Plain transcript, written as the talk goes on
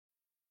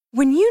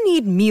When you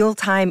need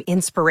mealtime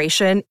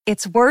inspiration,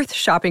 it's worth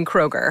shopping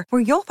Kroger,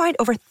 where you'll find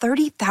over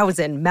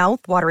 30,000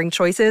 mouth-watering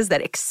choices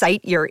that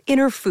excite your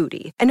inner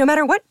foodie. And no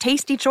matter what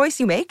tasty choice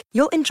you make,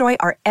 you'll enjoy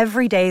our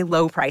everyday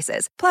low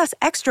prices, plus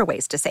extra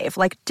ways to save,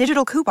 like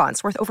digital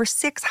coupons worth over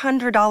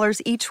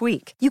 $600 each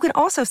week. You can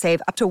also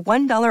save up to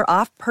 $1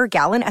 off per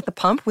gallon at the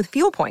pump with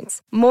fuel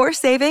points. More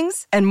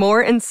savings and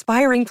more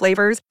inspiring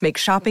flavors make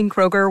shopping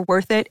Kroger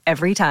worth it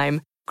every time.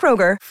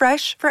 Kroger,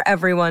 fresh for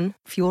everyone.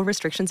 Fuel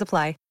restrictions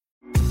apply.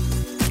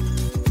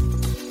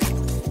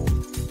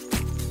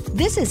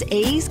 This is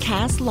A's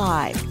Cast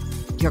Live,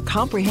 your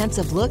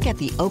comprehensive look at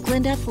the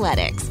Oakland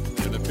Athletics.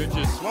 And the pitch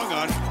is swung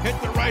on, hit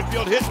the right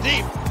field, hit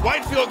deep.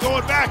 Whitefield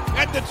going back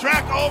at the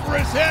track, over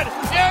his head,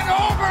 and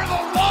over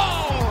the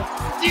wall.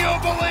 Do you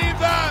believe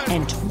that?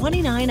 And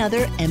 29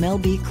 other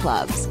MLB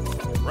clubs.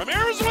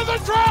 Ramirez with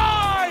a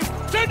drive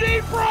to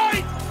deep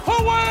right,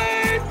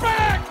 away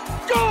back,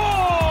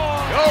 goal!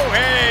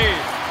 Gohei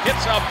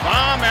hits a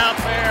bomb out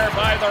there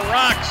by the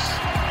Rocks.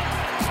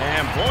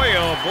 And boy,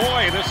 oh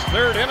boy, this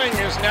third inning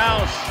is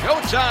now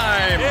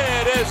showtime.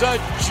 It is a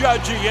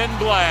Judgian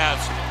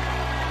blast.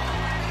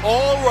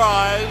 All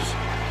rise.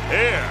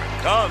 Here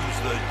comes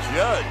the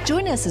judge.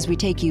 Join us as we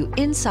take you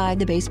inside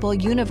the baseball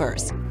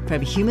universe,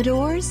 from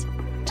humidors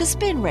to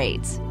spin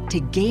rates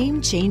to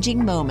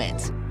game-changing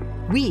moments.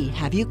 We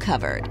have you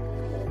covered.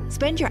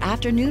 Spend your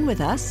afternoon with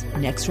us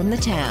next from the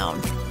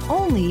town,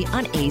 only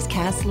on A's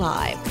Cast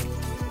Live.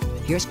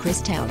 Here's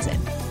Chris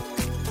Townsend.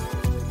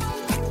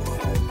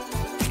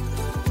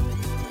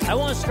 I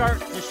want to start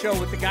the show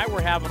with the guy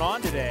we're having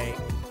on today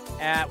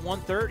at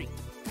 1:30.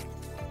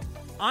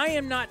 I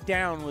am not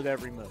down with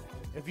every move.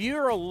 If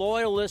you're a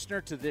loyal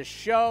listener to this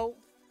show,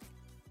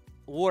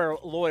 or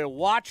a loyal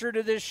watcher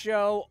to this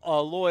show,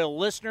 a loyal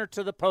listener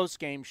to the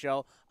post-game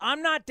show,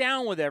 I'm not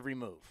down with every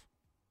move.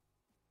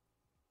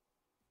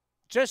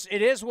 Just,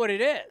 it is what it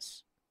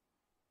is.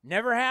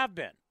 Never have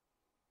been.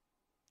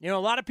 You know,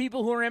 a lot of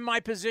people who are in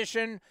my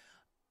position,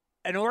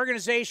 an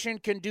organization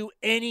can do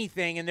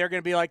anything, and they're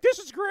going to be like, this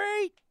is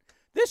great.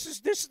 This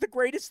is the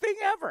greatest thing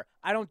ever.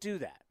 I don't do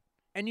that.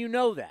 And you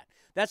know that.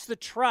 That's the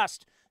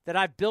trust that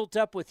I've built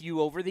up with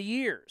you over the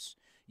years.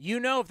 You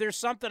know if there's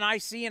something I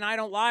see and I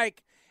don't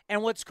like,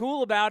 and what's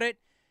cool about it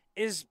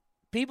is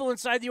people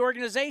inside the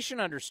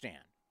organization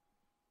understand.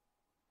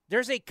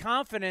 There's a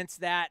confidence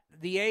that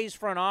the A's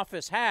front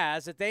office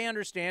has that they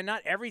understand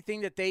not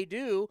everything that they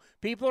do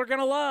people are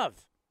going to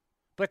love.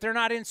 But they're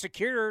not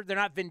insecure, they're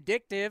not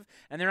vindictive,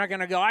 and they're not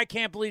going to go, I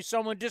can't believe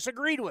someone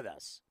disagreed with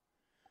us.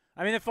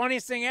 I mean, the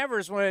funniest thing ever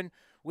is when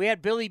we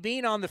had Billy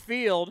Beane on the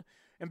field,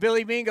 and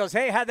Billy Beane goes,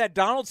 hey, how'd that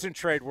Donaldson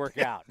trade work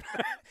out?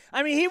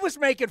 I mean, he was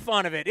making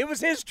fun of it. It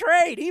was his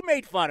trade. He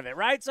made fun of it,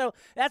 right? So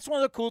that's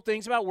one of the cool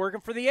things about working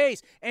for the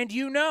A's. And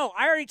you know,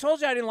 I already told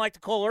you I didn't like the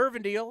Cole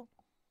Irvin deal.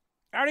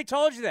 I already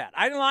told you that.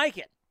 I didn't like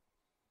it.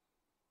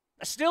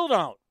 I still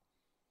don't.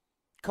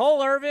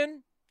 Cole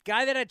Irvin,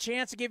 guy that had a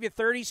chance to give you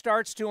 30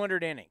 starts,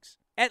 200 innings,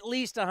 at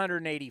least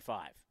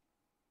 185.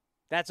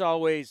 That's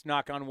always,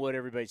 knock on wood,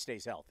 everybody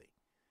stays healthy.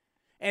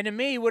 And to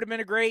me, would have been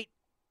a great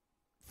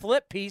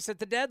flip piece at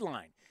the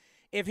deadline.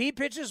 If he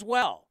pitches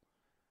well,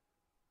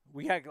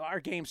 we got our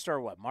game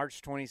start, what,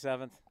 March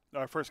 27th?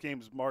 Our first game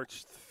is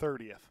March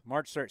 30th.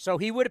 March 30th. So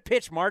he would have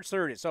pitched March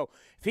 30th. So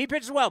if he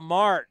pitches well,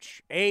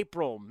 March,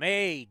 April,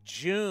 May,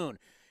 June,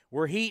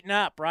 we're heating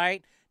up,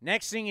 right?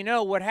 Next thing you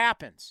know, what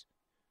happens?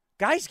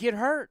 Guys get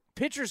hurt.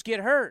 Pitchers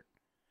get hurt.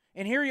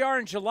 And here you are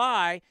in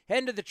July,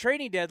 heading to the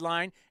trading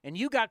deadline, and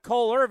you got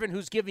Cole Irvin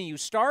who's giving you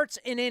starts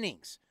and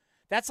innings.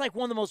 That's like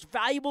one of the most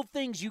valuable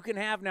things you can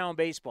have now in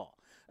baseball.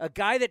 A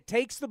guy that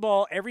takes the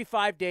ball every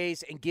 5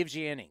 days and gives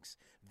you innings.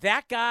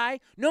 That guy,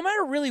 no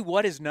matter really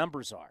what his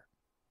numbers are,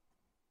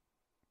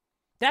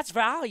 that's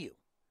value.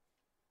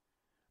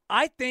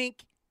 I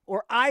think,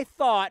 or I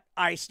thought,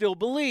 I still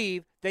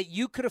believe, that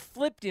you could have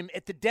flipped him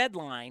at the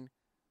deadline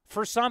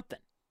for something.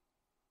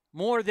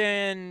 More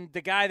than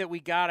the guy that we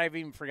got, I've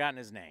even forgotten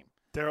his name.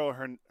 Daryl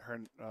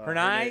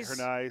Hernaiz?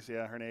 Hernaiz,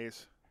 yeah,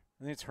 Hernaiz.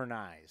 I think it's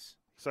Hernaiz.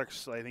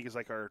 I think he's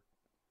like our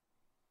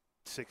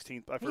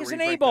 16th. He's an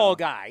A-ball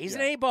guy. He's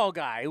an A-ball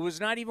guy who was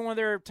not even one of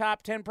their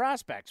top 10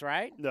 prospects,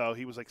 right? No,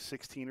 he was like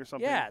 16 or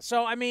something. Yeah,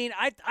 so, I mean,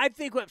 I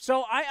think –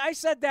 so I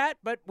said that,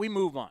 but we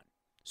move on.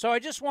 So I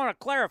just want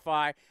to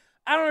clarify,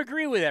 I don't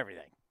agree with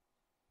everything.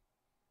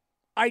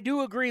 I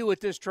do agree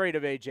with this trade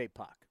of A.J.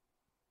 Puck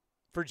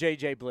for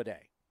J.J.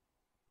 Bleday.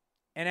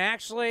 And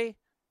actually,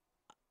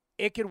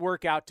 it could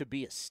work out to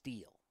be a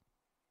steal.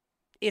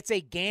 It's a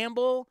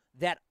gamble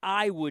that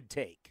I would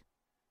take.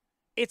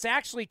 It's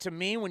actually, to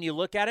me, when you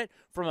look at it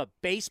from a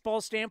baseball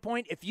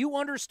standpoint, if you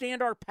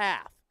understand our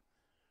path,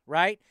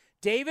 right?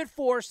 David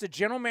Force, the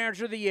general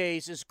manager of the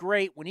A's, is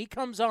great when he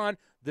comes on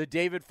the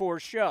David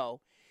Force show.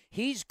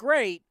 He's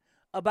great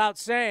about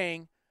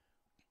saying,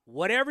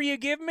 whatever you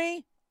give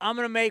me, I'm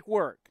going to make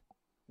work.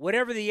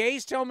 Whatever the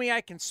A's tell me I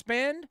can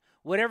spend,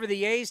 whatever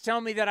the A's tell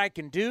me that I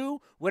can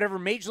do, whatever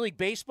Major League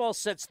Baseball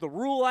sets the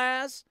rule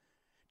as,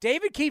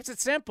 David keeps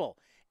it simple.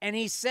 And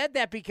he said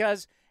that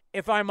because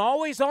if I'm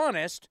always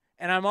honest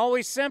and I'm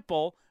always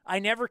simple, I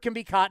never can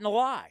be caught in a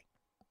lie.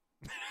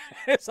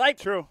 It's like,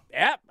 True.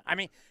 Yeah. I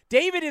mean,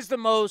 David is the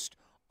most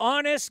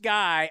honest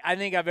guy I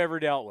think I've ever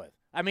dealt with.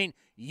 I mean,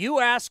 you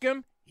ask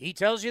him, he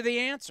tells you the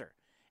answer.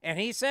 And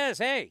he says,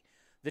 hey,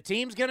 the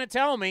team's going to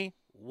tell me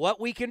what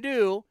we can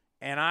do,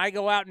 and I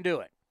go out and do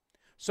it.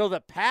 So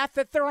the path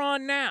that they're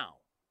on now,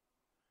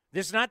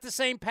 this is not the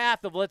same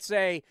path of, let's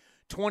say,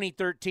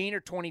 2013 or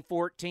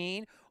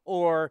 2014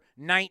 or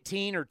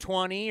 19 or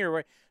 20.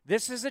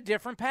 This is a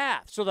different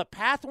path. So the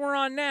path we're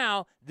on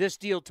now, this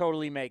deal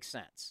totally makes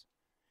sense.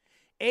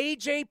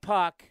 A.J.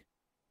 Puck,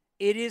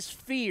 it is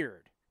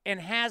feared and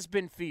has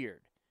been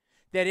feared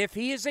that if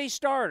he is a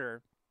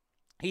starter,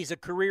 he's a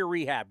career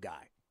rehab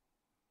guy.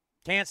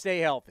 Can't stay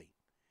healthy.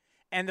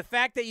 And the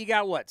fact that you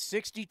got,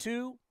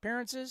 62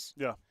 appearances?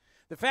 Yeah.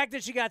 The fact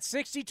that you got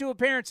 62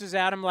 appearances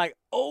at him, like,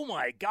 oh,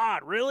 my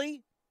God,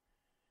 really?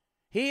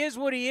 He is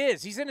what he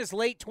is. He's in his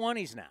late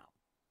 20s now.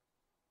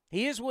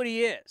 He is what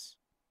he is.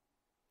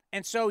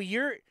 And so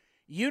you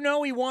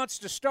know he wants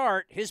to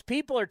start. His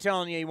people are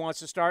telling you he wants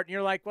to start, and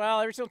you're like, well,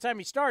 every single time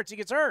he starts, he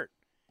gets hurt.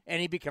 And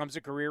he becomes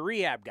a career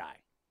rehab guy.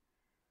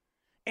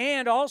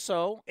 And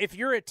also, if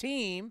you're a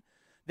team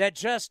that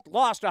just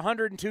lost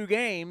 102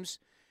 games,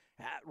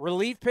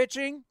 relief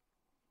pitching,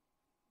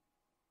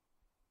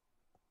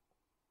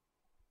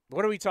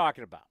 what are we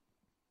talking about?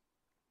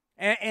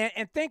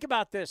 And think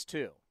about this,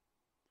 too.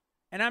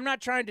 And I'm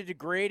not trying to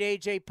degrade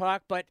A.J.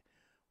 Puck, but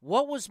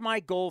what was my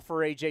goal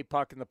for A.J.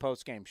 Puck in the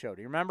postgame show?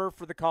 Do you remember,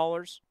 for the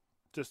callers?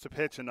 Just to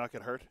pitch and not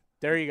get hurt.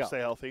 There you go. Stay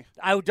healthy.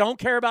 I don't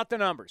care about the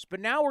numbers, but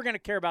now we're going to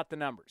care about the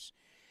numbers.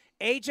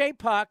 A.J.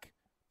 Puck,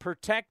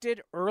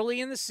 protected early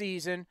in the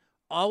season,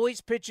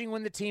 always pitching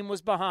when the team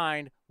was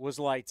behind, was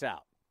lights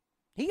out.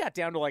 He got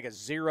down to like a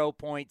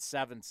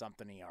 0.7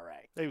 something ERA.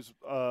 He was,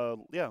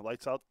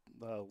 lights out,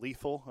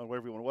 lethal,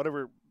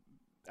 whatever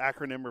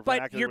acronym or But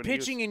vernacular. you're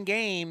pitching in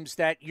games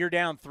that you're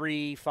down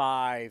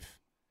 3-5.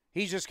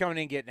 He's just coming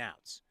in and getting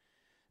outs.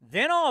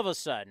 Then all of a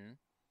sudden,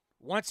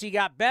 once he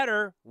got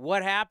better,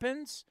 what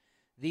happens?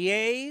 The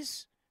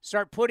A's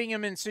start putting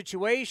him in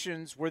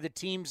situations where the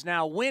team's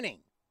now winning.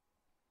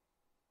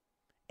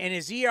 And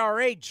his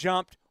ERA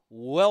jumped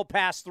well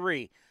past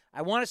 3.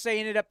 I want to say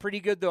ended up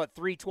pretty good, though, at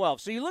 3.12.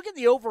 So you look at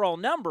the overall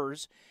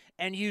numbers,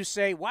 and you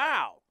say,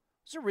 wow,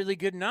 those are really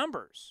good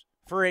numbers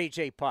for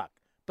A.J. Puck.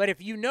 But if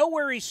you know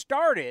where he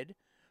started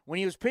when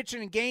he was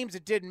pitching in games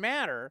that didn't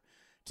matter,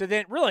 to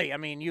then really, I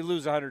mean, you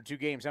lose 102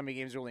 games, how many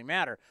games really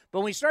matter? But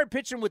when he started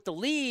pitching with the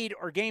lead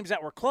or games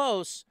that were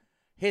close,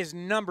 his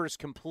numbers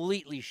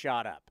completely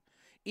shot up.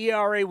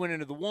 ERA went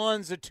into the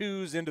 1s, the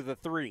 2s, into the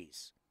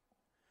 3s.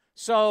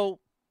 So,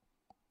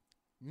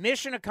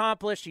 mission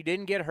accomplished. He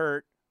didn't get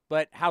hurt.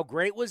 But how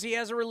great was he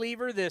as a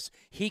reliever?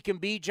 He can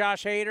be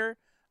Josh Hader.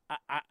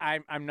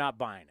 I'm not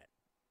buying it.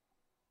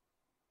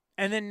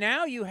 And then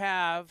now you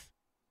have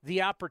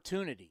the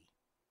opportunity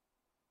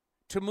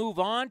to move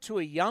on to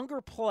a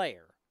younger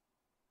player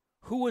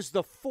who was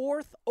the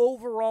 4th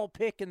overall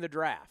pick in the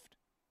draft.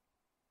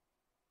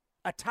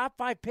 A top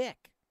 5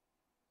 pick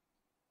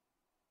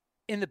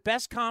in the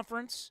best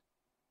conference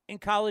in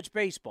college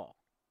baseball.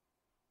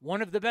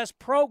 One of the best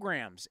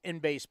programs in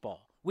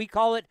baseball. We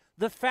call it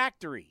the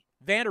Factory,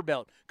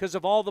 Vanderbilt, because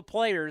of all the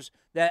players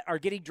that are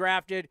getting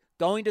drafted,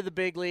 going to the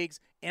big leagues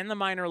and the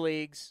minor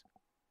leagues.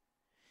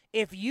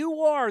 If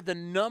you are the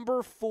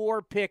number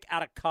 4 pick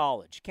out of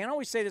college, can't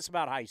always say this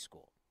about high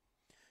school.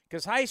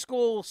 Because high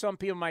school, some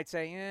people might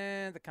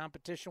say, the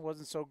competition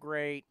wasn't so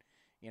great.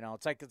 You know,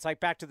 it's like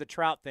back to the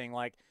Trout thing.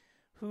 Like,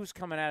 who's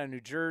coming out of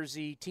New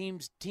Jersey?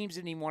 Teams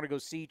didn't even want to go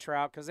see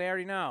Trout because they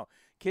already know.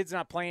 Kid's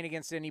not playing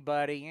against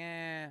anybody.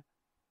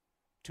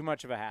 Too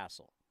much of a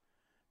hassle.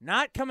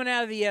 Not coming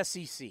out of the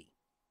SEC.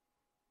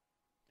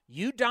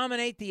 You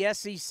dominate the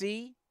SEC.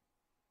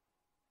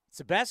 It's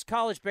the best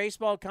college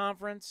baseball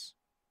conference.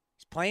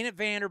 He's playing at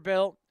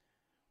Vanderbilt.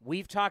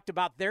 We've talked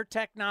about their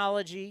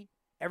technology,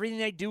 everything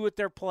they do with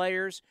their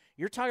players.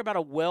 You're talking about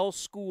a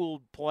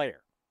well-schooled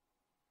player.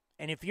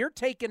 And if you're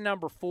taking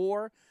number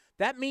 4,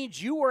 that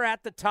means you are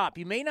at the top.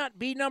 You may not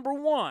be number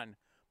 1,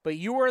 but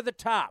you are the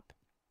top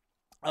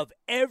of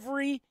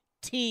every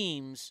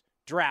team's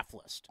draft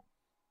list.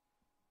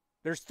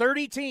 There's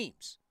 30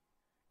 teams.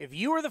 If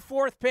you were the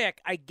 4th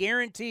pick, I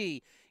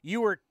guarantee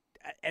you were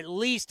at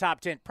least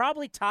top 10,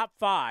 probably top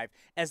 5,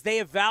 as they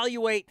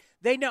evaluate.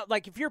 They know,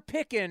 like, if you're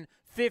picking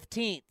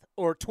 15th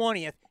or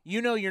 20th,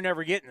 you know you're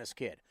never getting this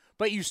kid.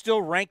 But you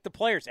still rank the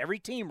players. Every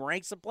team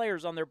ranks the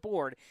players on their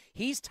board.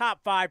 He's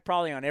top 5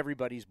 probably on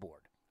everybody's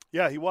board.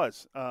 Yeah, he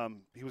was.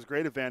 He was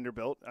great at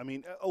Vanderbilt. I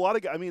mean, a lot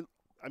of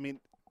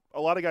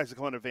guys that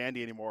come out of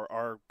Vandy anymore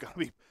are going to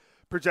be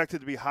projected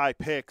to be high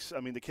picks.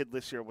 I mean, the kid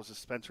this year was a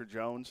Spencer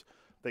Jones.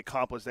 The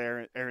comp was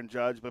there, Aaron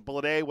Judge. But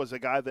Bullet was a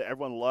guy that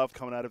everyone loved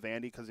coming out of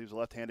Vandy because he was a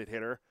left-handed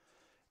hitter.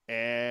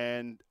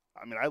 And,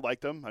 I mean, I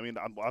liked him. I mean,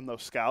 I'm no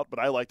scout, but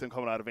I liked him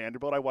coming out of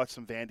Vanderbilt. I watched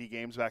some Vandy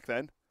games back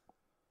then.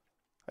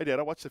 I did.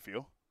 I watched a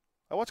few.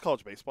 I watched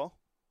college baseball.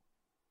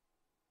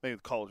 Maybe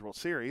the College World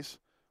Series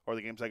or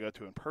the games I go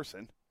to in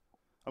person.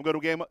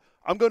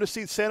 I'm going to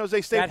see San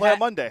Jose State play on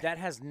Monday. That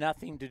has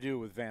nothing to do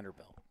with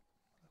Vanderbilt.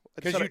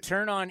 Because So- you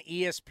turn on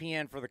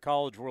ESPN for the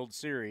College World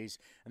Series,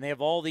 and they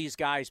have all these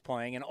guys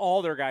playing, and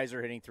all their guys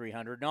are hitting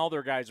 300, and all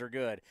their guys are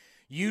good.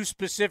 You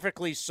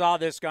specifically saw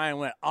this guy and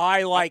went,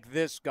 I like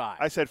this guy.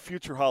 I said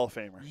future Hall of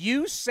Famer.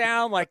 You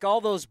sound like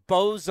all those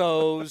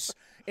bozos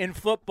in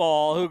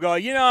football who go,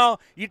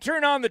 you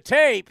turn on the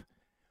tape.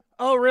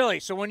 Oh,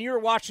 really? So when you're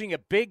watching a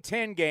Big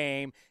Ten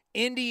game,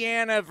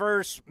 Indiana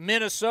versus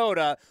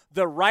Minnesota,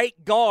 the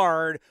right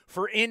guard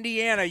for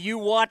Indiana, you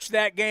watched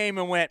that game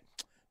and went,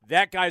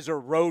 that guy's a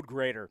road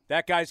grader.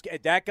 That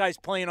guy's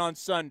playing on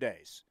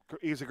Sundays.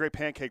 He's a great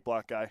pancake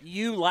block guy.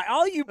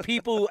 All you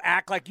people who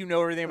act like you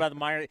know everything about the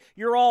minor,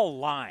 you're all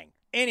lying.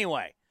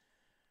 Anyway,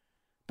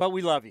 but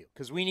we love you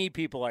because we need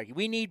people like you.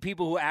 We need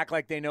people who act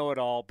like they know it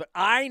all. But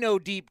I know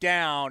deep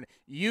down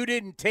you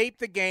didn't tape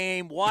the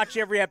game, watch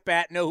every at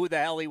bat, know who the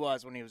hell he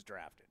was when he was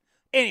drafted.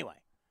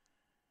 Anyway,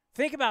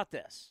 think about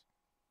this.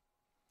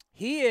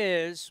 He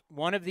is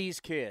one of these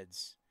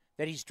kids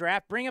that he's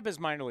drafted. Bring up his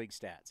minor league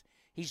stats.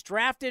 He's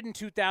drafted in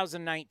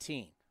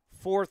 2019,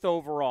 4th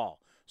overall.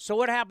 So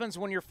what happens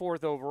when you're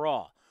 4th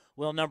overall?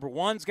 Well, number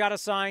 1's got to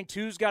sign,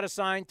 2's got to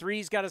sign,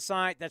 3's got to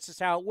sign. That's just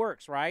how it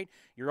works, right?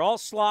 You're all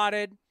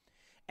slotted,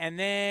 and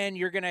then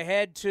you're going to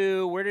head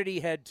to – where did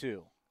he head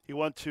to? He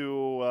went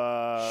to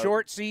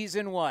short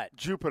season what?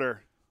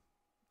 Jupiter,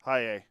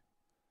 High A.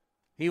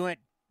 He went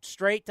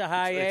straight to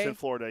High A? It's in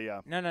Florida,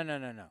 yeah. No.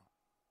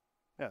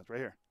 Yeah, it's right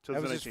here.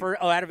 That was his 2019.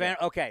 first – out of Yeah.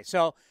 Okay,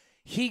 so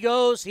he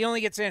goes – he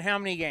only gets in how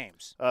many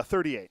games?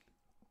 38.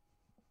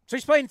 So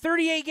he's playing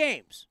 38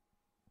 games.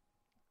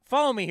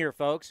 Follow me here,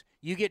 folks.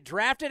 You get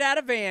drafted out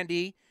of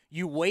Vandy.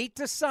 You wait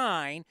to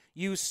sign.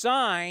 You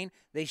sign.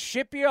 They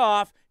ship you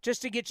off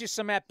just to get you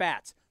some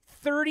at-bats.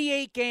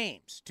 38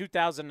 games,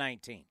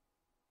 2019.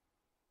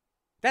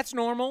 That's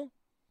normal.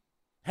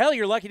 Hell,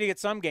 you're lucky to get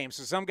some games.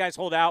 So some guys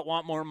hold out,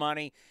 want more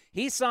money.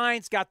 He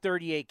signs, got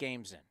 38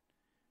 games in.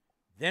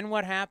 Then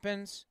what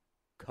happens?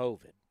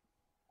 COVID.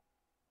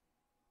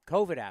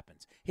 COVID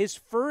happens. His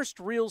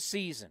first real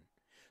season.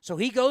 So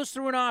he goes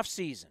through an off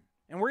season.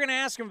 And we're going to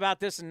ask him about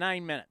this in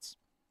 9 minutes.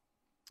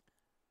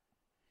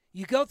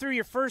 You go through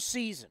your first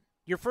season,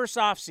 your first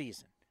off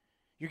season.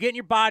 You're getting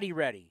your body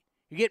ready.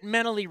 You're getting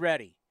mentally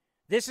ready.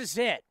 This is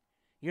it.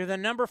 You're the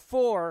number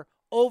 4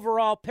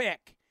 overall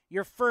pick.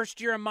 Your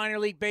first year of minor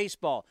league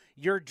baseball.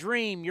 Your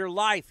dream, your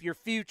life, your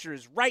future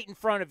is right in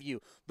front of you.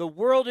 The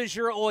world is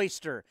your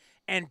oyster.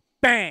 And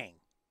bang,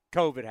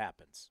 COVID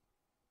happens.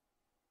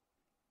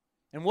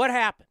 And what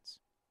happens?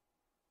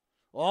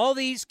 All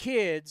these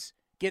kids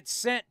get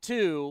sent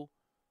to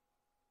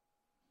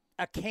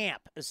a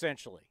camp,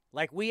 essentially.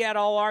 Like we had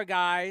all our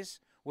guys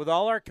with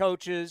all our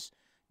coaches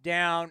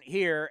down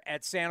here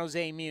at San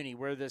Jose Muni,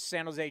 where the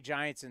San Jose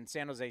Giants and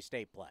San Jose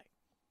State play.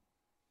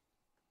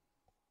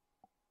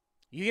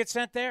 You get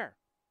sent there,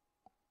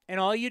 and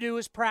all you do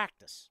is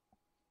practice.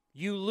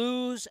 You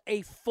lose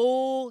a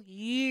full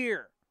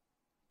year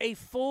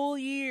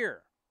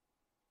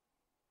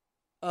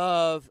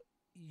of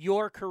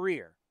your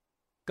career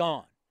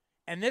gone.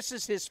 And this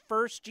is his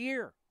first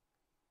year.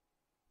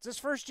 It's his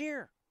first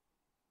year.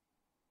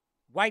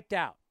 Wiped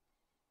out.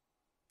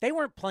 They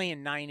weren't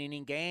playing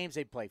 9-inning games.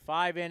 They'd play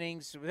 5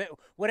 innings.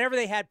 Whatever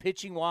they had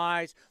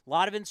pitching-wise, a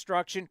lot of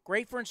instruction.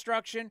 Great for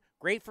instruction,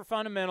 great for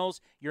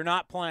fundamentals. You're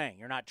not playing.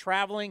 You're not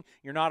traveling.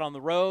 You're not on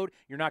the road.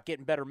 You're not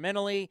getting better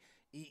mentally.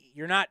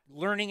 You're not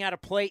learning how to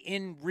play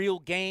in real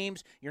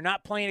games. You're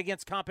not playing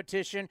against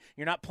competition.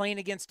 You're not playing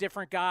against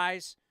different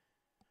guys.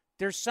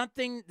 There's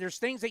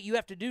things that you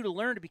have to do to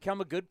learn to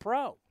become a good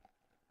pro.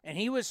 And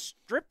he was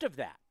stripped of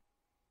that.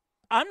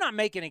 I'm not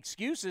making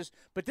excuses,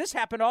 but this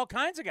happened to all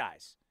kinds of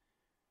guys.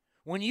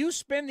 When you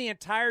spend the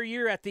entire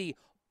year at the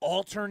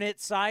alternate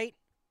site,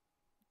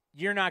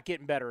 you're not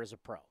getting better as a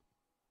pro.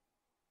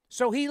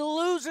 So he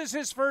loses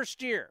his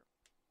first year.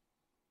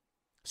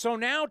 So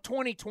now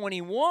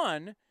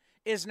 2021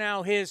 is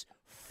now his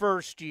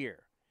first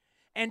year.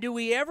 And do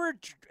we ever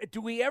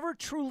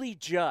truly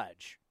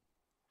judge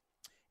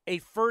a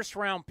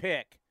first-round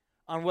pick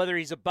on whether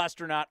he's a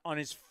bust or not on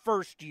his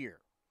first year?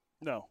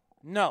 No.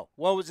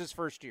 What was his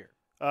first year?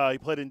 He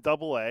played in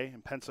Double-A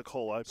in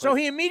Pensacola. So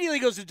he immediately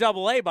goes to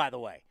Double-A, by the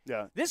way.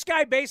 Yeah. This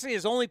guy basically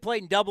has only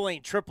played in Double-A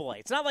and Triple-A.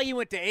 It's not like he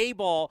went to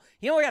A-ball.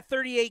 He only got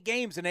 38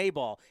 games in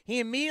A-ball.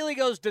 He immediately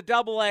goes to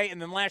Double-A and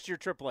then last year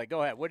Triple-A.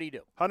 Go ahead. What did he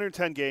do?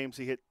 110 games.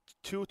 He hit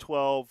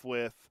 .212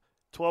 with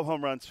 12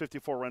 home runs,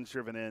 54 runs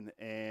driven in,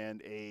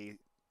 and a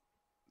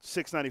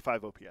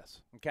 .695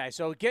 OPS. Okay,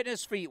 so getting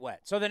his feet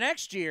wet. So the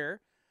next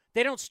year,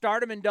 they don't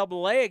start him in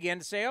Double-A again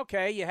to say,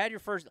 okay, you had your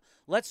first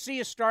 – let's see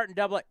you start in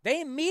Double-A.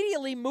 They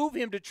immediately move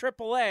him to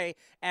Triple-A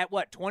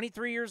at,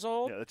 23 years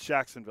old? Yeah, that's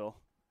Jacksonville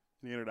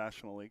in the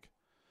International League.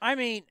 I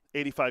mean –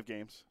 85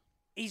 games.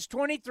 He's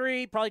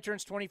 23, probably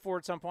turns 24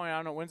 at some point. I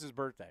don't know. When's his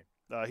birthday?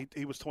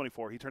 He was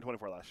 24. He turned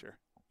 24 last year.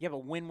 Yeah,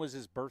 but when was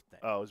his birthday?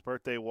 Oh, his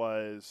birthday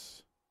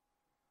was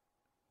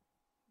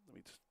 – let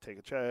me just take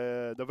a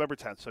check. November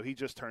 10th, so he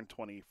just turned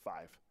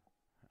 25.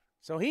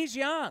 So he's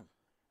young.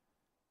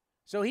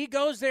 So he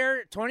goes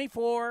there,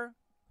 24,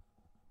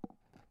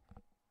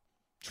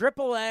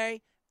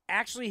 AAA,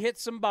 actually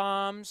hits some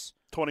bombs.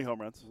 20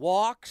 home runs.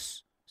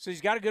 Walks. So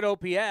he's got a good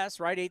OPS,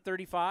 right?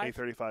 835?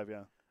 835,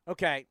 yeah.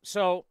 Okay,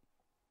 so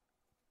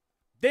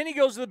then he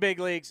goes to the big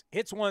leagues,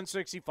 hits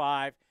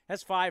 165,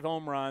 has 5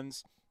 home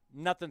runs,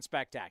 nothing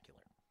spectacular.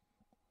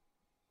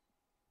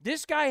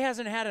 This guy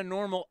hasn't had a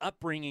normal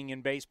upbringing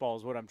in baseball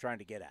is what I'm trying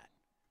to get at.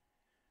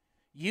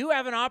 You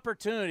have an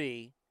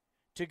opportunity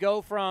to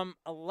go from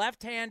a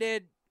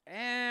left-handed,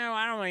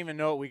 I don't even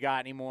know what we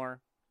got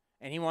anymore,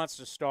 and he wants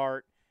to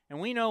start. And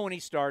we know when he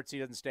starts, he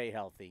doesn't stay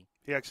healthy.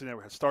 He actually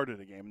never has started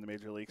a game in the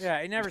major leagues.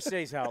 Yeah, he never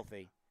stays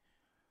healthy.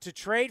 To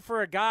trade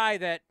for a guy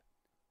that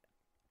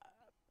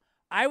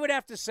I would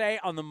have to say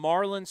on the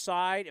Marlins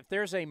side, if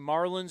there's a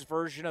Marlins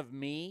version of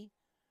me,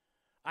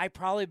 I'd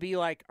probably be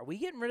like, are we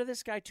getting rid of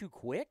this guy too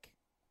quick?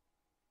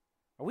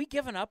 Are we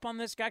giving up on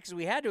this guy? Because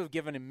we had to have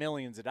given him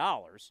millions of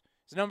dollars.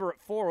 It's number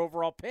 4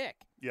 overall pick.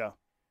 Yeah.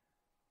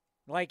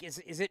 Like, is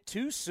it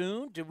too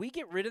soon? Did we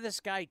get rid of this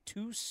guy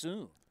too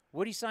soon?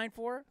 What did he sign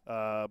for?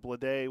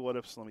 Blade, what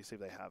if? Let me see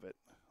if they have it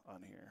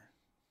on here.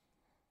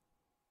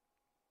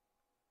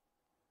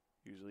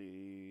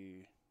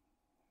 Usually,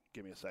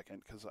 give me a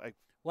second because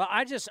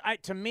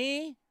to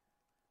me,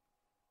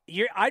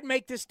 I'd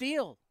make this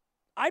deal.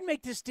 I'd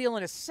make this deal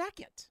in a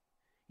second.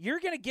 You're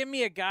going to give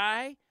me a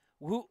guy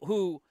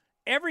who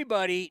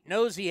everybody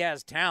knows he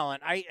has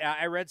talent.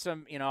 I read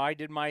some, I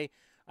did my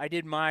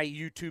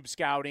YouTube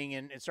scouting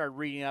and started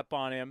reading up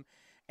on him.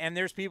 And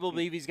there's people who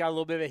believe he's got a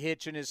little bit of a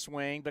hitch in his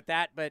swing, but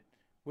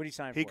what did he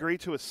sign for? He agreed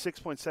to a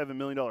 $6.7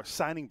 million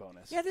signing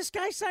bonus. Yeah, this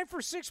guy signed for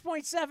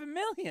 $6.7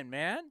 million,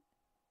 man.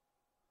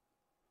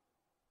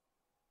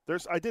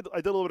 I did a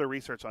little bit of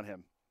research on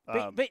him.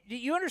 But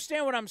you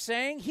understand what I'm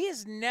saying?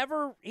 This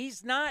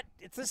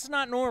is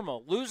not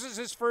normal. Loses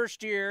his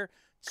first year,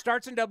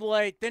 starts in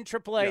AA, then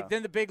AAA,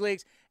 then the big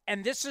leagues.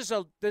 And this is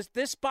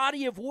this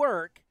body of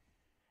work,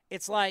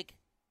 it's like,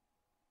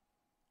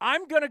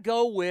 I'm going to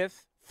go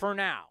with, for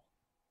now,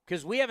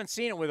 because we haven't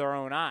seen it with our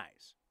own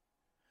eyes.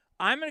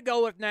 I'm going to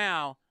go with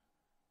now,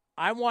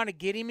 I want to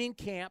get him in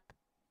camp.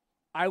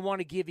 I want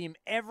to give him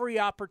every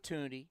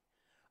opportunity.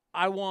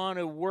 I want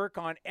to work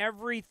on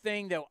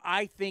everything that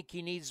I think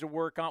he needs to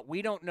work on.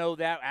 We don't know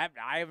that.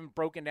 I haven't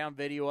broken down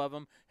video of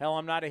him. Hell,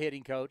 I'm not a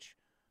hitting coach.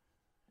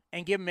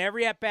 And give him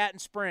every at-bat in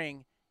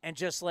spring and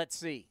just let's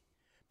see.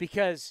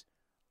 Because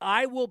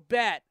I will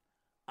bet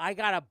I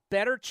got a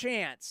better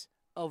chance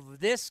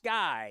of this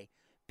guy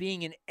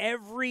being an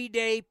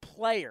everyday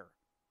player.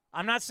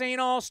 I'm not saying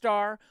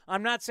all-star.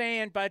 I'm not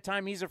saying by the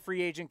time he's a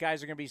free agent,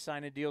 guys are going to be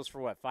signing deals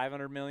for what,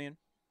 $500 million?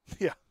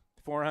 Yeah.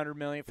 $400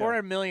 million.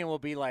 $400 million will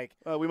be like.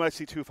 We might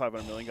see 2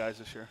 $500 million guys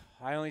this year.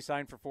 I only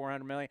signed for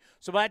 $400 million.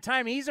 So by the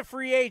time he's a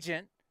free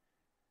agent,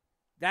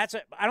 I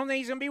don't think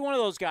he's going to be one of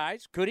those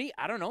guys. Could he?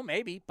 I don't know.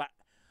 Maybe. But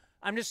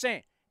I'm just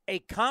saying, a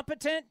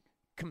competent,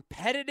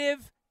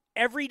 competitive,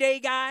 everyday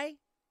guy,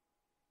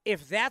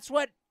 if that's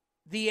what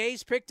the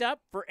A's picked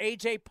up for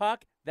A.J.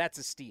 Puck, that's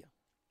a steal.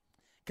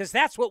 Because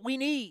that's what we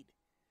need.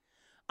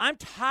 I'm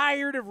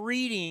tired of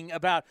reading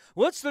about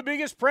what's the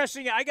biggest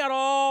pressing. I got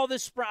all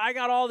this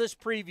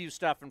preview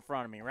stuff in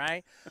front of me,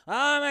 right?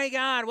 Oh my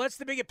God, what's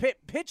the biggest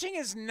pitching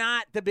is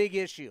not the big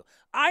issue.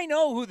 I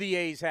know who the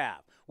A's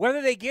have.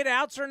 Whether they get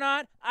outs or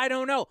not, I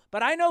don't know,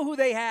 but I know who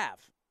they have.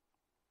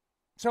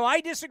 So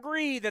I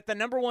disagree that the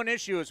number one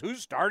issue is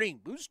who's starting.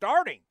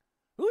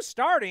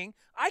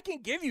 I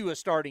can give you a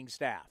starting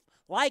staff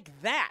like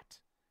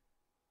that.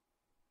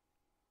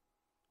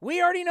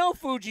 We already know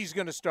Fuji's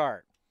going to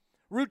start.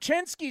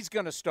 Ruchinski's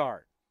going to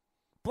start.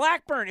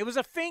 Blackburn, it was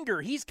a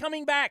finger. He's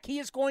coming back. He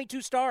is going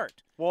to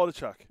start.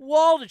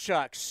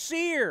 Waldichuk.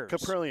 Sears.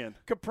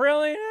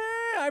 Caprillion,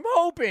 I'm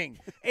hoping.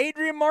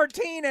 Adrian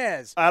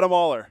Martinez. Adam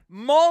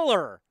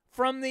Muller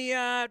from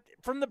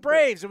the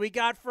Braves that we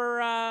got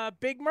for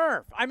Big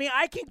Murph. I mean,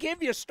 I can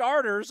give you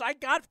starters. I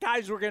got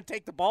guys who are going to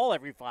take the ball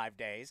every 5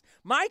 days.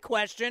 My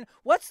question,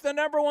 what's the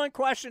number one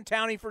question,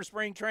 Townie, for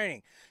spring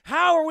training?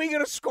 How are we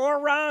going to score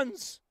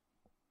runs?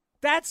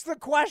 That's the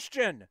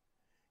question.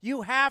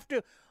 You have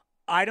to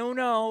 – I don't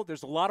know.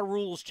 There's a lot of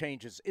rules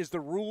changes. Is the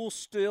rule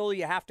still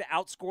you have to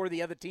outscore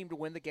the other team to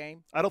win the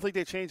game? I don't think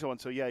they changed one,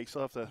 so, yeah, you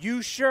still have to –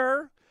 You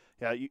sure?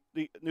 Yeah,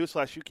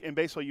 newsflash, in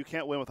baseball, you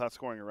can't win without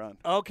scoring a run.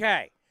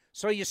 Okay.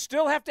 So you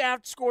still have to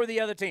outscore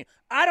the other team.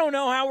 I don't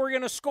know how we're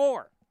going to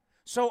score.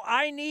 So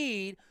I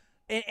need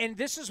 – and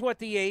this is what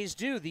the A's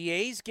do. The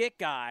A's get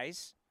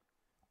guys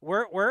 –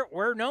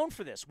 We're known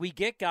for this. We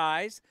get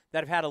guys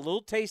that have had a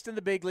little taste in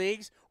the big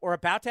leagues or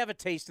about to have a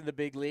taste in the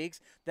big leagues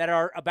that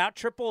are about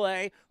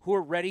AAA who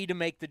are ready to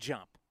make the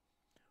jump.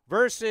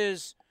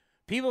 Versus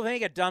people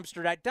think a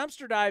dumpster dive.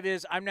 Dumpster dive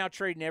is I'm now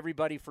trading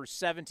everybody for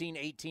 17,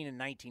 18, and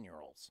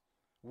 19-year-olds.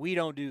 We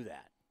don't do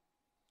that.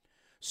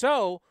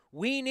 So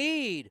we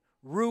need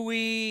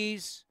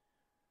Ruiz,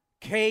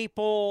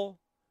 Capel,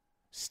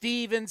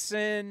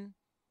 Stevenson,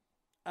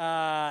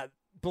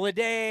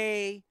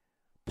 Blade,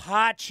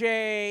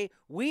 Pache.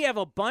 We have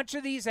a bunch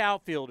of these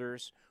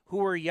outfielders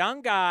who are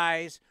young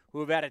guys who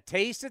have had a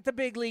taste at the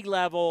big league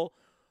level,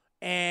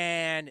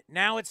 and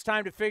now it's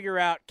time to figure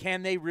out,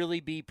 can they really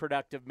be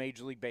productive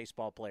Major League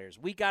Baseball players?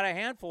 We got a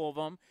handful of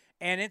them,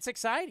 and it's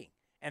exciting.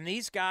 And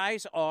these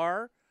guys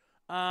are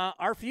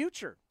our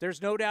future.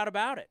 There's no doubt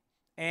about it.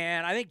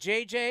 And I think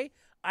JJ,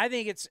 I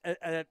think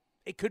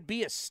it could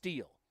be a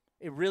steal.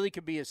 It really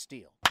could be a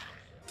steal.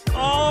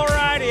 All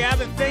righty, I've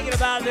been thinking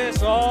about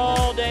this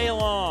all day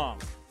long,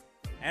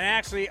 and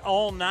actually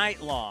all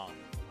night long.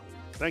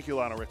 Thank you,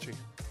 Lionel Richie.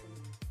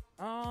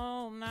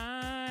 All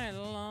night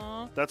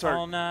long. That's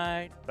all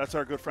night. That's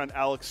our good friend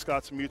Alex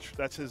Scott's mutual.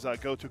 That's his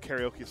go-to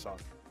karaoke song.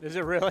 Is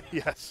it really?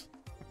 Yes.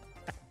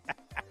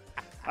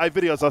 I have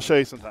videos. I'll show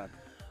you sometime.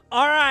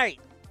 All right.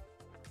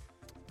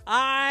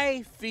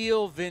 I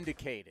feel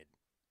vindicated.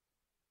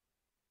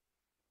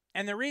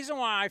 And the reason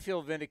why I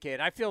feel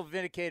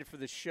vindicated for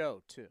the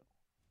show, too,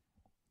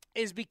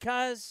 is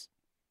because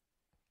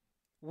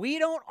we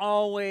don't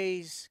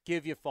always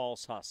give you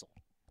false hustle.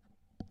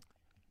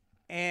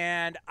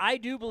 And I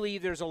do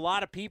believe there's a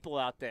lot of people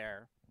out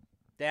there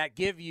that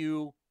give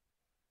you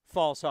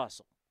false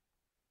hustle.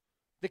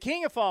 The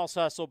king of false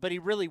hustle, but he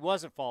really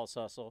wasn't false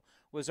hustle,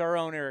 was our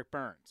own Eric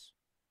Burns.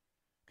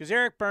 Because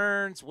Eric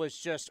Burns was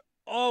just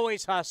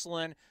always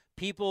hustling.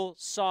 People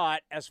saw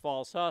it as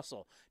false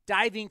hustle.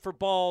 Diving for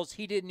balls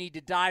he didn't need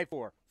to dive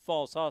for,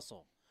 false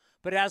hustle.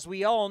 But as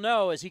we all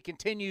know, as he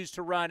continues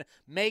to run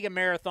mega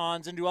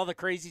marathons and do all the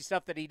crazy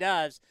stuff that he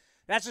does,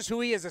 that's just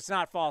who he is. It's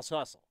not false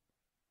hustle.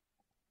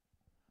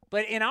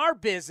 But in our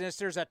business,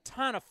 there's a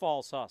ton of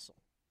false hustle.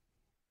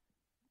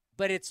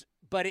 But it's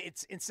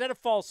instead of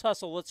false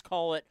hustle, let's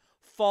call it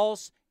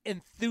false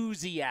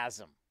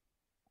enthusiasm.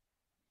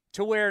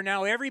 To where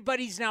now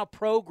everybody's now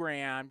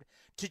programmed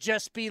to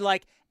just be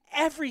like,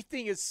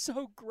 everything is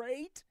so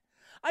great.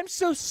 I'm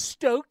so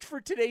stoked for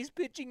today's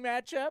pitching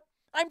matchup.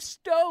 I'm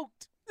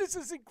stoked. This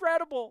is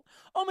incredible.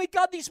 Oh, my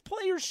God, these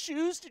players'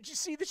 shoes. Did you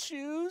see the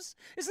shoes?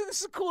 Isn't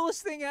this the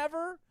coolest thing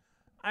ever?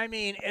 I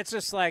mean, it's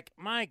just like,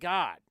 my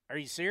God, are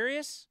you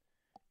serious?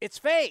 It's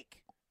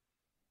fake.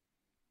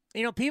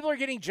 You know, people are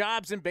getting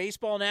jobs in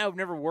baseball now who've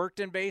never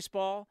worked in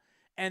baseball.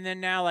 And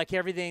then now, like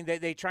everything,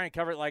 they try and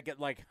cover it like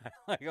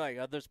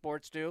other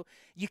sports do.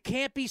 You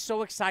can't be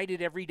so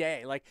excited every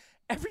day. Like,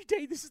 every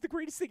day, this is the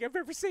greatest thing I've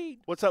ever seen.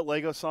 What's that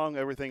Lego song?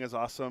 Everything is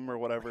awesome or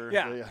whatever.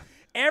 Yeah.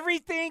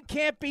 Everything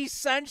can't be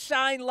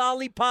sunshine,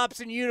 lollipops,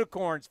 and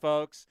unicorns,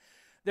 folks.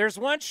 There's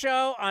one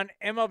show on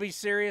MLB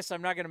Sirius.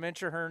 I'm not going to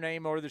mention her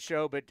name or the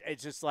show, but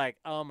it's just like,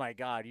 oh, my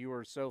God, you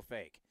are so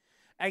fake.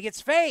 Like,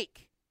 it's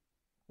fake.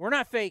 We're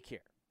not fake here.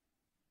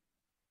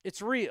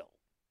 It's real.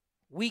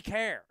 We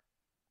care.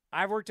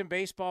 I've worked in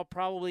baseball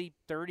probably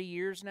 30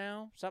 years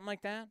now, something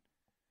like that.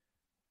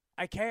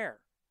 I care.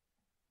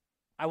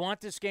 I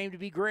want this game to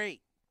be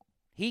great.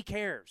 He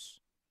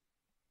cares.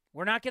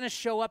 We're not going to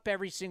show up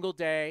every single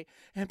day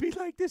and be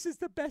like, this is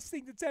the best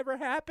thing that's ever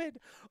happened.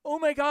 Oh,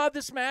 my God,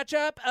 this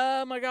matchup.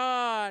 Oh, my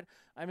God.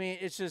 I mean,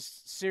 it's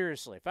just,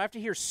 seriously, if I have to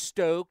hear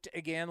stoked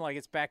again like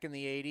it's back in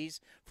the 80s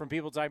from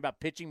people talking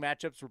about pitching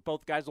matchups where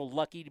both guys are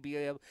lucky to be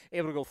able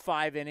to go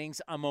 5 innings,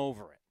 I'm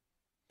over it.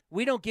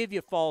 We don't give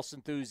you false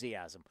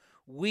enthusiasm.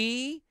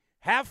 We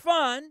have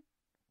fun,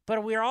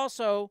 but we are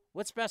also,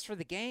 what's best for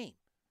the game?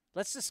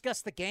 Let's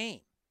discuss the game.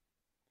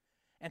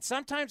 And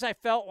sometimes I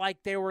felt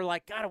like they were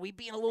like, God, are we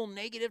being a little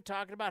negative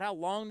talking about how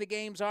long the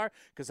games are?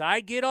 Because I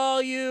get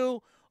all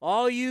you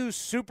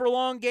super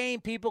long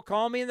game people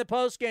call me in the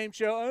post-game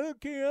show. I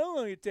don't care how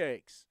long it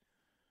takes.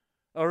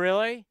 Oh,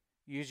 really?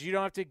 You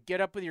don't have to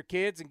get up with your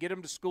kids and get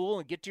them to school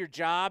and get to your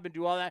job and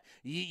do all that.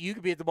 You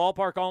could be at the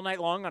ballpark all night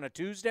long on a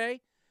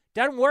Tuesday.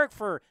 Doesn't work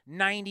for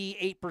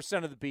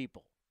 98% of the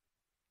people.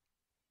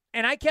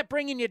 And I kept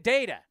bringing you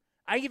data.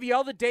 I give you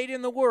all the data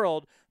in the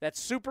world that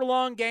super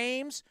long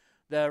games,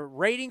 the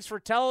ratings for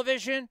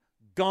television,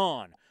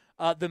 gone.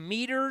 The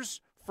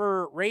meters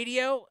for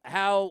radio,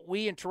 how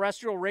we in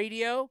terrestrial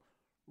radio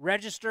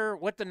register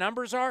what the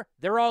numbers are,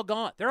 they're all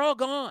gone. They're all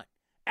gone.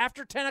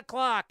 After 10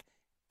 o'clock,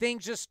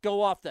 things just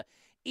go off the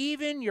 –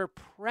 even your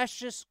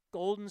precious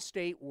Golden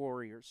State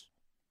Warriors.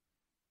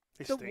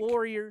 The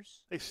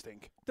Warriors. They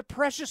stink. The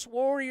precious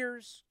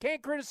Warriors.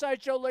 Can't criticize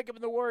Joe Lacob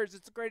and the Warriors.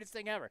 It's the greatest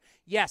thing ever.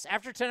 Yes,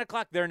 after 10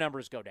 o'clock, their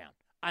numbers go down.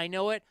 I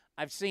know it.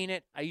 I've seen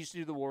it. I used to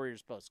do the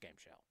Warriors postgame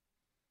show.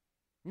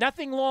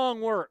 Nothing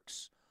long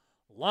works.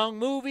 Long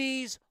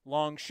movies,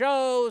 long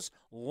shows,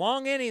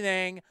 long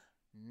anything,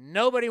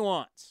 nobody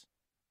wants.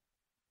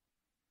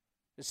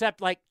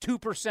 Except like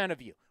 2%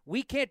 of you.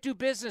 We can't do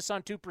business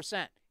on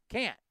 2%.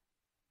 Can't.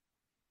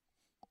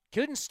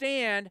 Couldn't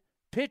stand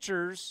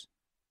pitchers.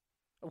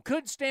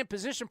 Couldn't stand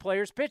position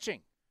players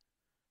pitching.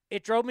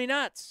 It drove me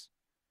nuts.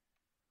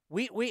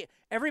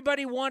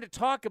 Everybody wanted to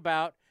talk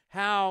about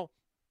how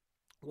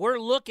we're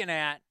looking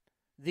at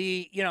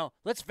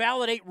let's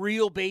validate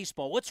real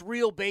baseball. What's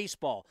real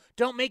baseball?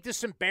 Don't make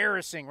this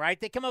embarrassing, right?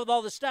 They come up with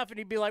all this stuff, and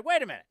you'd be like,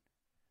 wait a minute.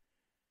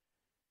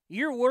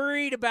 You're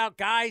worried about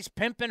guys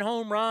pimping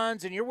home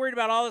runs, and you're worried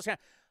about all this kind,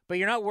 but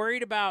you're not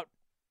worried about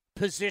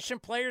position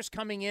players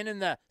coming in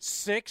the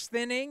 6th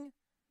inning,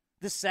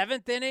 the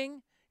 7th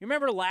inning. You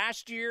remember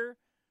last year?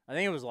 I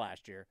think it was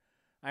last year.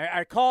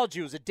 I called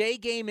you. It was a day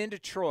game in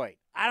Detroit.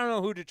 I don't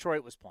know who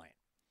Detroit was playing.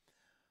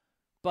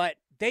 But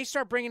they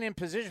start bringing in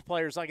position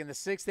players like in the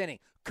 6th inning.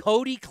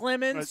 Cody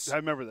Clemens. I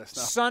remember this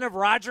now. Son of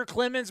Roger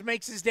Clemens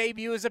makes his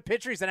debut as a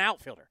pitcher. He's an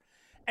outfielder.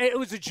 It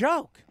was a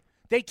joke.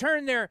 They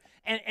turn their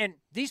and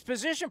these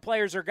position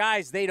players are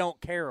guys they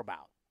don't care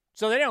about.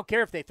 So they don't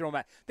care if they throw them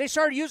out. They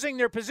started using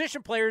their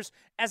position players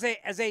as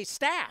a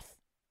staff.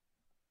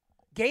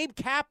 Gabe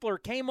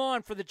Kapler came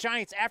on for the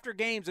Giants after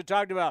games and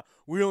talked about,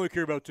 we only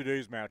care about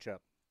today's matchup.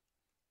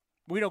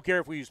 We don't care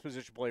if we use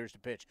position players to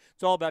pitch.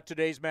 It's all about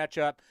today's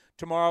matchup.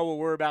 Tomorrow we'll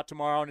worry about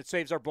tomorrow, and it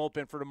saves our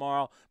bullpen for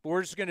tomorrow. But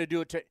we're just going to do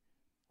it to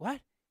 –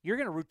 what? You're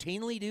going to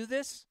routinely do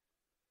this?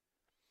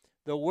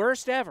 The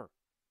worst ever.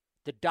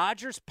 The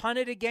Dodgers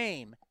punted a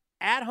game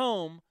at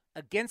home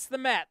against the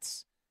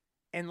Mets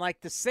in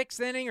like the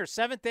 6th inning or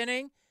 7th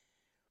inning.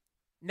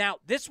 Now,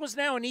 this was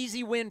now an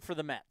easy win for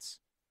the Mets.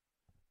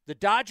 The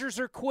Dodgers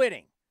are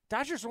quitting.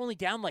 Dodgers are only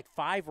down like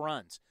 5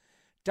 runs.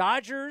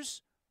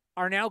 Dodgers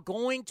are now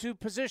going to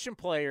position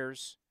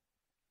players.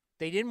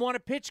 They didn't want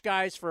to pitch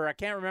guys for, I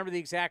can't remember the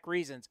exact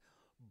reasons.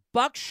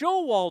 Buck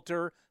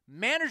Showalter,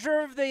 manager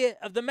of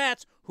the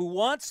Mets, who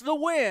wants the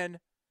win,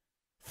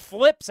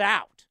 flips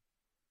out.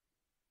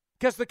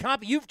 Because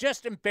you've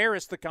just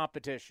embarrassed the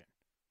competition.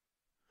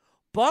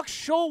 Buck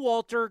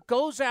Showalter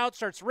goes out,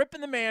 starts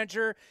ripping the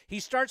manager. He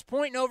starts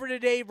pointing over to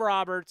Dave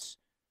Roberts.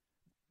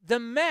 The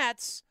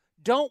Mets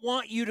don't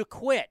want you to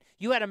quit.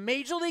 You had a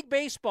Major League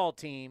Baseball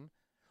team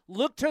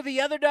look to the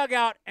other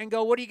dugout and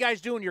go, what are you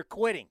guys doing? You're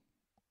quitting.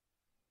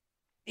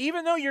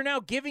 Even though you're now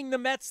giving the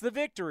Mets the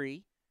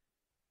victory,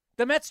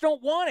 the Mets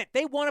don't want it.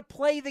 They want to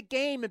play the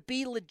game and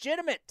be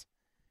legitimate.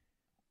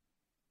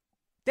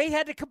 They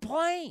had to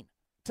complain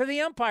to the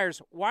umpires.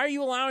 Why are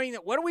you allowing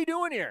that? What are we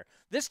doing here?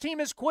 This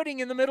team is quitting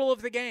in the middle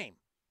of the game.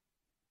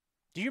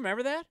 Do you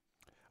remember that?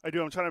 I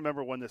do. I'm trying to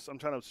remember when this. I'm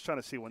trying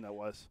to see when that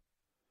was.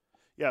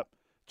 Yep.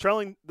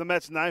 Trailing the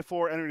Mets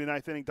 9-4 entering the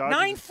 9th inning. Dodgers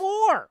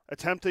 9-4.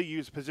 Attempt to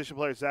use position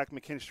player Zach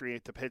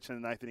McKinstry to pitch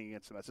in the 9th inning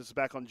against the Mets. This is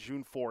back on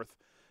June 4th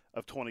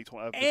of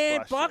 2020.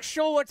 And Buck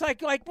Showalter,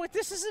 it's like what?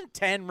 This isn't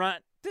 10 run.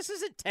 This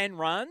isn't 10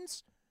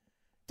 runs.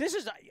 This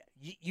is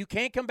you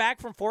can't come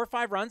back from 4 or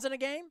 5 runs in a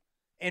game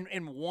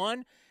in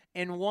one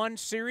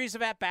series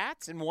of at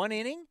bats in one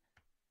inning.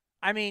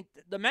 I mean,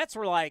 the Mets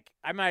were like,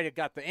 I might have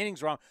got the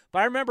innings wrong, but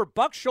I remember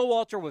Buck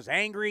Showalter was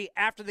angry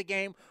after the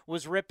game,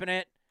 was ripping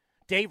it.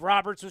 Dave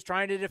Roberts was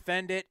trying to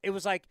defend it. It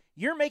was like,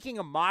 you're making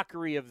a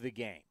mockery of the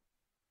game.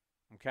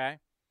 Okay?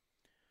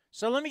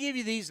 So let me give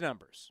you these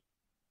numbers.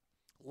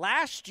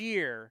 Last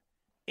year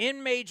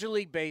in Major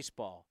League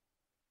Baseball,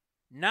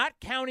 not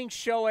counting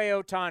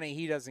Shohei Ohtani,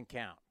 he doesn't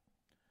count,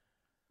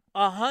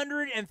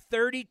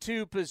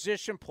 132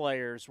 position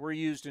players were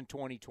used in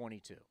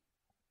 2022.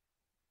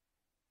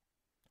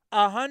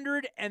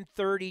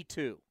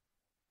 132.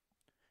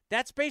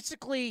 That's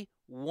basically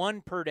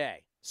 1 per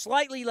day,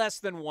 slightly less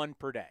than 1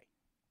 per day.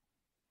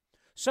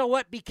 So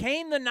what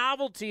became the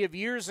novelty of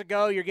years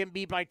ago, you're getting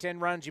beat by 10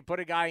 runs, you put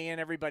a guy in,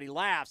 everybody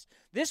laughs.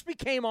 This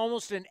became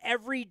almost an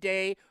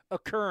everyday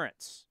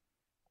occurrence.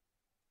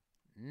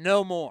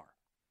 No more.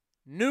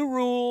 New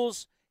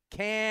rules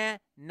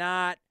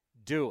cannot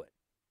do it.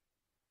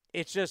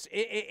 It's just,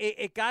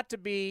 it got to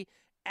be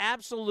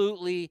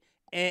absolutely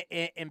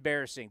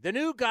embarrassing. The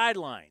new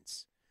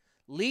guidelines,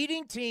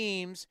 leading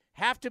teams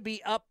have to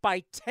be up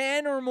by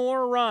 10 or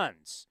more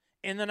runs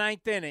in the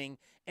 9th inning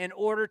in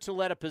order to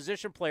let a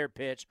position player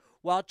pitch,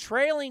 while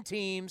trailing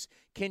teams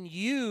can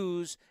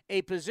use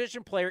a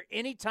position player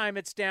anytime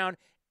it's down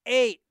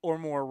 8 or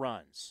more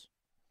runs.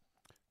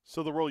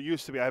 So the rule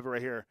used to be, I have it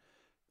right here,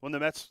 when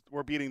the Mets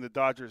were beating the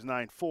Dodgers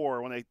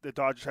 9-4, when the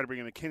Dodgers tried to bring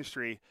in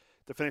McKinstry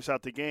to finish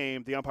out the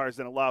game, the umpires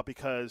didn't allow it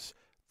because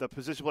the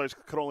position players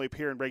could only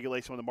appear in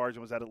regulation when the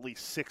margin was at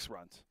least 6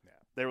 runs. Yeah.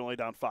 They were only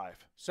down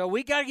 5. So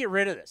we got to get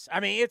rid of this. I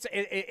mean,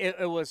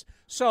 it was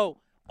 – so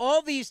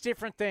all these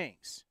different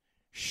things,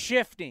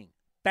 shifting,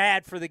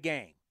 bad for the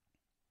game,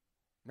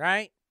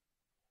 right?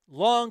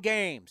 Long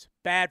games,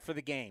 bad for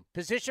the game.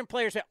 Position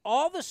players,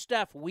 all the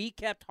stuff we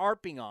kept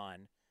harping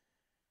on,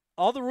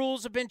 all the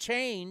rules have been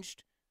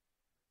changed.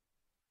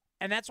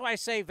 And that's why I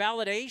say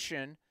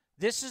validation,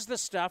 this is the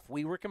stuff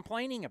we were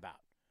complaining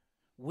about.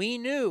 We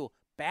knew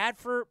bad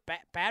for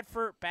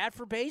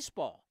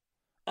baseball.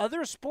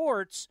 Other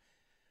sports,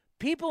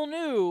 people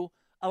knew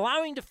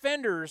allowing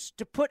defenders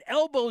to put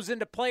elbows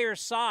into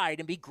players' side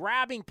and be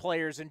grabbing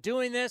players and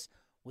doing this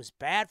was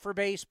bad for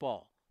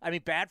baseball. I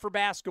mean, bad for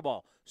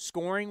basketball.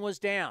 Scoring was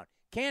down.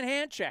 Can't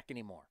hand check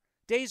anymore.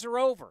 Days are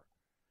over.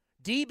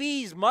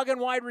 DBs, mugging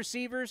wide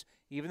receivers,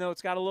 even though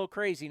it's got a little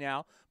crazy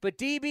now, but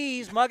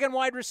DBs, mugging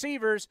wide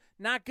receivers,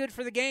 not good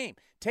for the game.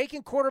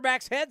 Taking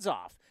quarterbacks' heads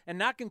off and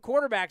knocking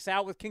quarterbacks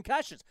out with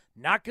concussions,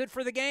 not good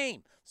for the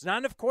game. There's not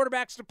enough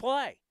quarterbacks to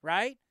play,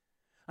 right?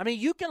 I mean,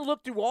 you can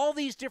look through all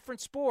these different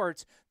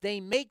sports.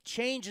 They make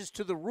changes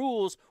to the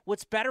rules.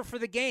 What's better for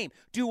the game?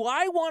 Do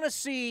I want to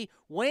see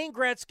Wayne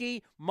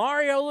Gretzky,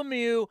 Mario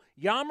Lemieux,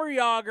 Jaromir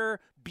Jagr,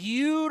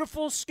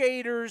 beautiful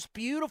skaters,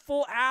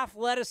 beautiful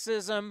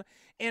athleticism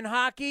in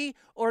hockey,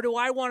 or do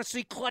I want to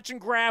see clutch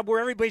and grab where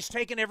everybody's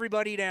taking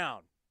everybody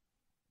down?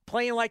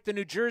 Playing like the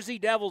New Jersey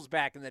Devils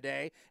back in the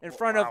day in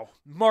front of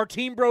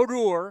Martin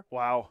Brodeur.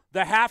 Wow.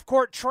 The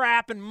half-court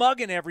trap and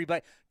mugging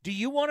everybody. Do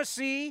you want to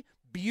see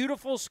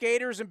beautiful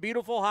skaters and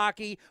beautiful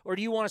hockey, or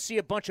do you want to see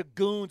a bunch of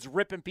goons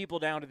ripping people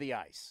down to the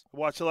ice?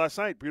 Watched it last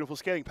night. Beautiful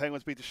skating.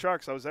 Penguins beat the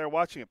Sharks. I was there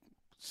watching it.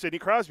 Sidney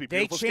Crosby,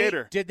 beautiful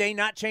skater. Did they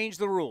not change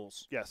the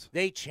rules? Yes.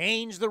 They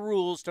changed the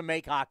rules to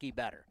make hockey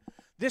better.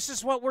 This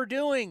is what we're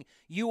doing,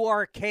 you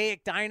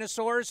archaic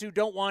dinosaurs who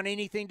don't want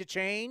anything to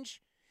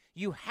change.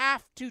 You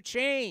have to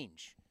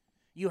change.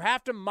 You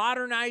have to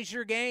modernize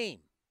your game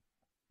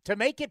to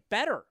make it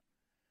better.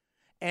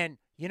 And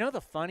you know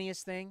the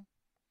funniest thing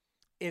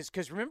is,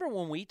 because remember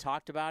when we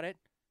talked about it,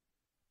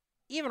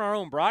 even our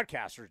own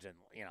broadcasters didn't,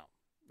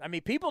 I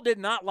mean, people did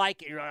not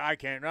like it. I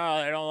can't,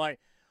 no, they don't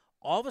like.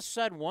 All of a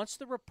sudden, once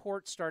the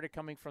reports started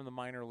coming from the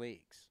minor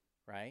leagues,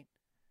 right,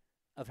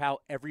 of how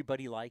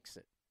everybody likes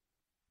it,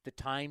 the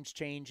time's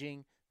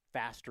changing,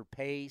 faster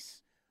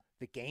pace,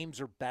 the games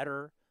are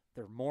better,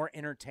 they're more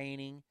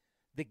entertaining.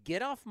 The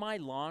Get Off My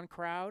Lawn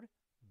crowd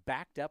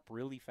backed up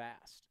really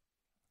fast.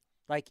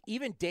 Like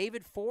even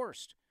David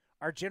Forst,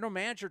 our general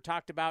manager,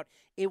 talked about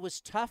it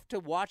was tough to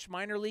watch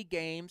minor league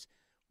games,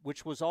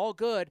 which was all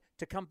good,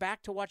 to come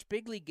back to watch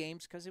big league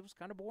games because it was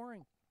kind of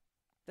boring.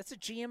 That's a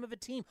GM of a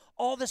team.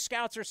 All the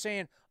scouts are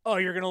saying, oh,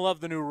 you're going to love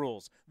the new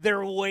rules.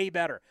 They're way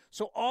better.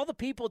 So all the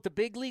people at the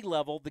big league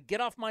level, the Get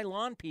Off My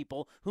Lawn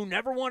people who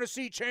never want to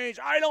see change,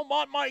 I don't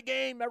want my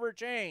game ever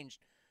changed,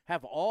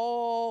 have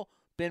all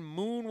been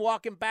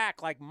moonwalking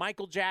back like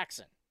Michael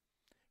Jackson,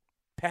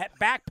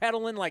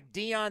 backpedaling like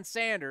Deion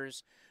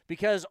Sanders,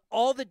 because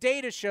all the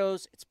data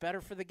shows it's better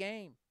for the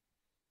game.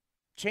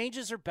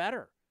 Changes are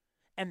better.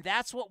 And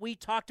that's what we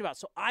talked about.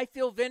 So I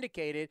feel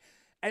vindicated.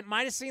 It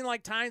might have seemed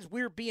like times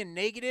we were being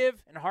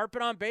negative and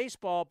harping on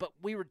baseball, but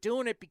we were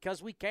doing it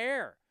because we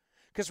care.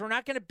 Because we're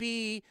not going to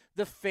be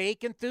the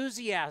fake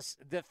enthusiasm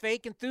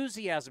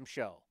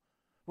show,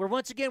 where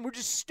once again we're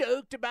just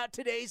stoked about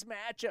today's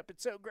matchup.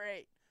 It's so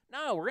great.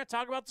 No, we're going to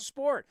talk about the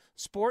sport.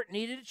 Sport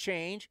needed to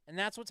change, and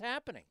that's what's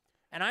happening.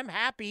 And I'm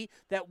happy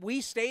that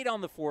we stayed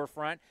on the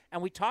forefront,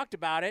 and we talked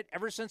about it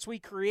ever since we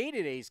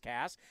created A's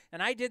Cast.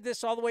 And I did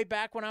this all the way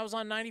back when I was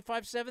on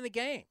 95.7 The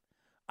Game.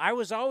 I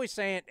was always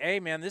saying, hey,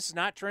 man, this is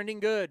not trending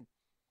good.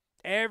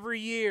 Every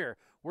year,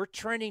 we're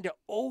trending to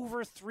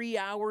over 3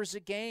 hours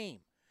a game.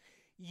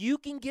 You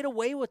can get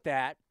away with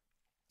that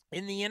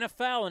in the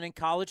NFL and in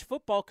college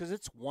football because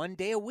it's 1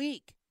 day a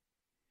week.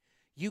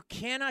 You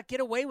cannot get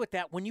away with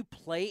that when you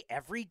play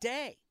every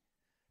day,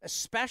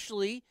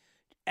 especially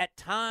at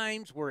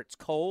times where it's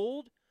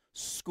cold,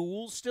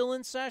 school's still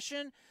in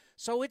session,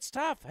 so it's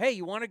tough. Hey,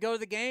 you want to go to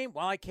the game?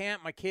 Well, I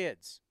can't, my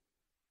kids.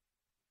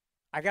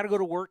 I got to go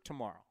to work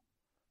tomorrow.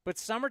 But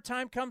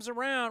summertime comes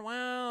around,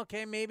 well,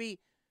 okay, maybe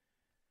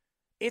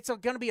it's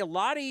going to be a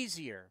lot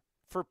easier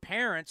for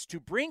parents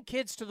to bring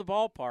kids to the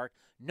ballpark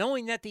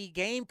knowing that the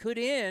game could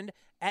end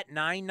at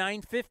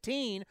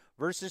 9:15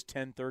 versus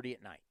 10:30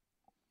 at night.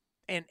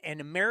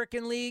 And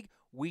American League,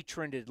 we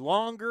trended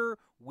longer.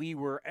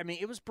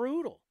 It was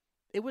brutal.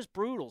 It was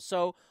brutal.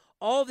 So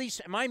all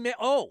these,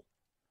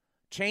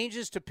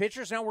 changes to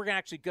pitchers. Now we're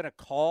actually going to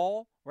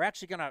call. We're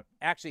actually going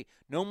to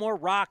no more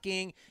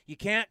rocking. You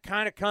can't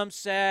kind of come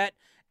set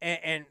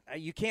and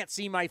you can't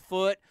see my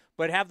foot,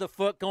 but have the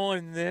foot going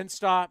and then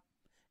stop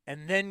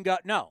and then go.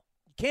 No,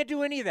 you can't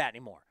do any of that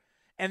anymore.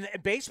 And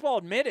baseball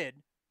admitted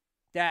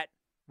that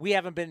we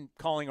haven't been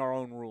calling our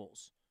own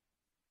rules.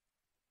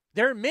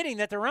 They're admitting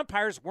that their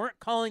umpires weren't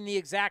calling the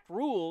exact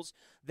rules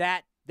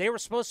that they were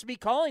supposed to be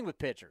calling with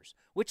pitchers,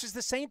 which is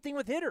the same thing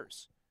with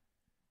hitters.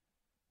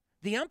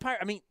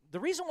 The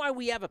reason why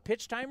we have a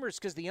pitch timer is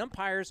because the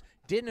umpires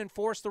didn't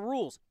enforce the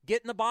rules.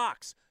 Get in the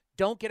box.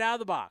 Don't get out of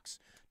the box.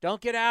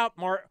 Don't get out,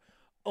 Nomar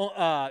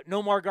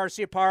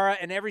Garciaparra,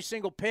 and every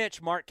single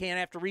pitch, Mark can't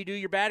have to redo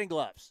your batting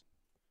gloves.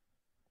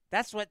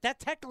 That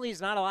technically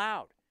is not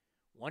allowed.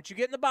 Once you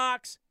get in the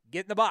box,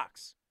 get in the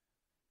box.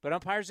 But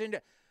umpires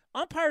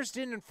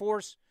didn't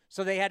enforce,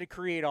 so they had to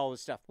create all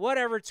this stuff.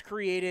 Whatever it's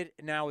created,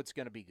 now it's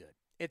going to be good.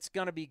 It's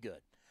going to be good.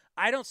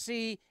 I don't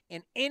see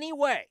in any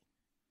way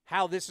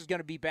how this is going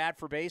to be bad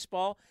for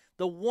baseball.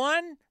 The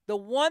one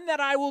that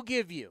I will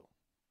give you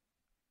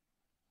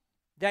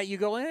that you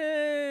go,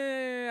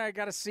 I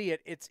got to see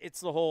it. It's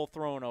the whole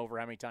throwing over,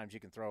 how many times you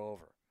can throw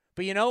over.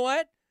 But you know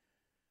what?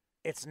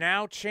 It's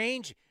now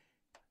changed.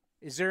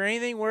 Is there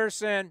anything worse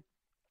than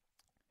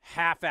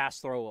half-ass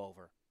throw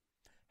over?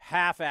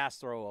 Half-ass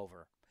throw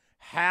over.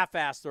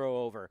 Half-ass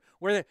throw over.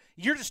 Where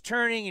you're just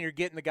turning and you're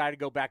getting the guy to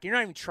go back. You're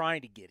not even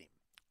trying to get him.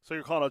 So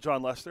you're calling out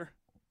John Lester?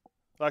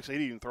 Well, actually, he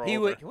didn't even throw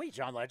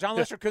over. John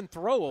Lester couldn't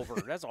throw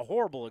over. That's a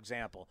horrible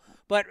example.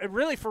 But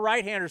really, for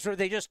right-handers,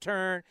 they just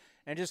turn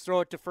and just throw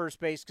it to first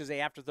base because they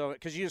have to throw it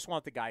because you just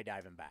want the guy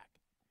diving back.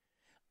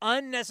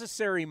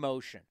 Unnecessary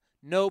motion.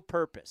 No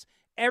purpose.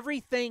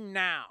 Everything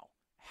now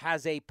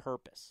has a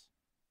purpose.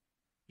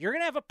 You're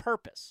going to have a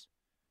purpose.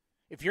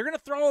 If you're going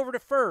to throw over to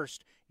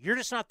first, you're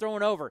just not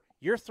throwing over.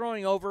 You're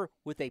throwing over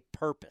with a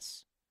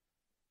purpose.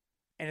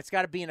 And it's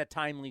got to be in a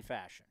timely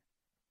fashion.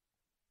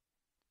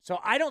 So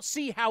I don't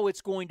see how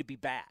it's going to be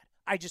bad.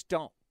 I just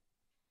don't.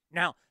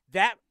 Now,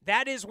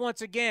 that is,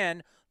 once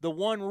again, the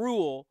one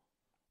rule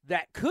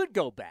that could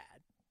go bad.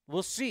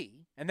 We'll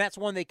see. And that's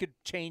one they could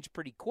change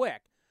pretty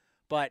quick.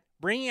 But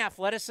bringing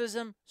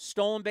athleticism,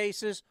 stolen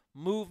bases,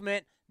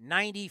 movement,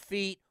 90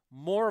 feet,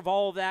 more of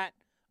all of that,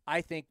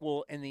 I think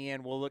will, in the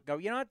end, will go,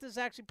 you know what, this is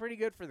actually pretty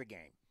good for the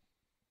game.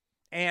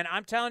 And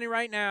I'm telling you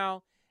right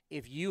now,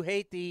 if you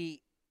hate the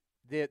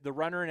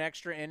runner in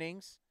extra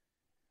innings,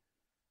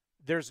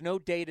 there's no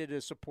data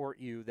to support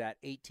you that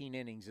 18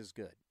 innings is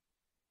good.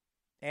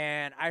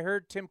 And I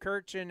heard Tim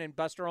Kurchin and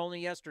Buster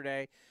Olney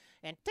yesterday,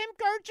 and Tim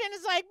Kurchin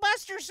is like,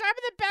 Buster, some of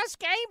the best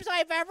games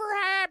I've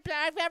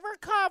ever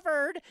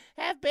covered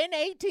have been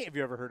 18. Have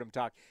you ever heard him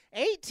talk?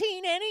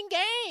 18-inning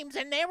games,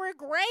 and they were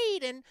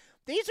great, and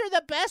these are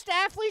the best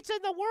athletes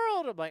in the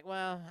world. I'm like,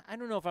 well, I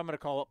don't know if I'm going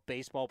to call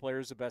baseball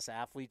players the best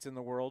athletes in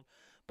the world,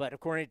 but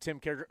according to Tim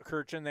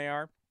Kurchin, they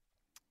are.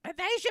 And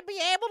they should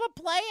be able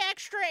to play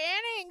extra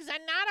innings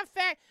and not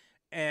affect.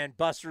 And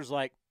Buster's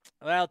like,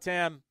 well,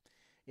 Tim,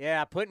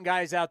 yeah, putting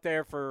guys out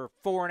there for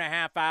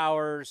 4.5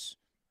 hours,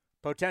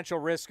 potential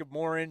risk of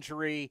more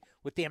injury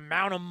with the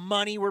amount of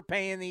money we're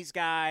paying these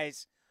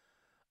guys.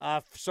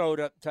 So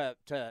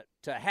to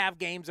have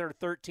games that are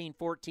 13,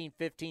 14,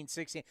 15,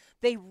 16,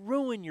 they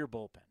ruin your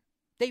bullpen.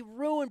 They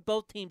ruin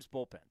both teams'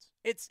 bullpens.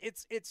 It's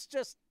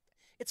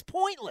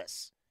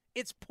pointless.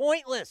 It's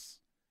pointless.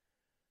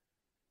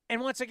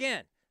 And once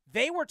again,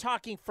 they were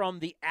talking from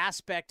the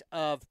aspect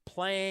of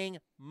playing,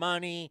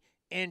 money,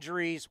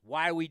 injuries.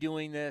 Why are we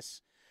doing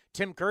this?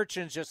 Tim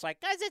Kurchin's just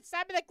like, guys, it's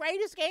some of the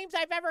greatest games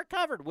I've ever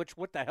covered, which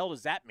what the hell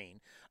does that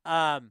mean?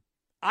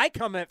 I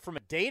come at from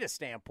a data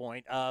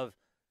standpoint of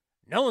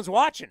no one's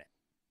watching it.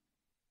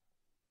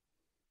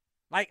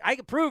 Like, I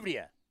can prove to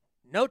you,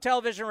 no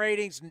television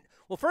ratings.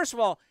 Well, first of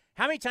all,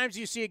 how many times do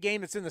you see a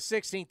game that's in the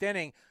 16th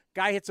inning,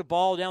 guy hits a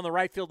ball down the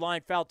right field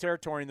line, foul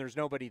territory, and there's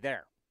nobody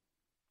there?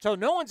 So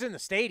no one's in the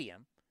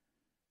stadium.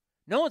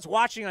 No one's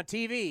watching on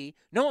TV.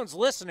 No one's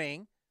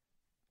listening.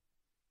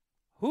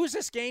 Who's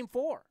this game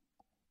for?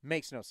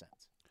 Makes no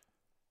sense.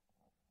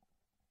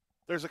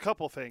 There's a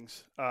couple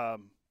things.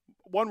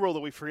 One rule that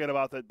we forget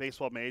about that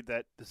baseball made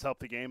that has helped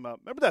the game.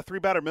 Remember that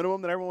 3-batter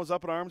minimum that everyone was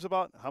up in arms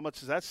about? How much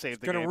does that save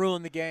the game? It's going to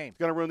ruin the game. It's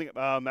going to ruin the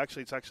game.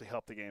 Actually, it's actually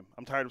helped the game.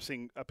 I'm tired of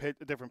seeing a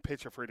different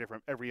pitcher for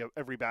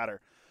every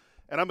batter.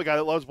 And I'm a guy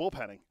that loves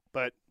bullpenning,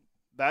 but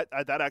that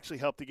actually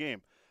helped the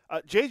game.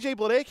 J.J.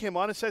 Bleday came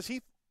on and says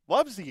he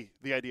loves the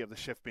idea of the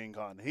shift being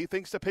gone. He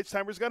thinks the pitch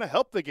timer is going to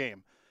help the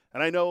game.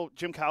 And I know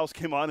Jim Cowles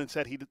came on and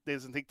said he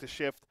doesn't think the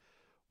shift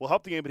will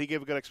help the game, but he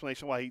gave a good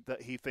explanation why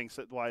he thinks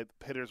that why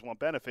hitters won't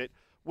benefit,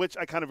 which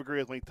I kind of agree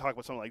with when you talk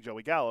about someone like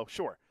Joey Gallo.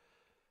 Sure.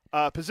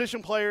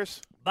 Position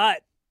players.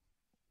 But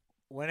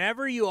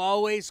whenever you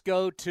always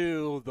go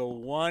to the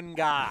one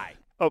guy.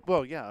 Oh,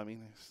 well, yeah. I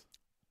mean,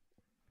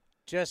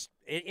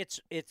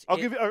 I'll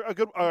give you a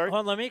good. All right. Hold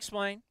on, let me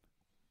explain.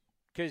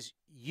 Because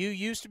you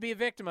used to be a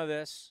victim of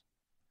this.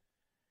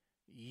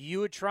 You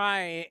would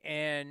try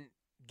and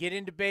get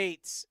in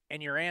debates,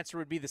 and your answer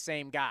would be the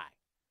same guy.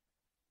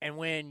 And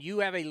when you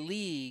have a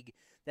league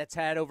that's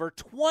had over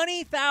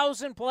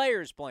 20,000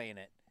 players playing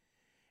it,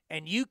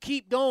 and you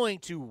keep going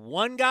to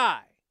one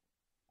guy,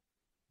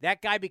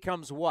 that guy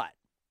becomes what?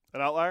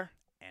 An outlier?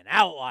 An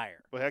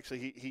outlier. Well,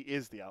 actually, he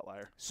is the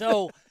outlier.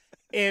 So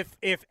if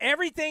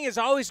everything is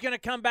always going to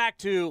come back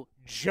to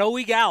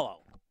Joey Gallo,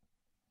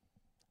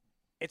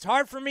 it's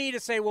hard for me to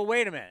say, well,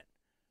 wait a minute.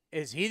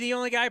 Is he the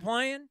only guy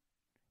playing?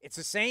 It's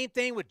the same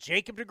thing with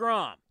Jacob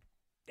deGrom.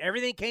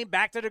 Everything came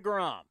back to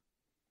deGrom.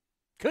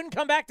 Couldn't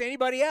come back to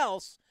anybody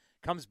else.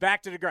 Comes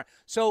back to deGrom.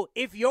 So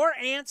if your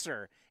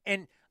answer,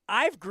 and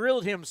I've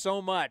grilled him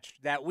so much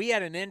that we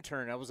had an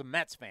intern that was a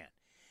Mets fan,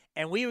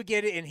 and we would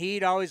get it, and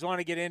he'd always want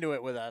to get into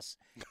it with us.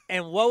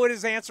 And what would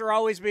his answer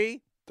always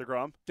be?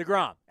 deGrom.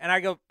 deGrom. And I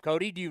go,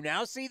 Cody, do you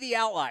now see the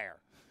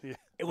outlier? Yeah.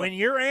 When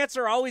your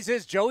answer always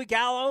is Joey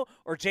Gallo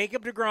or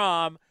Jacob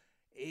deGrom,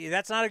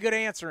 that's not a good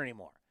answer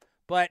anymore.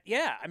 But,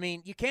 yeah, I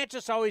mean, you can't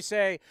just always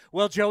say,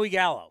 well, Joey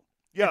Gallo.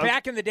 Yeah,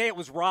 back in the day, it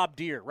was Rob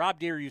Deere. Rob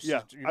Deere used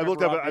to. I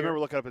remember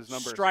looking up his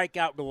numbers.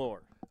 Strikeout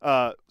galore.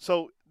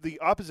 So the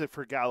opposite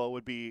for Gallo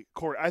would be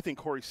Corey. I think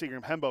Corey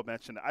Seager. Hembo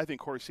mentioned. I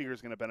think Corey Seager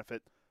is going to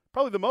benefit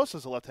probably the most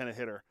as a left-handed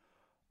hitter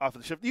off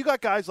of the shift. You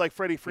got guys like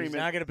Freddie Freeman. He's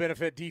not going to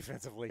benefit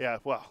defensively. Yeah,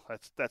 well,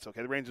 that's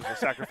okay. The Rangers will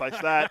sacrifice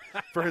that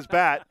for his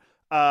bat.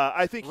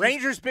 I think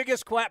Rangers'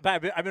 biggest question.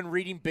 I've been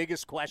reading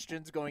biggest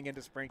questions going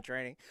into spring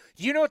training.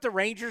 Do you know what the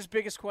Rangers'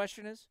 biggest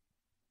question is?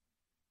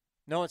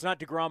 No, it's not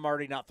deGrom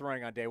already not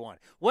throwing on day one.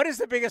 What is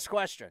the biggest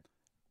question?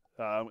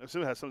 I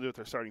assume it has something to do with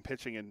their starting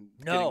pitching and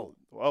no.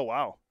 Oh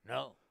wow.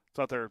 No. It's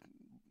not their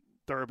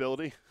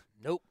durability.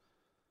 Nope.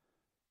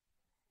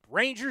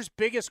 Rangers'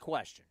 biggest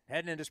question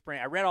heading into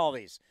spring. I read all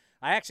these.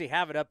 I actually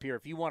have it up here.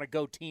 If you want to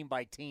go team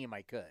by team,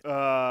 I could.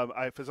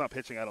 If it's not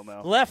pitching, I don't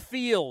know. Left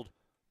field.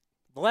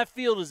 The left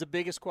field is the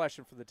biggest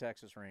question for the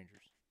Texas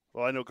Rangers.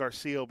 Well, I know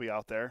Garcia will be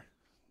out there.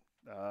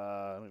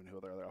 I don't even know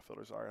who their other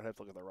outfielders are. I'd have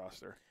to look at their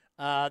roster.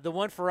 The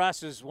one for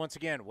us is, once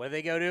again, what do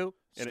they go to?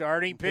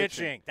 Starting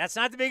pitching. That's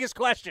not the biggest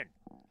question.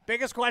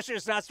 Biggest question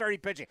is not starting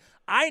pitching.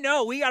 I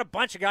know we got a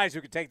bunch of guys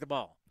who can take the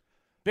ball.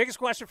 Biggest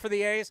question for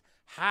the A's,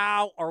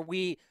 how are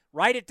we –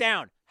 write it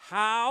down.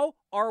 How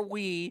are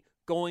we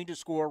going to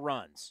score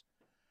runs?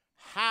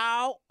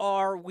 How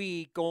are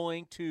we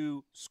going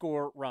to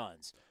score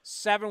runs?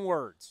 7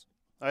 words.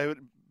 I have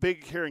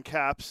big here in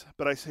caps,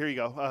 but here you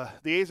go.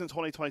 The A's in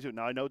 2022.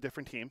 Now, I know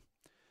different team.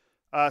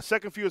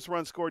 Second fewest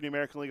runs scored in the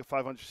American League at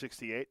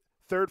 568.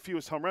 Third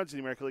fewest home runs in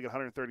the American League at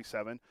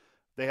 137.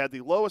 They had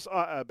the lowest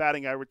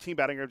batting average, team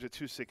batting average at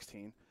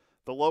 216.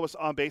 The lowest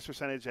on-base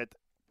percentage at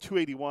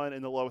 281,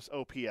 and the lowest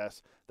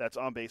OPS. That's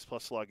on-base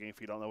plus slugging,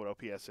 if you don't know what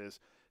OPS is.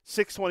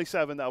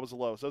 627, that was the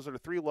lowest. Those are the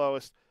 3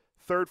 lowest.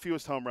 Third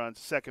fewest home runs,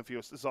 second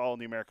fewest. This is all in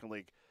the American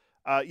League.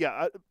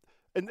 And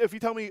if you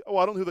tell me,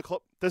 I don't know who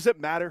does it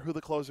matter who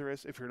the closer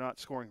is if you're not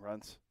scoring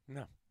runs?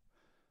 No.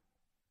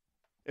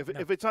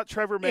 If it's not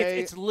Trevor May.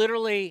 It's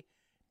literally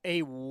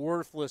a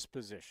worthless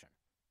position.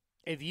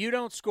 If you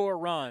don't score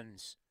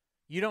runs,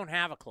 you don't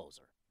have a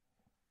closer.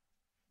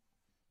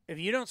 If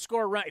you don't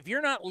score if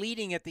you're not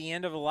leading at the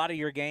end of a lot of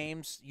your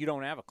games, you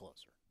don't have a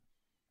closer.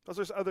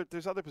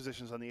 There's other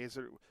positions on the A's.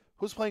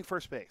 Who's playing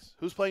first base?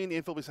 Who's playing in the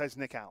infield besides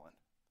Nick Allen?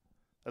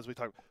 As we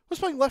talk about. Who's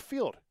playing left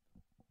field?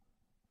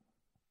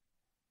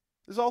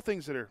 There's all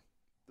things that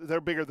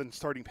are bigger than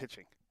starting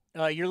pitching.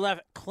 You're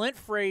left Clint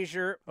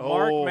Frazier,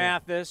 Mark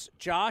Mathis,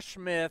 Josh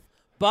Smith,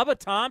 Bubba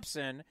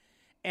Thompson,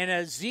 and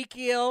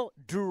Ezekiel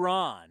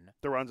Duran.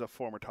 Duran's a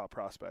former top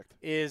prospect.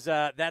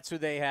 That's who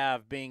they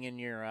have being in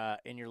your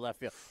left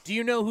field. Do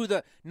you know who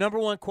the number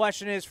one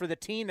question is for the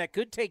team that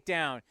could take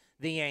down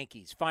the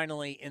Yankees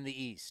finally in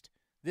the East?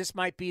 This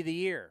might be the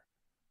year.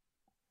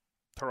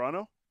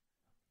 Toronto?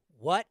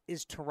 What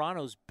is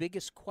Toronto's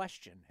biggest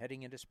question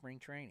heading into spring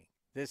training?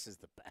 This is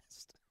the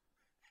best.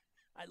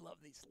 I love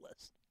these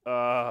lists.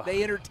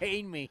 They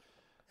entertain me.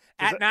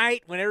 At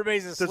night when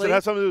everybody's asleep. Does it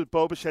have something to do with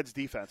Bo Bichette's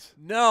defense?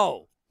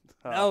 No.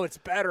 No, it's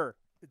better.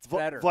 It's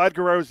better. Vlad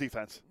Guerrero's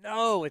defense.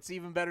 No, it's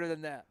even better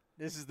than that.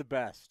 This is the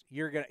best.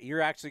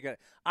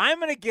 I'm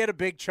gonna get a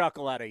big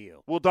chuckle out of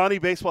you. Will Donnie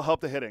Baseball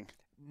help the hitting?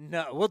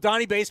 No. Will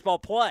Donnie Baseball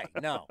play?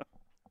 No.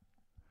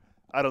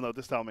 I don't know.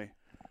 Just tell me.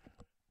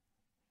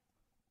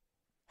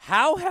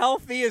 How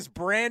healthy is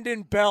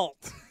Brandon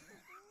Belt?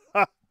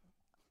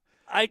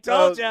 I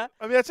told you. I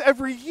mean, that's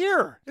every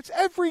year. It's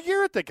every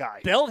year at the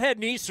guy. Belt had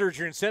knee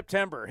surgery in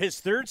September, his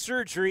 3rd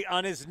surgery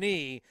on his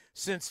knee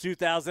since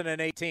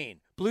 2018.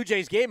 Blue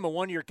Jays gave him a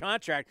 1-year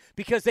contract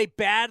because they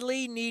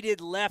badly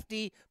needed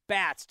lefty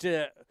bats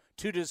to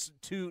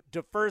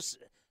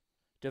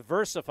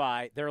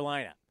diversify their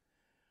lineup.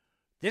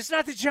 This is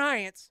not the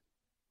Giants.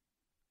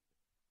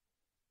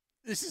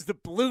 This is the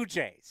Blue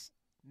Jays.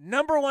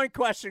 Number one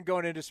question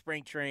going into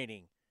spring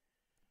training.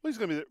 Well, he's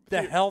going to be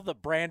the health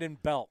of Brandon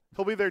Belt.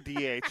 He'll be their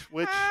DH,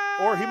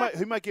 or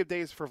he might give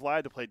days for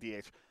Vlad to play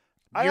DH.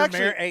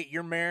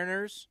 Your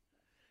Mariners,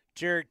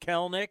 Jared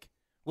Kelenic,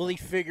 will he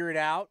figure it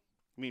out?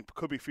 I mean,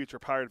 could be future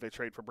Pirate if they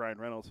trade for Brian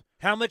Reynolds.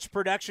 How much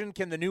production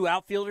can the new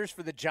outfielders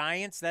for the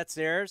Giants? That's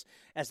theirs.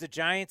 As the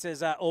Giants,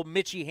 as old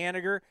Mitchie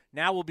Haniger,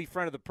 now will be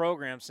front of the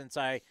program since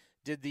I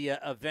did the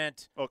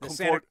event,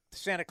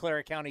 Santa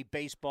Clara County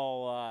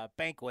Baseball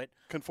Banquet.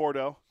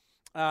 Conforto.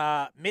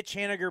 Mitch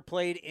Haniger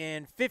played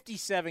in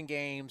 57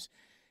 games,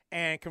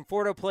 and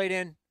Conforto played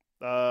in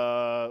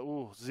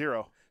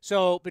 0.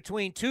 So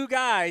between two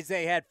guys,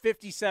 they had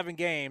 57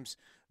 games.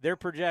 Their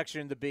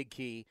projection, the big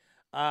key.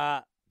 Do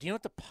you know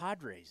what the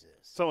Padres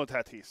is? Someone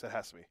Tatis. That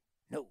has to be.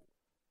 No.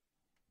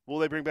 Will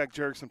they bring back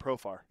Jurickson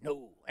Profar?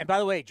 No. And by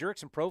the way,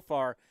 Jurickson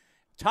Profar,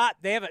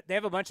 they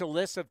have a bunch of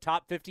lists of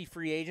top 50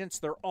 free agents.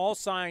 They're all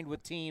signed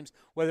with teams,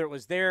 whether it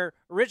was their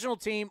original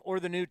team or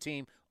the new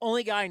team.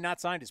 Only guy not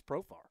signed is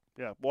Profar.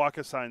 Yeah,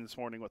 Waka signed this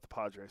morning with the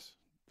Padres.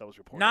 That was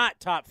reported. Not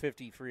top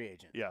 50 free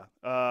agent.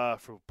 Yeah.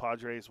 For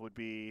Padres would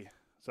be,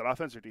 is that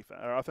offense or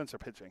defense? Or offense or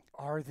pitching?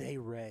 Are they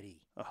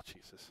ready? Oh,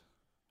 Jesus.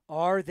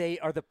 Are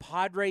the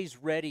Padres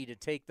ready to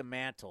take the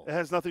mantle? It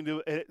has nothing to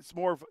do. It's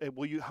more of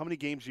how many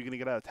games are you going to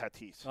get out of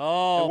Tatis?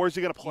 Oh, and where's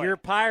he going to play? Your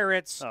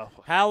Pirates. Oh.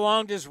 How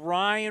long does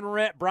Brian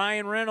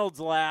Reynolds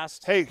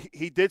last? Hey,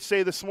 he did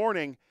say this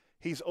morning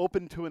he's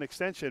open to an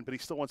extension, but he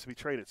still wants to be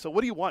traded. So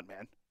what do you want,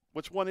 man?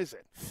 Which one is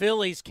it?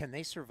 Phillies, can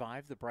they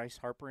survive the Bryce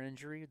Harper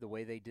injury the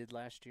way they did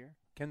last year?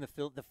 Can the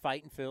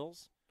fighting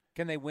Phils?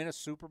 Can they win a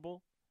Super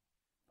Bowl?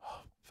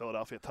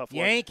 Philadelphia, tough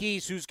luck.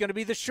 Yankees, who's going to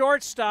be the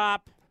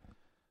shortstop?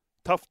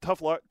 Tough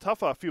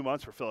few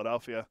months for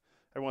Philadelphia.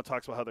 Everyone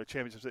talks about how they're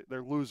championships.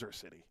 They're loser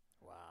city.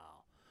 Wow.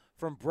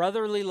 From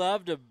brotherly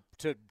love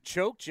to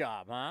choke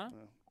job, huh?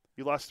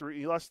 You lost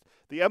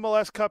the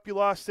MLS Cup you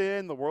lost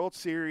in, the World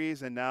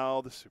Series, and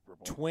now the Super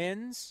Bowl.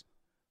 Twins,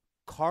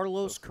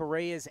 Carlos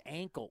Correa's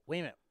ankle. Wait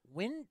a minute.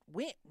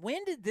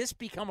 When did this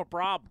become a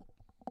problem?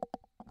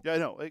 Yeah, I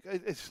know.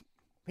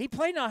 He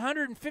played in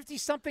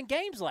 150-something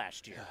games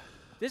last year.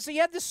 He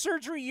had this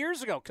surgery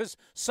years ago because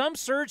some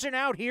surgeon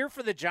out here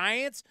for the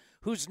Giants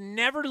who's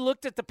never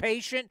looked at the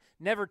patient,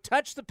 never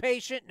touched the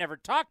patient, never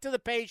talked to the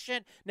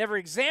patient, never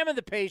examined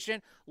the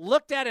patient,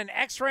 looked at an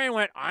X-ray and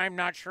went, I'm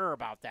not sure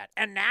about that.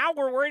 And now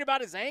we're worried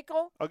about his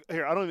ankle?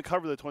 Here, I don't even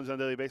cover the Twins on a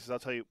daily basis. I'll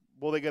tell you,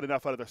 will they get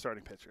enough out of their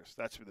starting pitchers?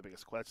 That's the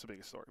biggest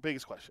story,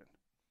 biggest question.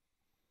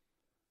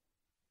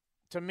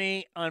 To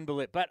me,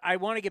 unbelievable. But I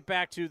want to get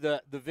back to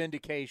the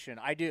vindication.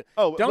 I do.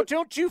 Oh,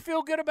 don't you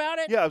feel good about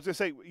it? Yeah, I was going to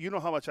say, you know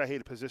how much I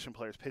hated position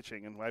players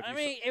pitching. And I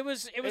mean, it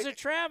was a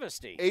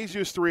travesty. A's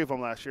used 3 of them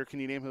last year. Can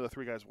you name who the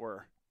 3 guys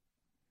were?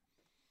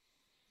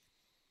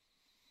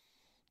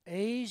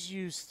 A's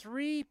used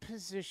 3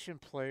 position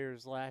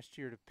players last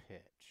year to pitch.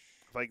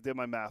 If I did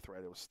my math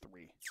right, it was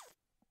 3.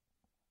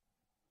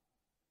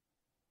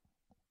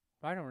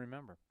 I don't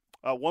remember.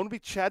 One would be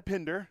Chad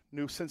Pinder,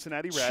 new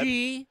Cincinnati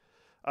Red.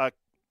 I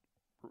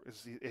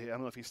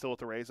don't know if he's still with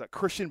the Rays.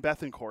 Christian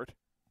Bethancourt.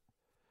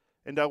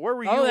 And where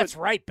were you? Oh, that's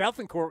right.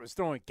 Bethancourt was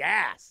throwing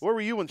gas. Where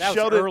were you when that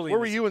Sheldon? Where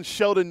were you when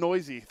Sheldon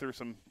Noisy threw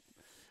some?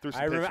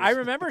 I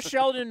remember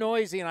Sheldon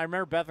Noisy, and I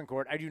remember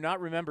Bethancourt. I do not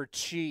remember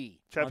Chad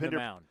on Pinder, the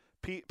mound.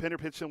 Pinder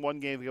pitched in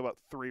one game to give up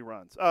 3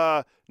 runs.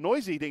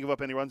 Noisy didn't give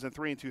up any runs in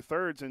 3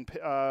 2/3, and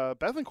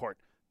Bethancourt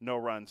no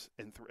runs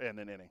in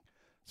an inning.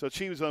 So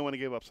Chi was the only one to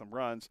give up some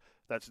runs.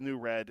 That's new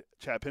Red,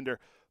 Chad Pinder.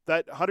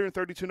 That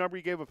 132 number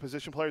he gave of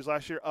position players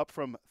last year up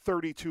from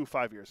 32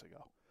 5 years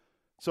ago.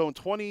 So in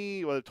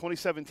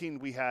 2017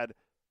 we had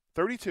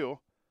 32.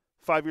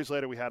 5 years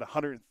later we had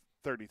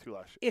 132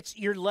 last year.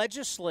 You're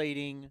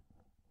legislating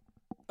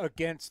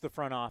against the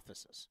front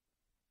offices.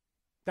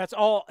 That's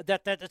all.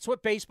 That's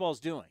what baseball's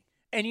doing.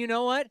 And you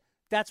know what?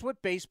 That's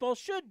what baseball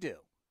should do.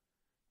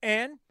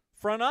 And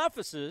front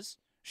offices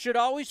should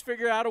always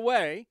figure out a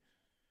way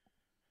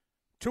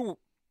to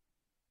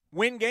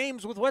win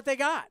games with what they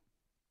got.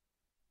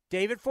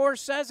 David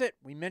Forst says it.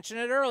 We mentioned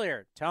it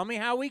earlier. Tell me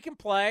how we can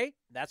play.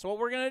 That's what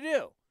we're going to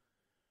do.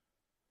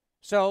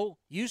 So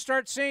you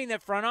start seeing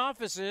that front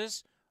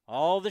offices,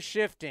 all the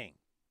shifting,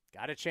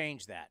 got to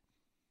change that.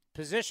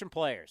 Position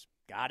players,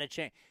 got to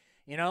change.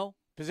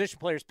 Position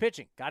players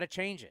pitching, got to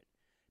change it.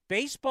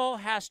 Baseball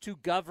has to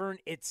govern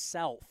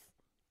itself.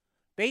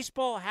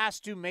 Baseball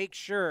has to make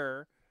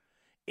sure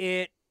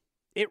it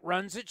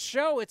runs its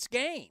show, its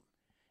game.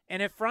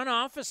 And if front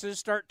offices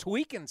start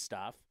tweaking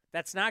stuff,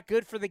 that's not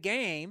good for the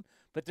game,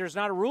 but there's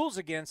not rules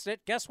against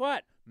it. Guess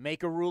what?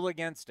 Make a rule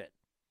against it.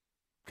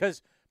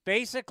 Because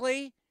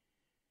basically,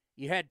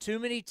 you had too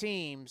many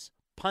teams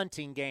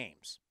punting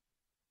games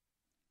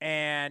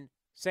and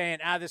saying,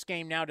 this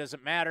game now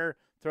doesn't matter.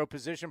 Throw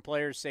position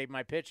players, save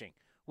my pitching,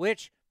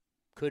 which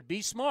could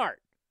be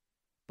smart.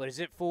 But is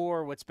it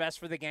for what's best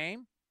for the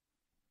game?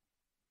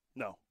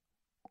 No.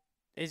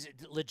 Is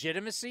it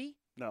legitimacy?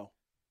 No.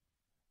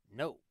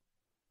 No.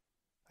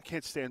 I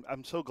can't stand.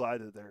 I'm so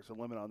glad that there's a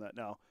limit on that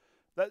now.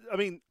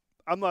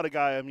 I'm not a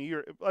guy.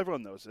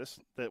 Everyone knows this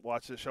that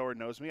watches the show or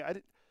knows me.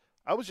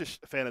 I was just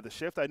a fan of the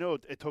shift. I know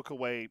it took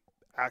away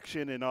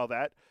action and all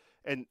that,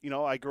 and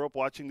I grew up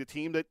watching the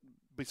team that,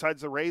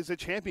 besides the Rays, that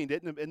championed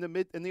it in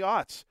the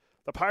aughts.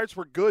 The Pirates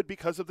were good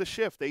because of the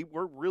shift. They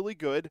were really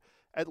good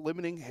at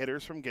limiting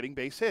hitters from getting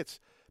base hits.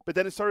 But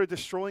then it started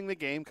destroying the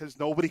game because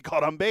nobody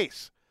got on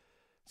base.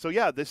 So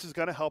yeah, this is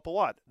going to help a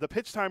lot. The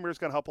pitch timer is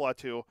going to help a lot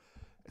too.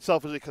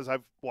 Selfishly, because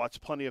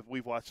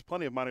we've watched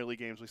plenty of minor league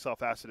games. We saw how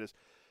fast it is.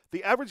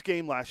 The average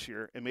game last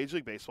year in Major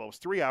League Baseball was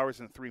 3 hours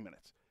and 3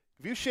 minutes.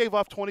 If you shave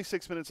off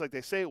 26 minutes like they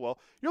say it will,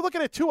 you're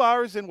looking at 2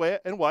 hours and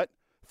what?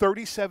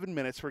 37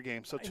 minutes per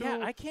game. So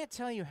I can't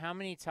tell you how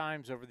many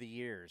times over the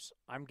years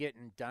I'm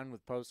getting done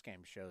with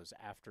post-game shows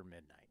after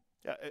midnight.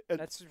 Yeah,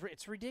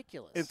 it's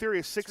ridiculous. In theory,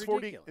 a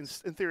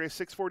 6:40. In theory, a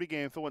 6:40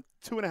 game. If it went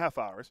 2.5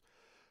 hours,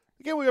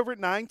 again we over at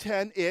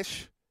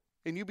 9:10-ish.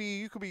 And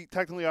you could be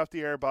technically off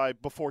the air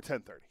before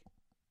 10:30.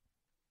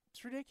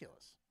 It's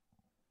ridiculous.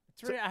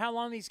 How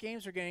long these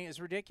games are getting is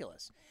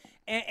ridiculous.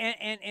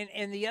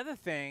 And the other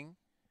thing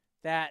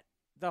that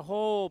the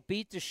whole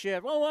beat the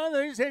shift, why don't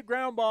they just hit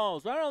ground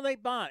balls? Why don't they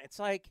bunt? It's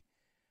like,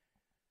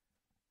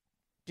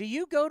 do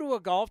you go to a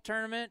golf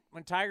tournament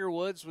when Tiger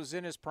Woods was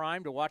in his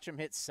prime to watch him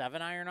hit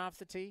 7-iron off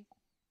the tee?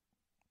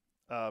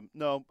 No.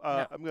 No.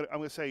 I'm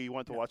gonna say you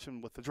want to watch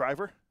him with the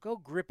driver. Go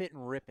grip it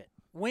and rip it.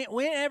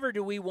 Whenever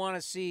do we want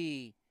to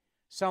see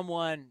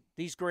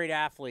these great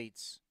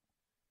athletes,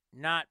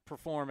 not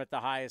perform at the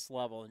highest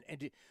level? And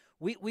do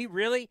we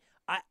really?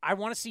 I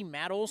want to see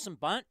Matt Olson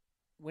bunt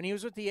when he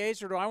was with the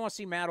A's, or do I want to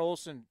see Matt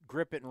Olson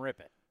grip it and rip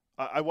it?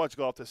 I watch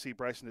golf to see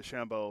Bryson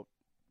DeChambeau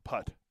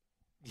putt.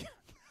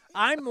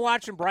 I'm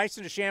watching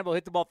Bryson DeChambeau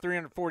hit the ball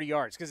 340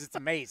 yards because it's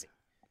amazing.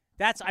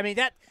 That's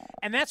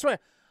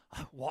what.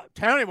 Well,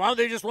 tell me, why don't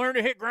they just learn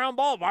to hit ground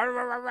ball?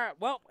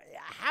 Well,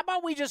 how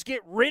about we just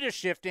get rid of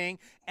shifting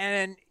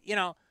and,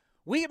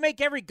 we can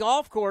make every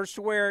golf course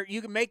to where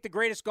you can make the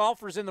greatest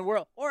golfers in the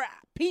world. Or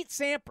Pete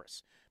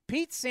Sampras.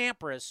 Pete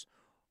Sampras,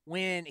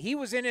 when he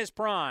was in his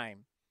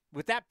prime,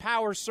 with that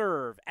power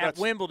serve at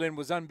Wimbledon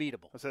was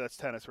unbeatable. I'll say that's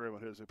tennis for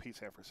everyone who knows who Pete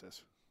Sampras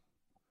is.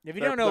 If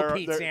you don't know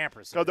Pete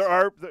Sampras. So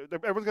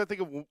everyone's going to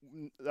think of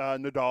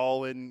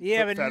Nadal and but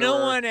Federer. No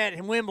one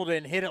at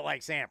Wimbledon hit it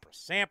like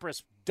Sampras.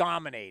 Sampras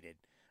dominated.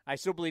 I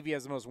still believe he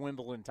has the most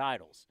Wimbledon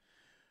titles.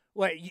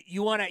 What,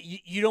 you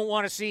don't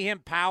want to see him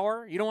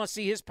power? You don't want to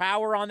see his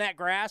power on that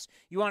grass?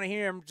 You want to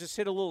hear him just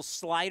hit a little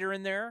slider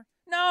in there?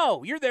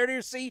 No, you're there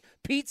to see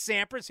Pete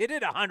Sampras hit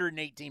it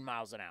 118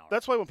 miles an hour.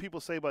 That's why when people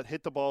say about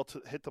hit the ball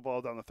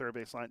down the third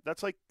base line,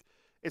 that's like,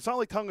 it's not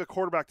like telling a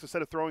quarterback to,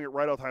 instead of throwing it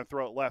right all the time,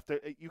 throw it left.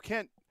 You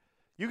can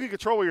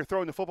control where you're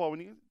throwing the football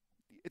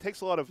it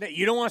takes a lot of.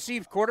 You don't want to see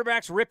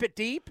quarterbacks rip it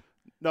deep?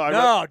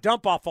 No,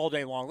 dump off all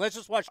day long. Let's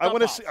just watch dump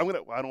off. I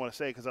don't want to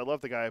say because I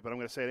love the guy, but I'm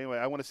going to say it anyway.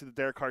 I want to see the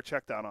Derek Carr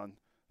check down on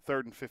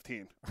 3rd and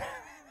 15.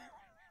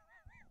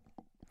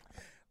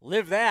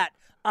 Live that.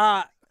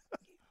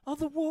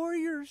 The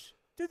Warriors.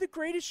 They're the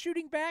greatest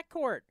shooting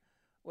backcourt.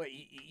 What,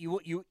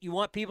 you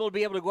want people to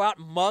be able to go out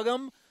and mug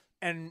them,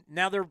 and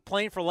now they're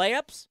playing for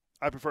layups?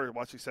 I prefer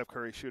watching Steph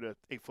Curry shoot an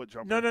 8-foot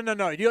jumper.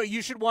 No.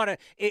 You should want to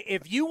 –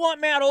 if you want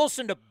Matt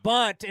Olson to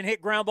bunt and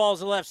hit ground balls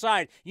to the left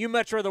side, you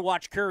much rather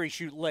watch Curry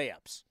shoot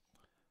layups.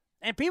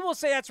 And people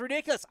say that's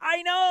ridiculous.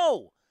 I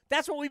know.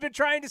 That's what we've been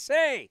trying to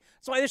say.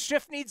 That's why this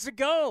shift needs to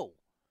go.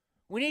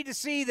 We need to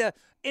see the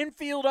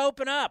infield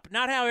open up,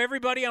 not how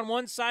everybody on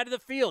one side of the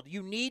field.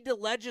 You need to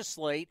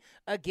legislate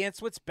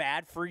against what's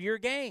bad for your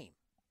game.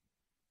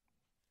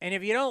 And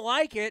if you don't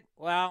like it,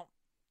 well,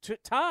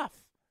 tough.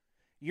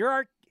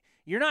 You're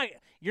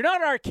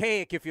not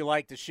archaic if you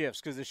like the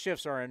shifts, because the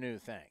shifts are a new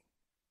thing.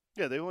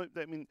 Yeah,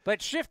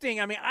 But shifting,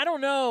 I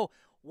don't know.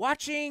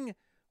 Watching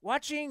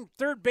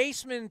third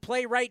baseman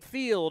play right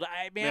field,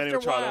 after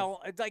a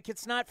while,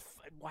 it's not.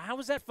 How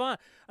is that fun?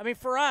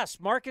 For us,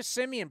 Marcus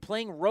Semien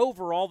playing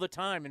rover all the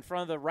time in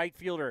front of the right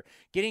fielder,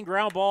 getting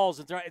ground balls,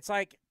 it's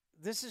like,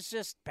 this is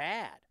just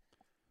bad.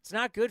 It's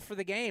not good for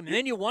the game. And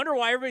then you wonder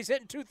why everybody's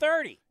hitting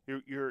 230.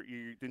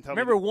 You didn't tell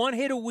Remember, me. one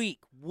hit a week,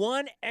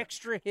 one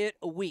extra hit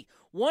a week.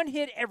 One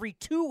hit every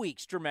 2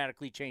 weeks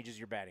dramatically changes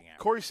your batting average.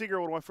 Corey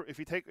Seager would want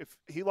if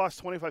he lost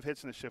 25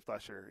 hits in the shift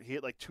last year, he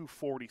hit like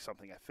 240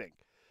 something, I think.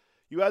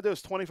 You add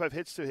those 25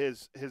 hits to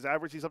his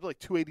average, he's up to like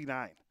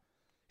 289.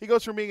 He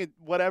goes from being a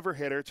whatever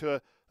hitter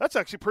to that's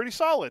actually pretty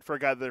solid for a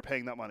guy that they're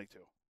paying that money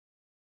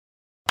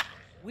to.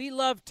 We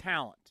love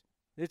talent.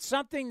 It's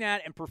something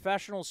that in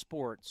professional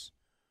sports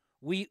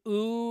we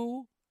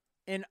ooh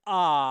and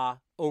ah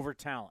over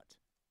talent.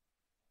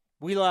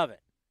 We love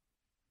it.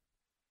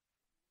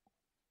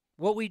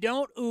 What we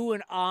don't ooh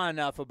and ah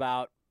enough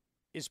about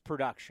is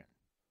production.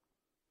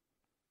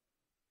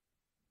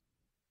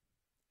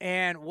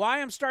 And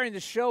why I'm starting the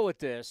show with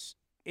this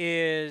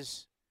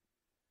is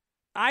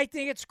I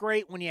think it's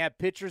great when you have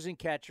pitchers and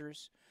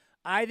catchers.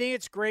 I think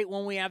it's great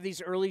when we have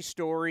these early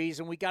stories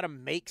and we got to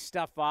make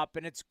stuff up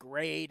and it's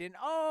great. And,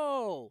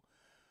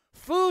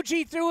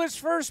 Fuji threw his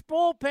first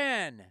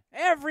bullpen.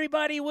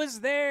 Everybody was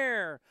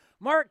there.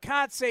 Mark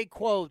Kotsay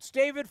quotes.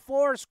 David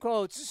Forrest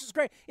quotes. This is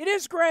great. It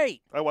is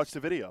great. I watched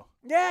the video.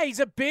 Yeah, he's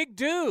a big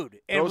dude.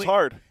 It was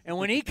hard. And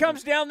when he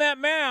comes down that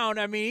mound,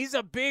 he's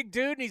a big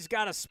dude, and he's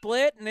got a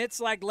split, and it's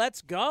like,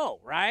 let's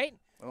go, right?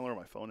 I don't know where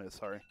my phone is.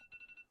 Sorry.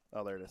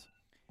 Oh, there it is.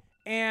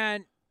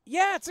 And,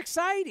 yeah, it's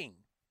exciting.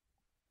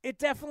 It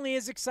definitely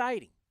is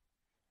exciting.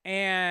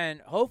 And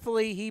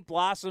hopefully he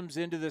blossoms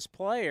into this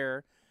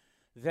player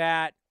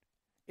that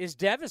is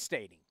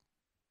devastating.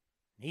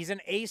 He's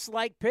an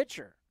ace-like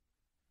pitcher.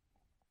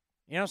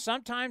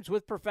 Sometimes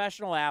with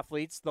professional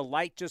athletes, the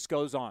light just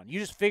goes on. You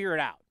just figure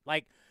it out.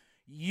 Like,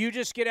 you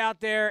just get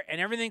out there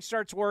and everything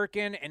starts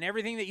working and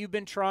everything that you've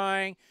been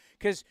trying.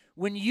 Because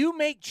when you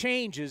make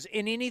changes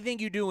in anything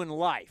you do in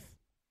life,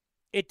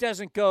 it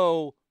doesn't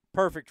go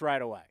perfect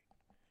right away.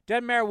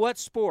 Doesn't matter what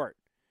sport.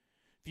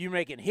 If you're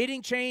making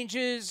hitting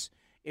changes,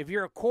 if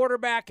you're a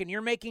quarterback and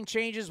you're making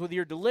changes with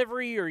your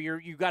delivery or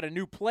you've got a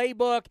new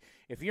playbook,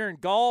 if you're in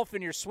golf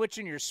and you're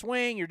switching your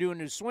swing, you're doing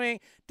a new swing,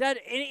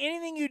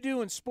 anything you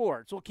do in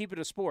sports, we'll keep it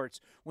to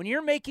sports, when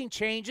you're making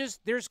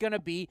changes, there's going to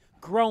be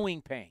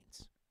growing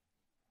pains.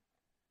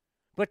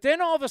 But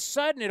then all of a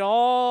sudden it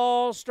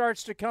all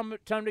starts to come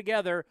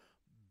together.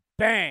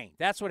 Bang!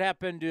 That's what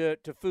happened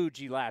to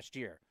Fuji last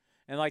year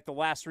and like the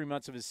last 3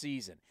 months of his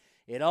season.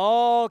 It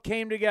all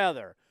came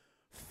together.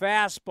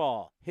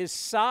 Fastball, his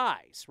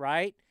size,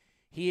 right?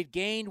 He had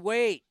gained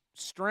weight,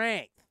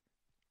 strength,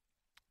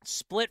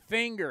 split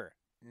finger.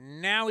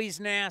 Now he's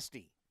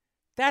nasty.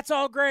 That's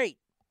all great.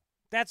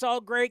 That's all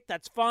great.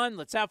 That's fun.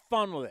 Let's have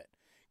fun with it.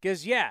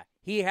 Because, yeah,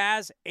 he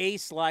has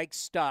ace-like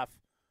stuff.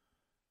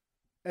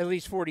 At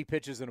least 40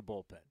 pitches in a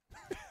bullpen.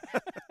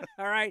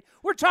 All right?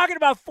 We're talking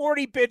about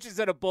 40 pitches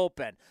in a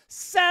bullpen.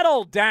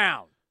 Settle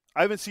down.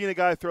 I haven't seen a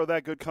guy throw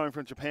that good coming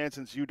from Japan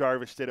since Yu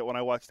Darvish did it when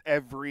I watched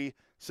every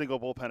single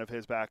bullpen of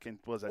his back in,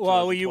 was that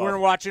 2012? Well, you weren't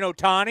watching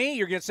Ohtani?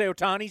 You're going to say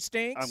Ohtani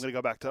stinks? I'm going to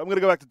go back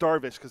to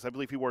Darvish because I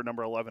believe he wore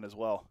number 11 as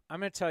well. I'm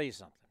going to tell you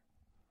something.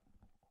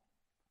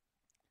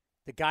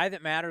 The guy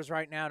that matters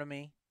right now to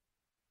me,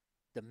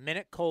 the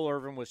minute Cole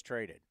Irvin was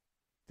traded,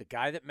 the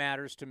guy that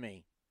matters to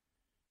me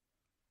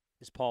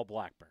is Paul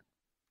Blackburn.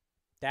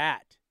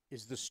 That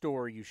is the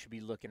story you should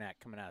be looking at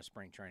coming out of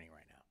spring training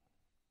right now.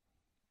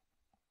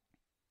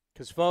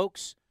 Because,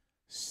 folks,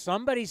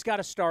 somebody's got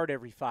to start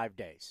every 5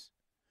 days.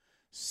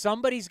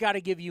 Somebody's got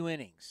to give you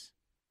innings.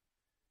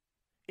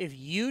 If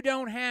you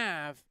don't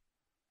have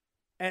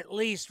at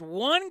least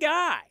one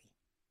guy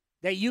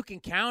that you can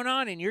count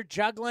on and you're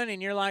juggling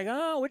and you're like,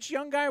 oh, which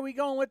young guy are we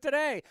going with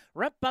today?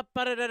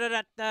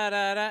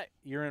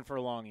 You're in for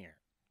a long year.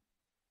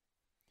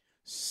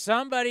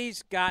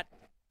 Somebody's got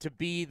to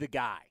be the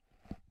guy.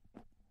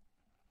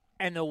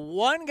 And the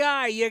one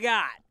guy you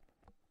got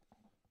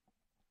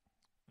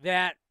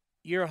that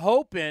you're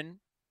hoping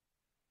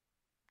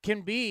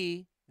can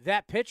be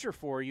that pitcher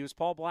for you is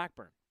Paul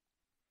Blackburn.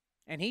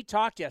 And he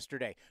talked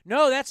yesterday.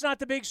 No, that's not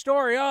the big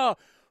story. Oh,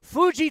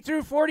 Fuji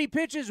threw 40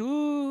 pitches.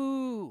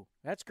 Ooh,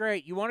 that's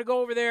great. You want to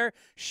go over there,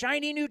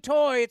 shiny new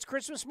toy. It's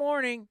Christmas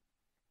morning.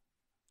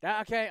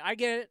 Okay, I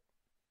get it.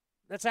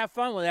 Let's have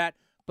fun with that.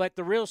 But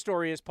the real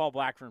story is Paul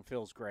Blackburn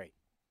feels great.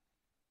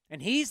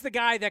 And he's the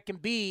guy that can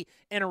be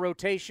in a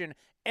rotation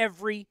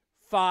every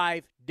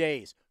 5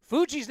 days.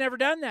 Fuji's never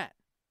done that.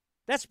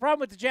 That's the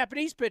problem with the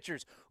Japanese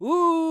pitchers.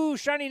 Ooh,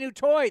 shiny new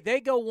toy. They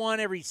go one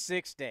every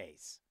 6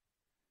 days.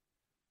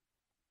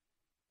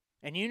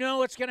 And you know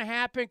what's going to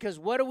happen? Because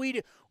what do we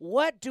do?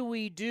 What do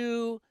we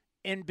do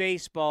in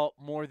baseball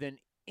more than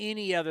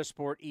any other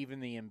sport,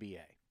 even the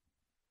NBA?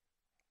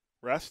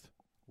 Rest?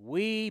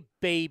 We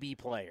baby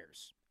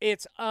players.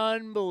 It's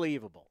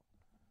unbelievable.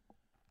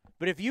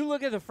 But if you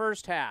look at the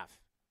first half,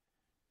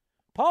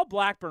 Paul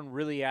Blackburn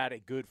really had a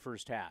good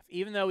first half.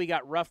 Even though he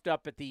got roughed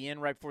up at the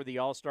end right before the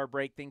All-Star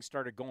break, things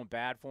started going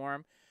bad for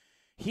him.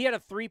 He had a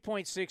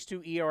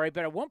 3.62 ERA,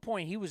 but at one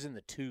point he was in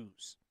the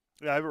twos.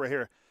 Yeah, I have it right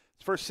here.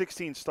 His first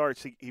 16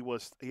 starts, he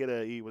was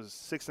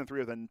 6-3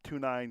 with a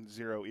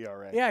 2.90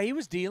 ERA. Yeah, he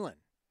was dealing.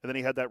 And then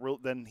he had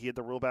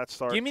the real bad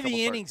start. Give me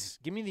the innings.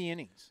 Give me the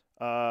innings.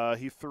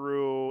 He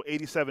threw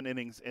 87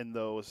 innings in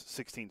those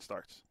 16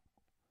 starts.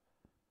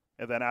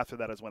 And then after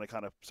that is when it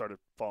kind of started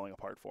falling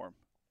apart for him.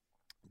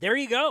 There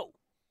you go.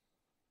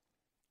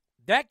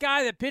 That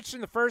guy that pitched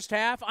in the first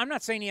half, I'm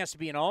not saying he has to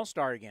be an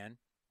all-star again,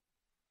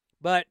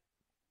 but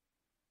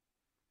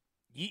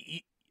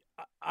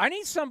I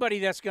need somebody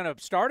that's going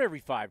to start every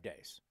 5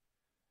 days.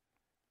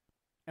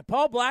 And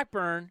Paul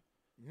Blackburn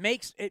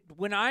makes it.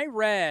 When I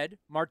read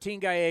Martin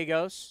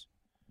Gallegos,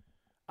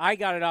 I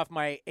got it off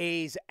my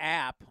A's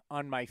app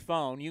on my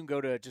phone. You can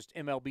go to just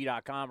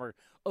MLB.com or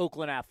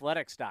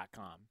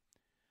OaklandAthletics.com.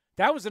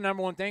 That was the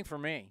number one thing for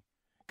me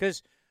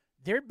because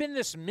there'd been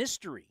this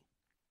mystery.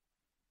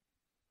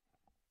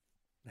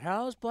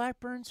 How's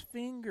Blackburn's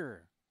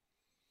finger?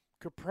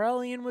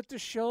 Kaprelian with the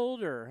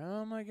shoulder.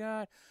 Oh, my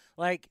God.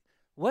 Like,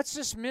 what's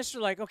this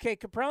mystery? Like, okay,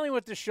 Kaprelian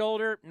with the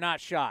shoulder,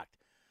 not shocked.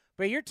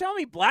 But you're telling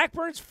me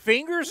Blackburn's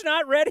finger's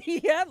not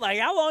ready yet? Like,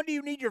 how long do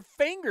you need your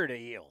finger to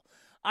heal?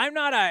 I'm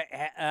not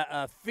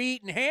a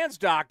feet and hands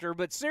doctor,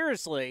 but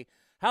seriously,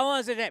 how long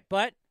is it?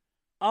 But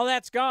all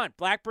that's gone.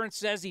 Blackburn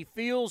says he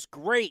feels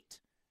great.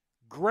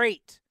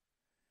 Great.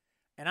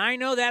 And I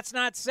know that's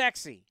not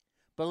sexy,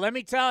 but let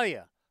me tell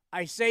you,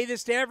 I say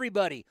this to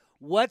everybody.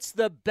 What's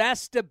the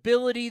best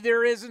ability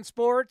there is in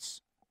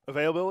sports?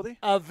 Availability?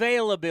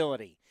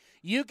 Availability.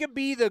 You can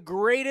be the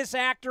greatest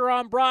actor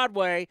on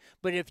Broadway,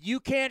 but if you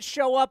can't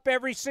show up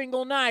every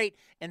single night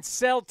and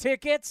sell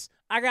tickets,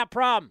 I got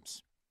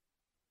problems.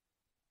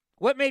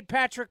 What made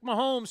Patrick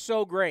Mahomes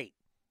so great?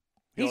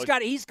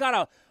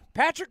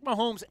 Patrick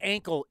Mahomes'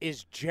 ankle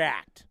is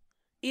jacked.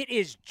 It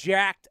is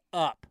jacked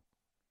up.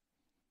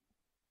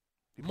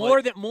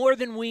 More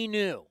than we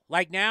knew.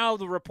 Like now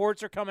the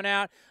reports are coming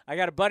out. I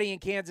got a buddy in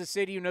Kansas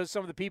City who knows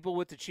some of the people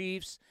with the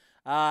Chiefs.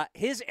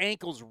 His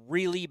ankle's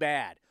really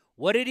bad.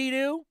 What did he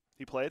do?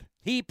 He played?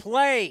 He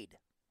played.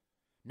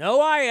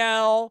 No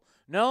IL.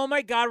 No,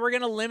 my God, we're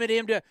going to limit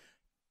him to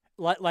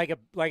like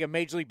a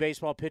Major League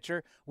Baseball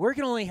pitcher. We're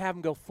going to only have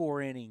him go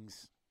 4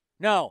 innings.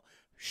 No,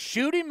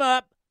 shoot him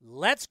up.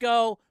 Let's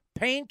go.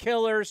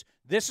 Painkillers.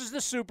 This is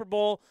the Super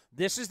Bowl.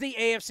 This is the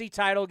AFC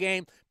title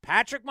game.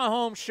 Patrick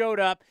Mahomes showed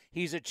up.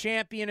 He's a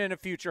champion and a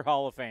future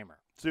Hall of Famer.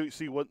 So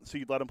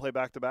you let him play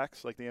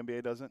back-to-backs like the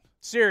NBA doesn't?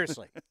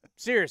 Seriously.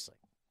 Seriously.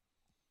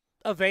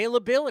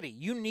 Availability.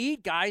 You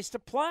need guys to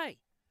play.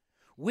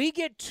 We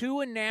get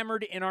too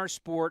enamored in our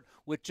sport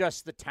with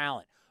just the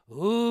talent.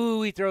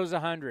 Ooh, he throws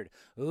 100.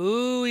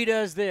 Ooh, he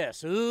does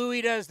this. Ooh,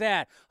 he does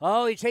that.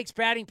 Oh, he takes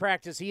batting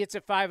practice. He hits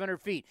at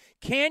 500 feet.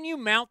 Can you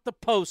mount the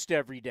post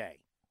every day?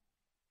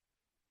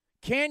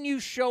 Can you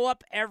show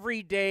up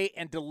every day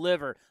and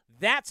deliver?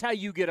 That's how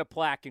you get a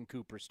plaque in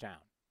Cooperstown.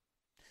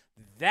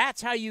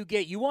 That's how you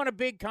want a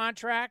big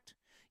contract?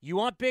 You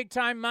want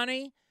big-time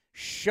money?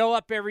 Show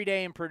up every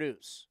day and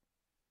produce.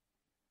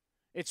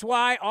 It's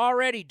why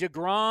already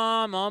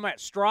DeGrom,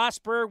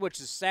 Strasburg, which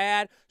is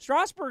sad.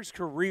 Strasburg's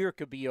career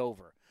could be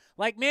over.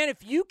 Like, man,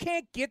 if you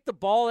can't get the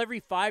ball every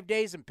 5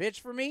 days and pitch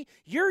for me,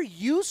 you're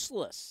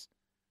useless.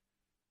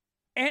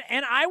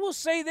 And I will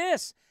say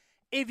this.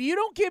 If you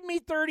don't give me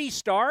 30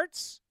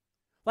 starts,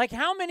 like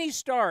how many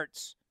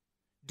starts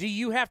do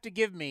you have to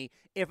give me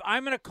if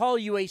I'm going to call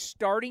you a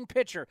starting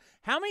pitcher?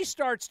 How many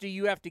starts do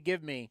you have to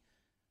give me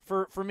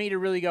for me to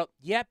really go,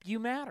 yep, you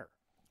matter?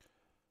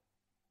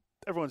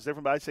 Everyone's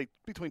different, but I'd say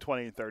between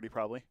 20 and 30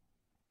 probably.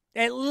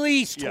 At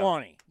least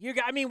 20.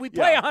 We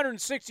play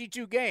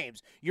 162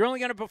 games. You're only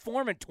going to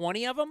perform in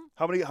 20 of them?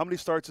 How many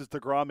starts has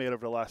DeGrom made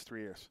over the last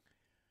 3 years?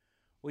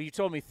 Well, you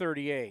told me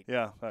 38.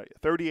 Yeah,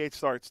 38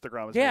 starts DeGrom has made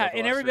over the Yeah, last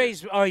and 3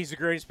 everybody's, years. he's the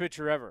greatest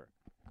pitcher ever.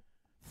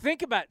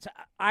 Think about it.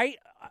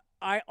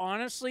 I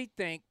honestly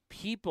think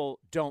people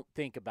don't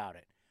think about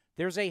it.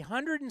 There's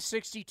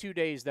 162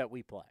 days that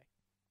we play,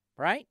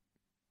 right?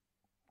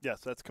 Yes,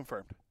 that's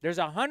confirmed. There's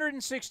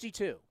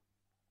 162.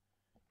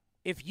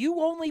 If you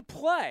only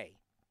play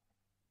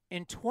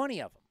in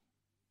 20 of them,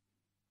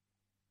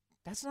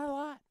 that's not a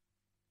lot.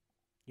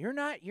 You're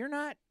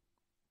not.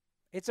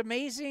 It's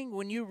amazing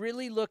when you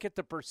really look at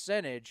the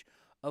percentage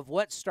of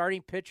what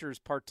starting pitchers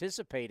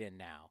participate in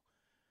now.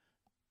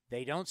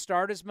 They don't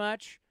start as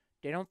much.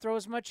 They don't throw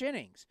as much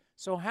innings.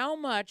 So how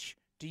much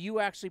do you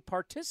actually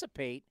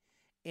participate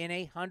in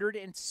a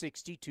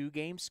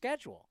 162-game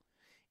schedule?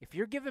 If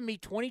you're giving me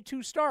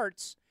 22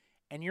 starts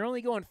and you're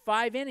only going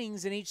 5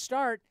 innings in each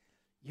start,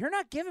 you're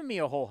not giving me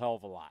a whole hell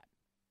of a lot.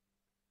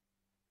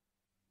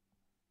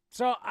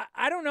 So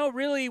I don't know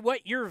really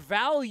what your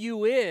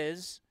value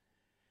is.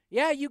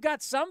 Yeah, you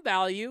got some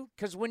value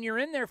because when you're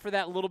in there for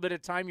that little bit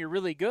of time, you're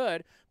really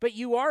good. But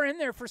you are in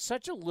there for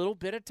such a little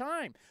bit of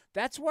time.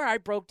 That's where I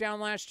broke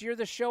down last year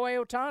the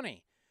Shohei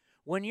Ohtani.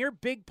 When you're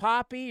Big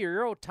Papi or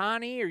you're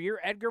Ohtani or you're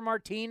Edgar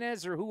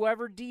Martinez or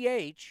whoever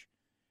DH,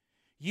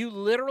 you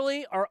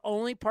literally are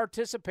only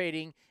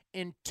participating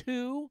in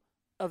 2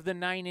 of the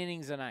 9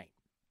 innings a night.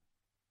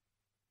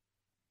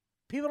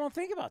 People don't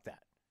think about that.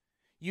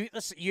 You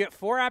get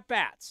 4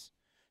 at-bats,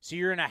 so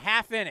you're in a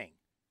half inning.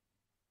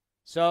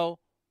 So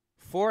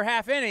 4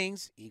 half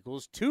innings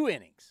equals 2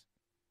 innings.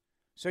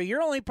 So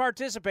you're only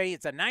participating.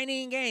 It's a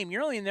 9-inning game.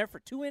 You're only in there for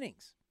 2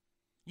 innings.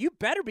 You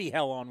better be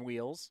hell on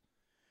wheels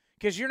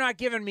because you're not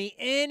giving me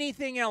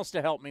anything else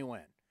to help me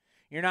win.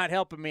 You're not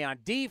helping me on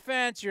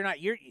defense.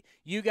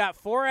 You got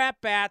 4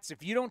 at-bats.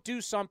 If you don't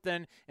do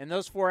something in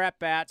those 4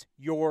 at-bats,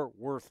 you're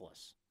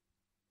worthless.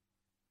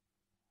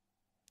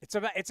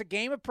 It's a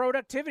game of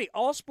productivity.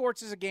 All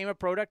sports is a game of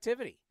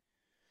productivity.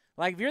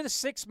 Like if you're the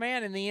 6th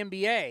man in the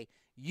NBA,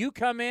 you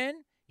come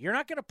in, you're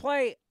not going to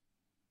play.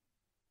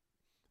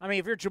 I mean,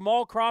 if you're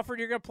Jamal Crawford,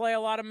 you're going to play a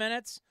lot of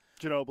minutes.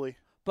 Ginobili.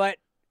 But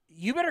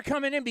you better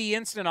come in and be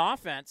instant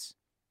offense.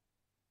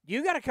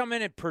 You got to come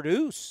in and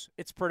produce.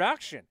 It's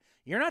production.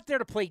 You're not there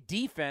to play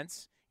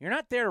defense. You're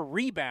not there to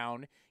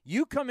rebound.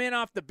 You come in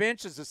off the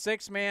bench as a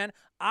 6th man.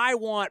 I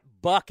want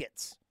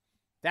buckets.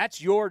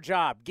 That's your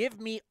job. Give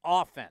me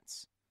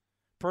offense.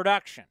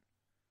 Production.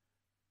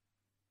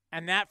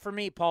 And that, for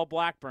me, Paul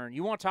Blackburn,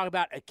 you want to talk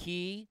about a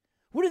key?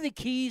 What are the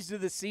keys to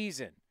the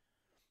season?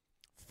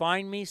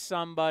 Find me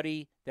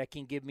somebody that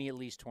can give me at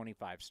least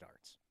 25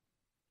 starts.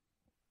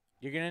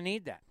 You're going to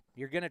need that.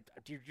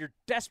 You're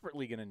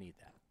desperately going to need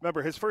that.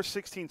 Remember, his first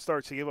 16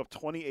 starts, he gave up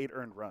 28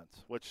 earned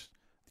runs, which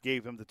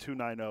gave him the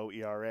 2.90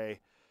 ERA.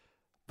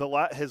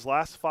 His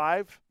last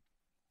 5,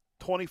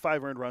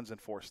 25 earned runs in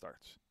 4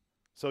 starts.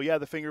 So, yeah,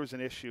 the finger was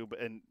an issue,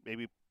 and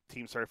maybe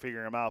teams started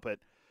figuring him out. But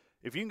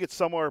if you can get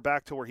somewhere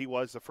back to where he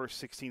was the first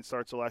 16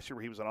 starts of last year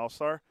where he was an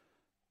all-star,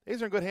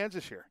 he's in good hands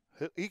this year.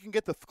 He can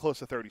get close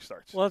to 30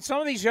 starts. Well, some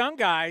of these young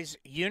guys,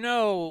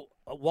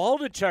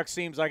 Waldichuk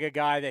seems like a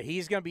guy that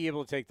he's going to be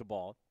able to take the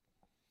ball.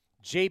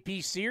 J.P.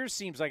 Sears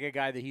seems like a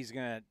guy that he's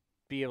going to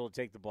be able to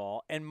take the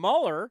ball. And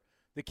Muller,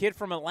 the kid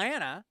from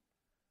Atlanta,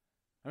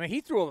 I mean,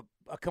 he threw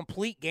a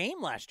complete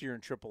game last year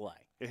in AAA.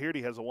 I hear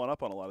he has a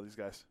one-up on a lot of these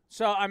guys.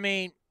 So, I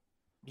mean,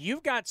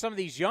 you've got some of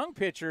these young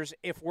pitchers,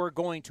 if we're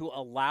going to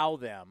allow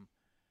them,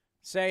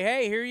 say,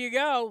 hey, here you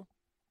go.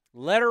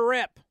 Let her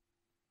rip.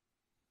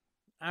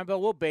 But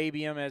we'll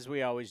baby them as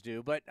we always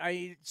do. But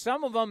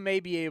some of them may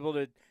be able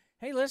to,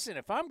 hey, listen,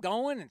 if I'm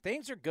going and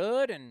things are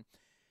good and,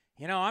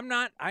 I'm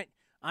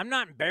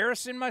not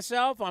embarrassing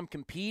myself, I'm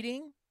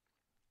competing.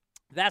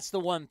 That's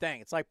the one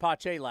thing. It's like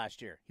Pache last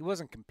year. He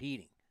wasn't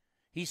competing.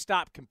 He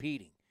stopped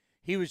competing.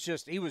 He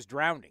was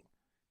drowning.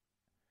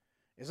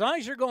 As long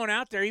as you're going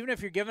out there, even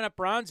if you're giving up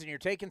runs and you're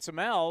taking some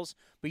L's,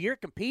 but you're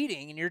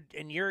competing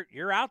and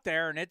you're out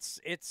there and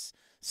it's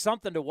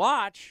something to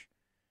watch.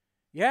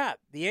 Yeah,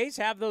 the A's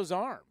have those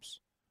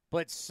arms,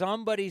 but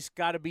somebody's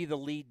got to be the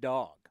lead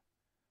dog.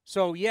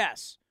 So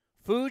yes,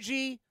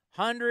 Fuji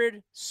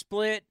 100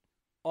 split,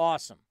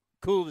 awesome,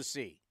 cool to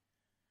see.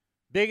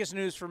 Biggest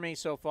news for me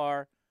so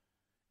far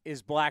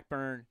is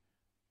Blackburn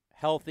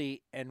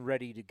healthy and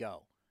ready to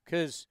go.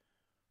 Because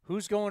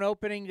who's going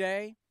opening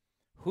day?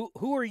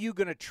 Who are you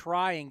going to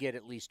try and get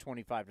at least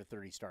 25 to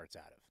 30 starts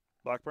out of?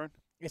 Blackburn?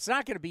 It's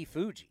not going to be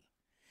Fuji.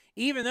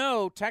 Even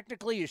though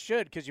technically you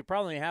should because you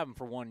probably have him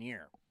for 1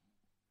 year.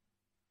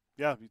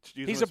 Yeah.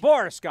 He's a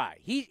Boris guy.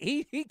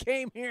 He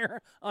came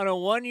here on a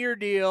 1-year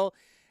deal.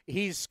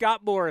 He's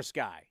Scott Boris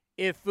guy.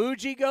 If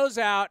Fuji goes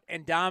out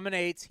and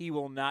dominates, he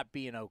will not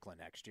be in Oakland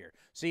next year.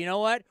 So you know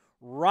what?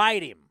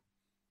 Ride him.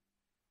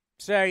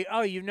 say,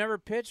 oh, you've never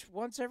pitched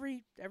once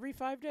every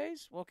 5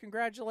 days? Well,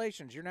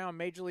 congratulations. You're now in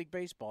Major League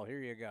Baseball.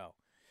 Here you go.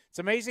 It's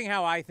amazing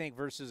how I think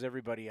versus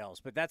everybody else,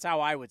 but that's how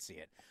I would see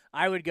it.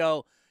 I would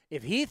go,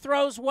 if he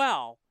throws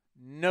well,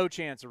 no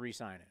chance of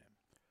re-signing him.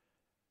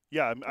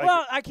 Yeah.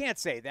 I can't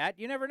say that.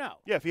 You never know.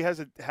 Yeah, if he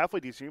has a halfway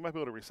decent, you might be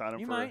able to re-sign him.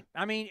 You might.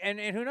 I mean, and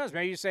who knows?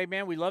 Maybe you say,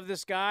 man, we love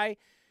this guy.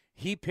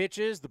 He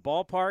pitches. The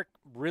ballpark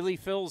really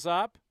fills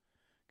up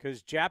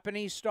because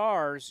Japanese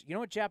stars, you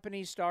know what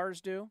Japanese stars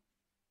do?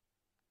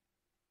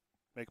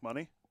 Make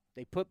money.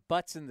 They put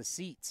butts in the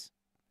seats.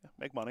 Yeah,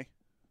 make money.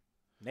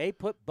 They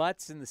put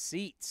butts in the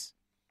seats.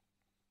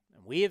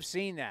 And we have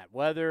seen that,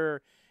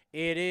 whether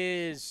it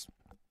is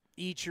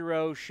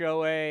Ichiro,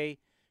 Shohei,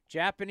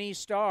 Japanese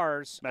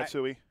stars.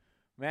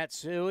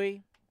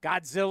 Matsui,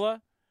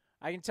 Godzilla.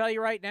 I can tell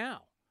you right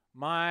now,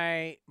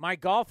 my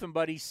golfing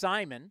buddy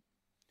Simon,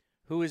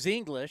 who is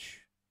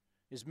English,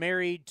 is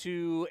married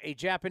to a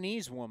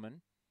Japanese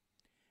woman.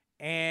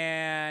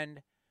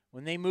 And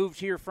when they moved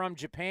here from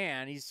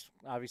Japan, he's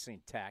obviously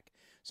in tech.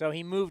 So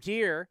he moved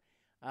here.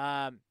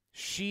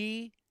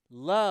 She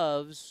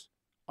loves,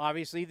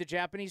 obviously, the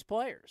Japanese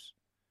players.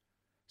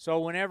 So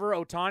whenever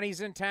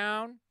Ohtani's in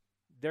town,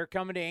 they're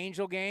coming to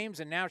Angel games,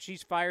 and now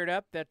she's fired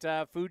up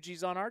that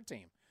Fuji's on our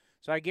team.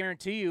 So I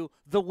guarantee you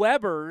the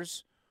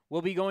Webbers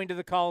will be going to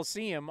the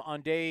Coliseum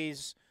on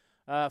days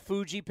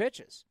Fuji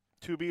pitches.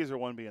 2 B's or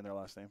 1 B in their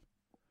last name?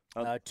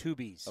 2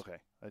 B's. Okay.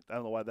 I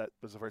don't know why that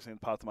was the first thing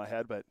that popped in my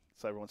head, but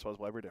so everyone spells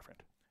Weber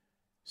different.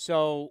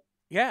 So,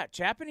 yeah,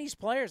 Japanese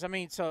players. I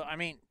mean,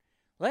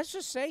 let's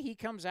just say he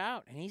comes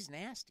out and he's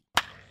nasty.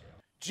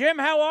 Jim,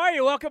 how are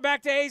you? Welcome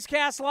back to A's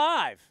Cast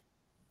Live.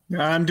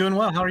 I'm doing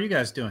well. How are you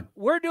guys doing?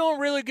 We're doing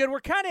really good.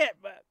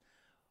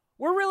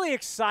 We're really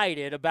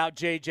excited about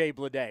J.J.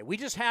 Bleday. We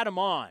just had him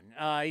on.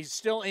 He's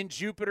still in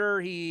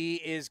Jupiter. He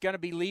is going to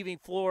be leaving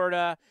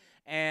Florida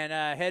and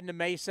heading to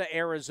Mesa,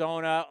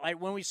 Arizona. Like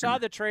when we saw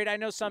the trade, I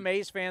know some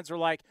A's fans were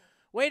like,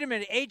 wait a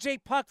minute, A.J.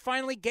 Puck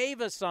finally gave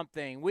us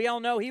something. We all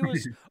know he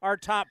was our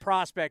top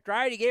prospect,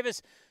 right? He gave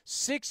us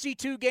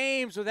 62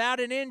 games without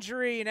an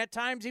injury, and at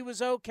times he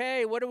was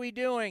okay. What are we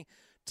doing?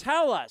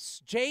 Tell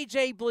us,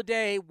 J.J.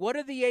 Bleday, what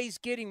are the A's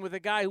getting with a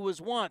guy who was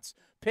once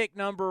pick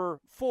number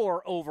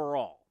 4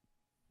 overall?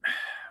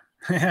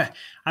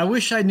 I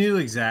wish I knew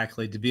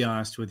exactly, to be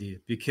honest with you,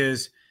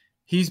 because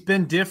he's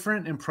been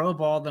different in pro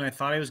ball than I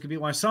thought he was going to be.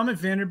 When I saw him at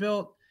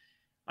Vanderbilt,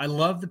 I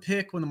loved the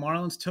pick when the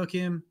Marlins took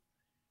him.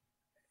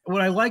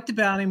 What I liked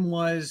about him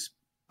was,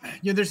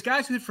 there's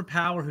guys who hit for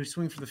power who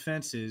swing for the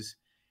fences,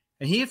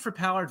 and he hit for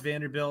power at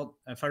Vanderbilt.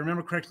 If I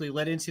remember correctly,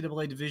 led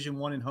NCAA Division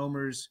I in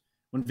homers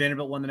when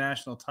Vanderbilt won the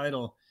national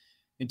title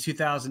in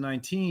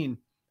 2019.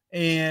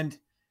 And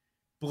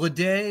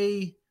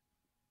Bleday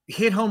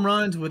hit home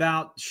runs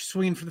without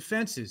swinging for the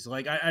fences.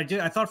 Like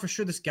I thought for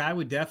sure this guy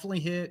would definitely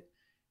hit.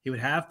 He would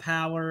have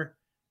power.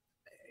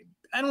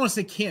 I don't want to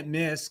say can't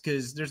miss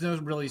because there's no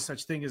really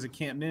such thing as a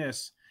can't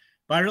miss.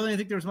 But I really didn't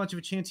think there was much of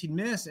a chance he'd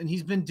miss. And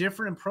he's been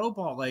different in pro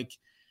ball. Like,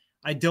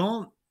 I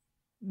don't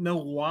know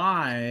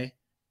why,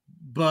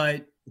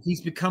 but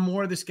he's become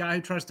more of this guy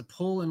who tries to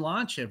pull and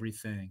launch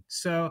everything.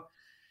 So,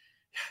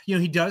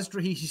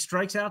 he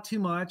strikes out too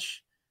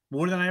much,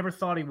 more than I ever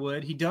thought he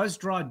would. He does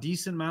draw a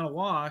decent amount of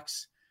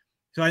walks.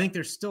 So I think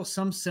there's still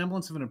some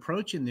semblance of an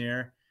approach in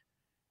there.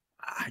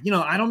 I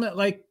don't know.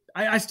 Like,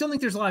 I still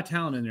think there's a lot of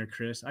talent in there,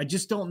 Chris. I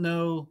just don't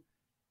know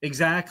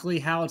exactly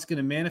how it's going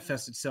to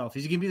manifest itself.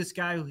 Is he going to be this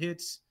guy who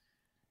hits,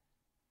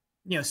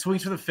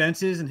 swings for the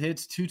fences and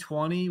hits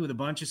 220 with a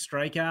bunch of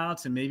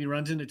strikeouts and maybe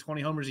runs into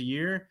 20 homers a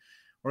year?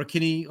 Or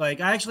can he, I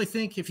actually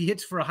think if he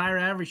hits for a higher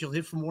average, he'll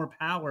hit for more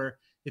power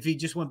if he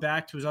just went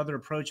back to his other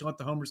approach and let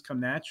the homers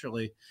come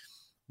naturally.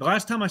 The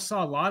last time I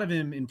saw a lot of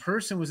him in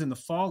person was in the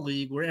fall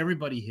league where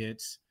everybody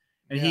hits,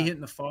 and he hit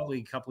in the fall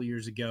league a couple of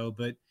years ago.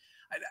 But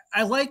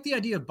I like the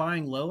idea of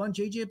buying low on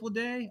J.J.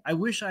 Bleday. I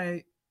wish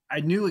I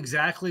knew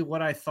exactly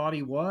what I thought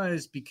he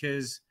was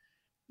because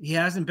he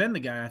hasn't been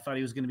the guy I thought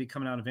he was going to be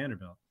coming out of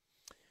Vanderbilt.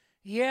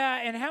 Yeah,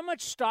 and how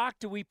much stock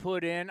do we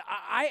put in?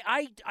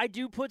 I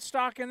do put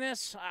stock in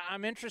this.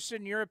 I'm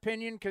interested in your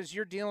opinion because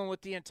you're dealing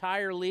with the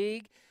entire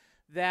league.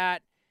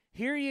 That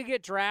here you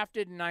get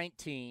drafted in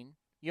 19.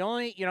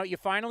 You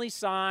finally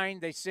sign.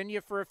 They send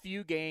you for a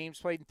few games,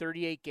 played in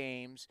 38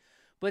 games.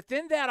 But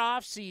then that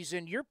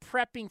offseason, you're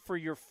prepping for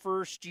your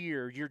first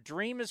year. Your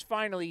dream is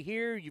finally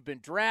here. You've been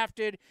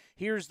drafted.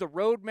 Here's the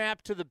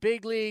roadmap to the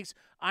big leagues.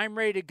 I'm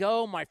ready to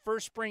go. My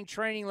first spring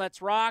training,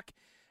 let's rock.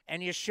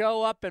 And you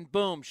show up and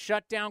boom,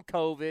 shut down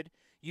COVID.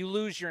 You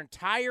lose your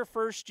entire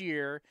first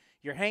year.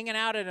 You're hanging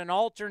out at an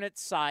alternate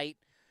site,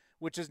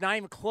 which is not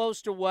even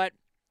close to what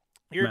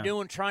you're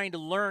doing, trying to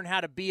learn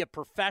how to be a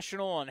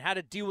professional and how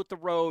to deal with the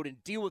road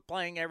and deal with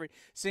playing every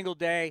single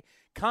day.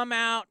 Come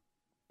out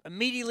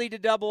immediately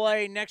to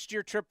AA, next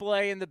year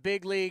AAA in the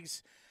big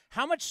leagues.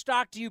 How much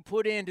stock do you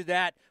put into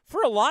that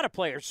for a lot of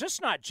players?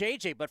 Just not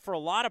JJ, but for a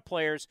lot of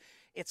players,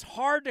 it's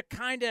hard to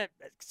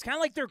it's kind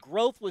of like their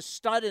growth was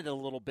stunted a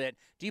little bit.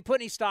 Do you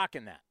put any stock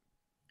in that?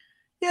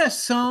 Yeah,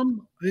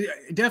 some.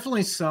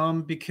 Definitely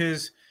some,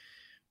 because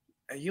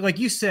like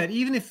you said,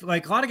 even if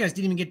like a lot of guys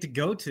didn't even get to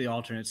go to the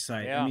alternate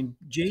site. Yeah. I mean,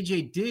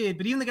 JJ did,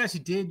 but even the guys who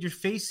did, you're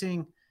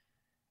facing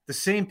the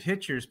same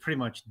pitchers pretty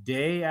much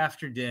day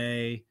after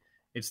day.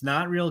 It's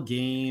not real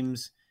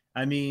games.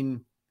 I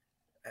mean,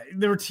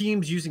 there were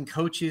teams using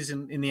coaches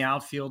in the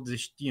outfield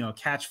to,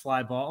 catch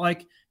fly ball.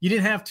 Like, you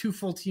didn't have 2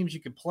 full teams you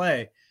could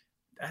play.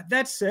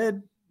 That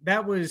said,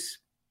 that was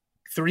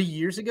 3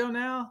 years ago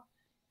now.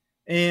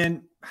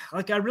 And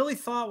like, I really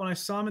thought when I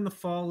saw him in the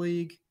fall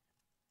league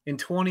in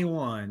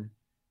 21,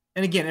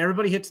 and again,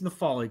 everybody hits in the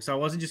fall league, so I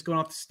wasn't just going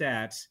off the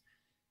stats.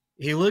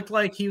 He looked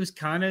like he was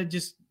kind of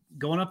just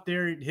going up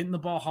there, hitting the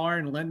ball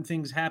hard and letting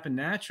things happen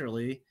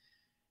naturally.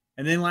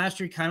 And then last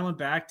year, he kind of went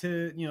back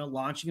to,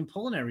 launching and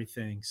pulling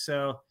everything.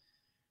 So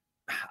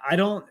I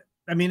know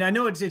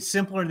it's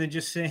simpler than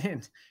just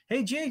saying,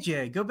 hey,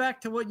 JJ, go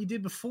back to what you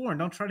did before and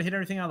don't try to hit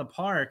everything out of the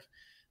park.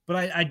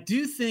 But I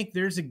do think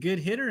there's a good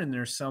hitter in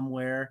there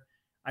somewhere.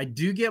 I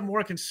do get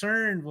more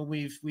concerned when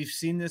we've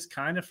seen this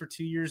kind of for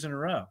 2 years in a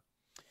row.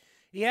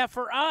 Yeah,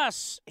 for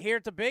us here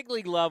at the big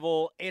league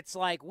level, it's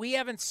like we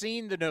haven't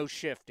seen the no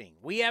shifting.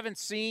 We haven't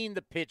seen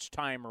the pitch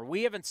timer.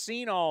 We haven't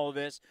seen all of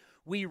this.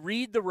 We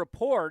read the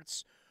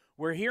reports.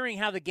 We're hearing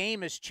how the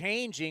game is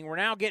changing. We're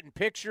now getting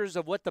pictures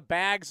of what the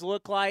bags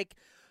look like,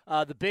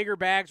 the bigger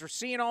bags. We're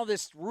seeing all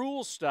this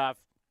rule stuff.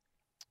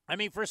 I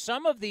mean, for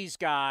some of these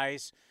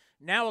guys,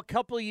 now a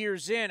couple of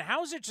years in,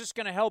 how is it just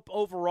going to help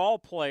overall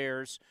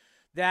players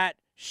that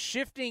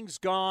shifting's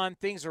gone,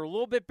 things are a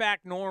little bit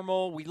back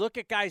normal? We look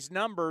at guys'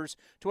 numbers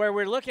to where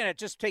we're looking at,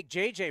 just take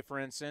JJ, for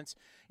instance.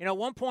 At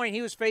one point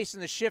he was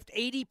facing the shift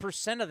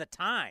 80% of the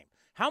time.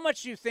 How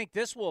much do you think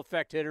this will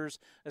affect hitters,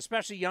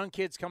 especially young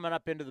kids coming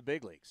up into the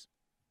big leagues?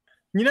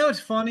 It's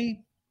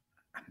funny.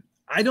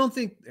 I don't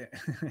think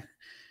the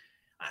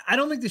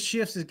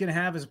shifts is going to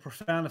have as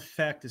profound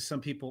effect as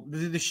some people.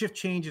 The shift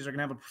changes are going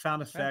to have a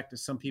profound effect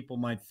as some people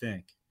might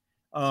think.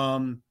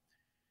 I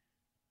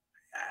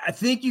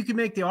think you can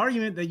make the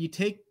argument that you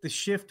take the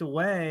shift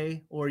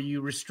away, or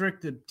you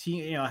restrict the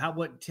team.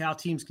 How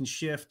teams can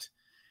shift,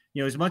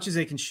 as much as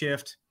they can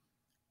shift.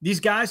 These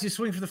guys who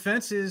swing for the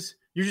fences,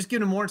 you're just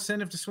giving them more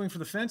incentive to swing for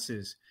the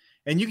fences.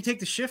 And you can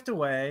take the shift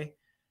away,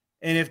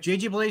 and if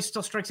JJ Bleday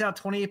still strikes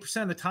out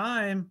 28% of the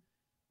time,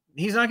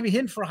 he's not going to be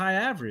hitting for a high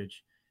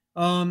average.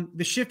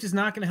 The shift is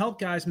not going to help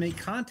guys make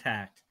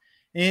contact.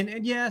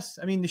 And yes,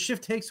 I mean, the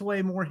shift takes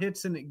away more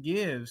hits than it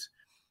gives,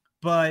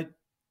 but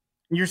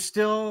you're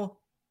still,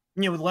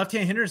 with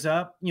left-hand hitters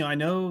up, I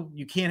know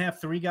you can't have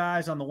 3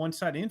 guys on the one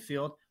side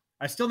infield.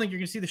 I still think you're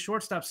going to see the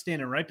shortstop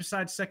standing right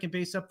beside second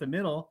base up the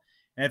middle.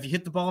 And if you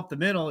hit the ball up the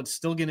middle, it's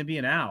still going to be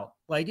an out.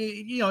 Like,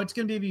 it's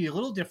going to be a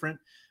little different,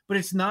 but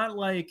it's not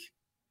like,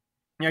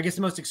 I guess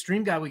the most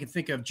extreme guy we can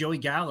think of, Joey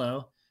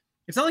Gallo.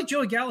 It's not like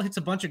Joey Gallo hits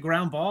a bunch of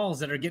ground balls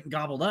that are getting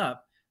gobbled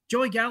up.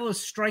 Joey Gallo's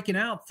striking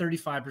out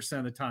 35%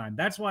 of the time.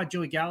 That's why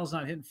Joey Gallo's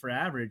not hitting for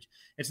average.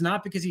 It's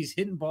not because he's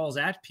hitting balls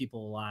at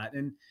people a lot.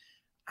 And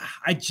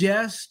I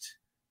just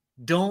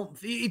don't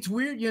 – it's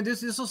weird.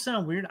 This will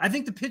sound weird. I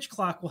think the pitch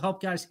clock will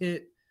help guys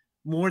hit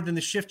more than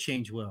the shift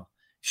change will.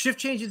 Shift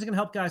change isn't going to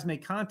help guys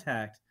make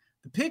contact.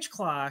 The pitch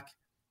clock,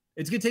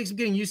 it's going to take some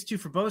getting used to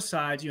for both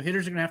sides.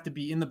 Hitters are going to have to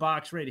be in the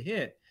box ready to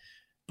hit.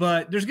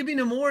 But there's going to be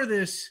no more of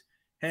this,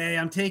 hey,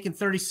 I'm taking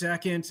 30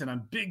 seconds and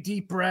I'm big,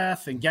 deep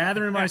breath and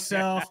gathering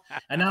myself,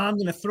 and now I'm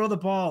going to throw the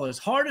ball as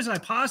hard as I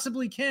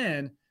possibly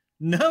can.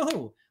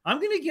 No, I'm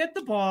going to get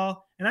the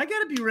ball, and I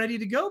got to be ready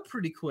to go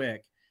pretty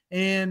quick.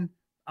 And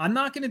I'm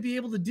not going to be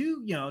able to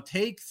do,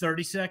 take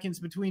 30 seconds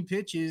between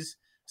pitches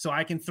so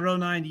I can throw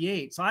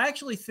 98. So I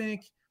actually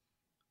think –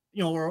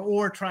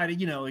 or try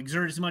to,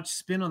 exert as much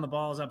spin on the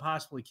ball as I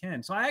possibly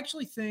can. So I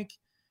actually think,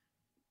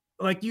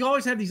 like, you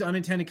always have these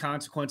unintended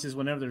consequences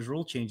whenever there's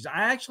rule changes.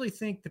 I actually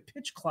think the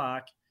pitch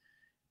clock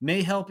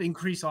may help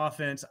increase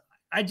offense.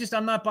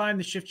 I'm not buying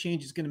the shift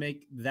change is going to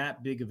make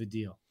that big of a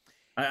deal.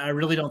 I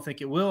really don't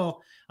think it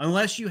will,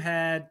 unless you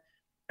had,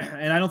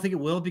 and I don't think it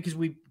will, because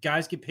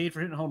guys get paid for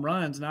hitting home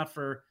runs, not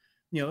for,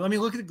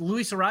 look at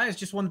Luis Arias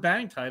just won the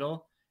batting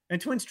title and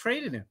Twins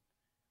traded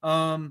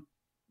him.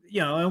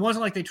 It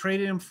wasn't like they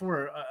traded him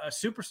for a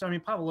superstar. I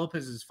mean, Pablo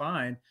Lopez is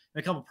fine and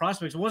a couple of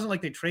prospects. It wasn't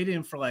like they traded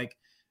him for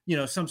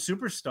some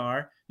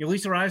superstar.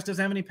 Luis Arias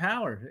doesn't have any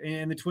power,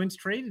 and the Twins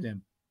traded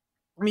him.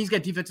 I mean, he's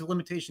got defensive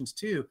limitations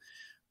too,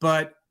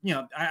 but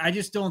I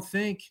just don't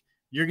think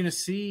you're going to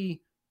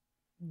see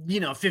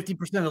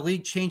 50% of the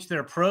league change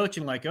their approach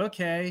and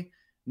okay,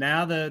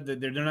 now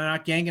they're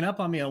not ganging up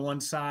on me on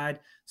one side,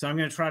 so I'm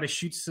going to try to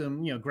shoot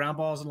some ground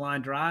balls and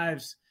line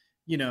drives.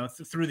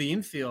 Through the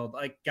infield.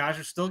 Like, guys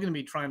are still going to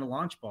be trying to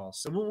launch balls.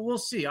 So we'll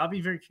see. I'll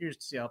be very curious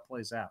to see how it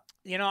plays out.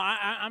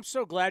 I'm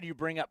so glad you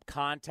bring up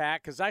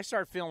contact, because I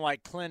start feeling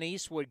like Clint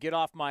Eastwood, get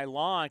off my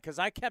lawn, because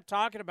I kept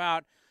talking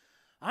about,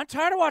 I'm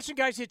tired of watching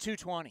guys hit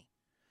 220.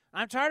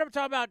 I'm tired of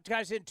talking about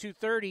guys hitting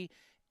 230.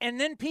 And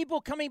then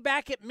people coming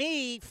back at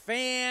me,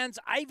 fans,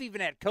 I've even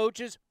had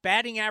coaches,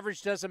 batting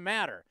average doesn't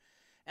matter.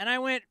 And I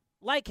went,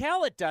 like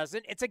hell it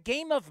doesn't. It's a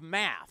game of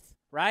math.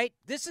 Right?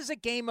 This is a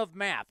game of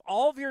math.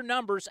 All of your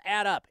numbers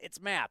add up. It's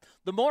math.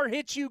 The more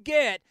hits you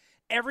get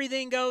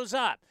everything goes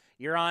up.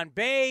 You're on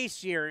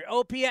base, you're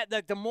OPS.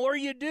 The more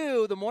you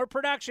do, the more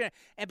production.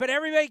 But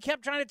everybody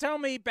kept trying to tell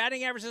me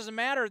batting average doesn't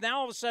matter.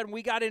 Now all of a sudden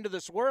we got into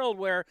this world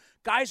where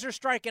guys are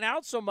striking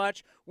out so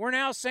much. We're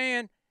now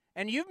saying,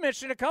 and you've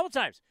mentioned it a couple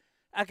times,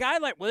 a guy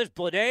like whether it's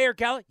Bleday or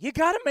Cal, you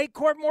got to make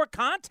more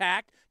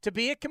contact to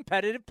be a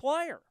competitive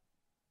player.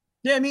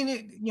 Yeah, I mean,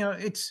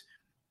 it's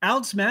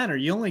outs matter.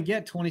 You only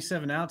get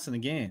 27 outs in a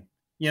game.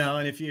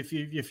 And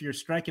if you're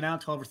striking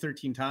out 12 or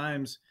 13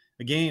 times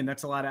a game,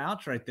 that's a lot of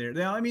outs right there.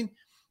 Now, I mean.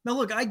 Now,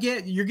 look, I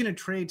get you're going to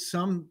trade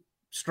some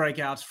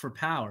strikeouts for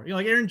power.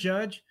 Like Aaron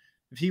Judge,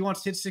 if he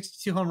wants to hit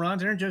 62 home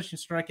runs, Aaron Judge can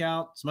strike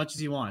out as much as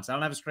he wants. I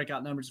don't have his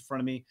strikeout numbers in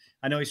front of me.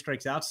 I know he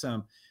strikes out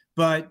some.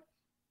 But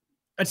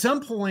at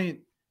some point,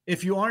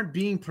 if you aren't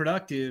being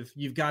productive,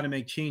 you've got to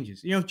make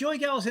changes. If Joey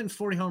Gallo's hitting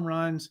 40 home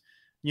runs,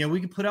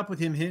 we can put up with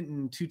him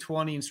hitting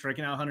 220 and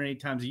striking out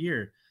 108 times a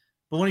year.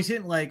 But when he's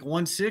hitting like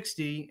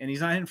 160 and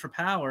he's not hitting for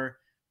power,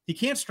 he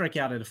can't strike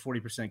out at a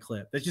 40%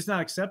 clip. That's just not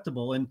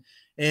acceptable.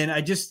 And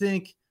I just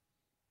think –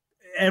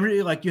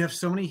 you have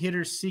so many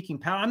hitters seeking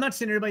power. I'm not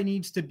saying everybody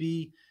needs to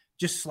be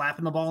just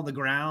slapping the ball on the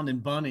ground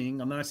and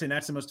bunting. I'm not saying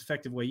that's the most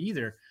effective way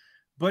either.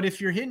 But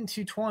if you're hitting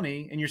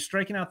 220 and you're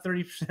striking out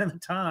 30% of the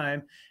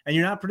time and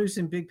you're not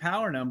producing big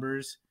power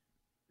numbers,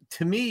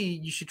 to me,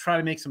 you should try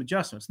to make some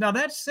adjustments. Now,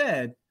 that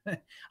said,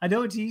 I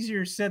know it's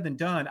easier said than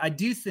done. I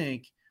do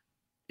think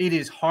it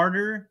is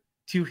harder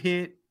to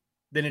hit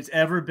than it's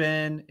ever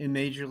been in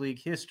Major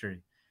League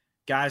history.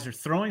 Guys are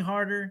throwing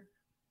harder.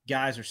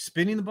 Guys are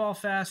spinning the ball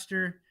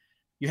faster.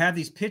 You have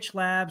these pitch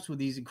labs with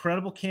these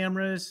incredible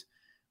cameras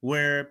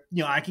where,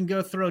 I can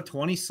go throw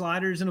 20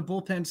 sliders in a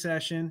bullpen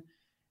session,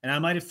 and I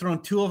might have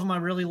thrown 2 of them I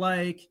really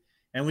like,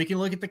 and we can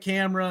look at the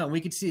camera and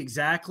we can see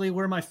exactly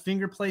where my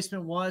finger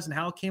placement was and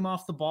how it came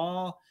off the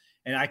ball,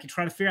 and I can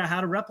try to figure out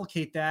how to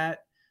replicate that.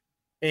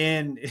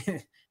 And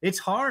it's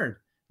hard.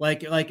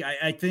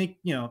 I think,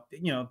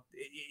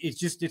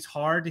 it's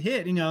hard to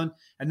hit, and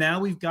now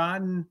we've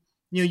gotten,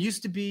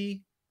 used to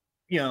be,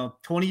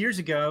 20 years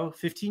ago,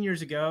 15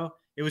 years ago,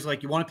 it was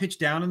like you want to pitch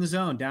down the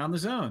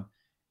zone.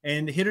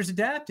 And the hitters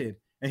adapted.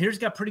 And hitters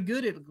got pretty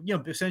good at,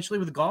 essentially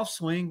with a golf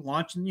swing,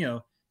 launching,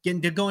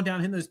 going down,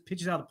 hitting those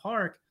pitches out of the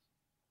park.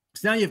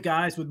 So now you have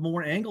guys with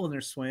more angle in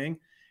their swing,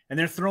 and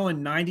they're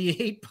throwing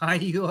 98 by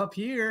you up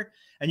here,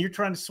 and you're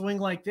trying to swing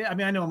like that. I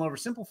mean, I know I'm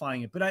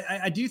oversimplifying it, but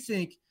I do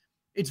think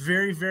it's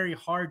very, very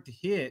hard to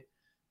hit.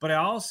 But I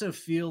also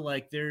feel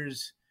like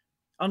there's,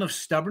 I don't know if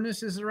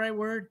stubbornness is the right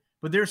word,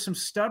 but there's some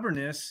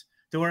stubbornness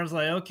to where I was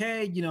like,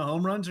 okay,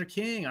 home runs are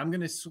king. I'm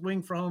going to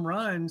swing for home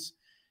runs.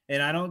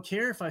 And I don't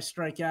care if I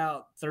strike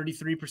out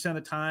 33% of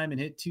the time and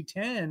hit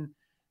 210.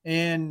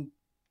 And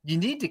you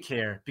need to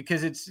care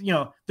because it's,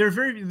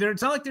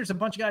 it's not like there's a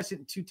bunch of guys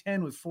hitting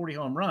 210 with 40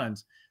 home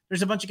runs.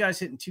 There's a bunch of guys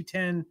hitting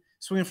 210,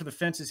 swinging for the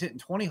fences, hitting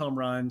 20 home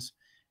runs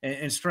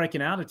and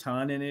striking out a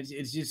ton. And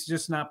it's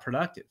just not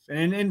productive.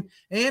 And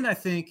I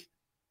think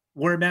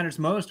where it matters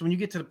most, when you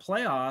get to the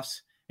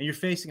playoffs and you're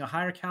facing a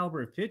higher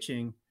caliber of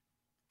pitching,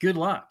 good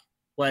luck.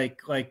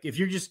 Like if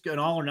you're just an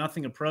all or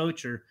nothing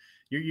approach, or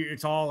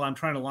it's all I'm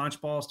trying to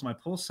launch balls to my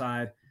pull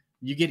side,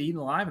 you get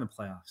eaten alive in the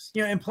playoffs.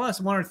 And plus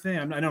one other thing,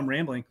 I know I'm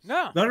rambling.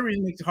 No, the other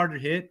reason it makes it harder to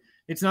hit.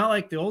 It's not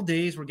like the old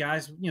days where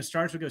guys,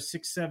 starters would go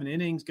 6-7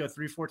 innings, go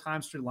 3-4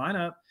 times through the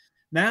lineup.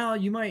 Now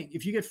you might,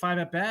 if you get 5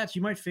 at bats,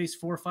 you might face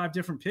 4 or 5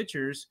 different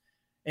pitchers,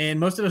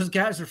 and most of those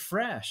guys are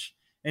fresh.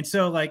 And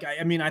so,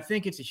 I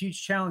think it's a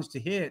huge challenge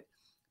to hit.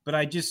 But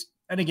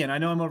and again, I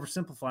know I'm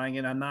oversimplifying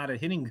it. I'm not a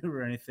hitting guru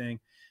or anything.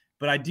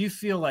 But I do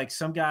feel like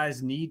some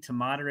guys need to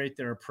moderate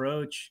their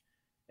approach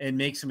and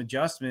make some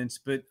adjustments,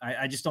 but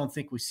I just don't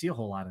think we see a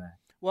whole lot of that.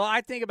 Well,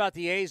 I think about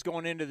the A's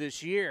going into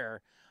this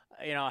year,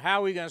 how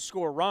are we going to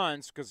score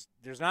runs? Because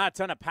there's not a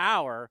ton of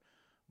power,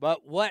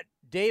 but what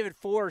David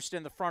Forst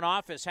in the front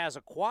office has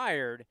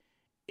acquired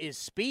is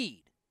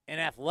speed and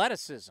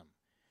athleticism.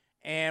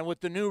 And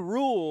with the new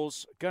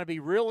rules, going to be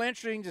real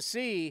interesting to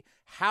see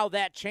how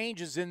that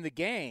changes in the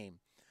game.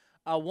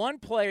 One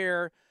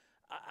player –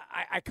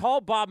 I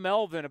called Bob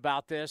Melvin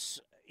about this.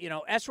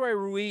 Esteury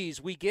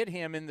Ruiz, we get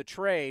him in the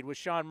trade with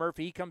Sean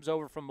Murphy. He comes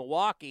over from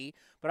Milwaukee,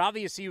 but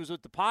obviously he was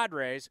with the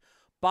Padres.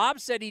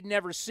 Bob said he'd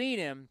never seen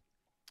him,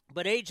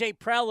 but A.J.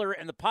 Preller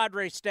and the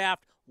Padres staff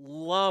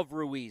love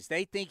Ruiz.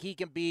 They think he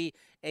can be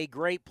a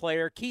great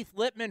player. Keith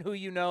Lippman, who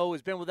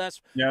has been with us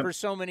for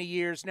so many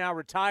years, now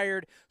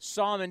retired,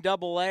 saw him in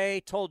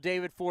Double-A, told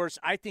David Forst,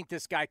 I think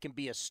this guy can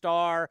be a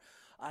star.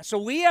 So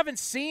we haven't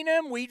seen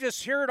him. We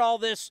just heard all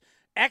this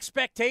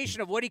expectation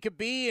of what he could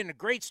be and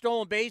great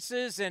stolen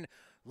bases, and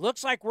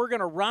looks like we're going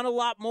to run a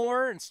lot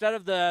more. Instead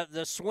of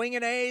the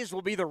swinging A's,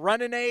 will be the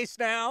running A's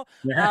now.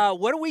 Yeah.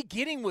 What are we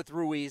getting with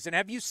Ruiz, and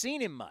have you seen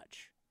him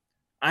much?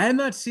 I have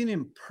not seen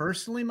him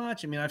personally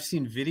much. I mean, I've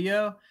seen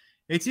video.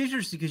 It's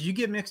interesting because you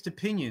get mixed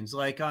opinions.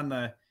 Like on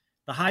the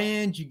high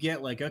end, you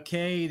get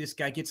okay, this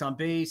guy gets on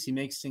base, he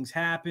makes things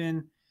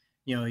happen,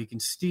 he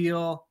can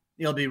steal.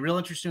 It'll be real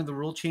interesting with the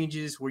rule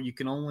changes where you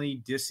can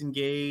only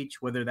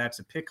disengage, whether that's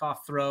a pickoff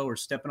throw or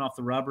stepping off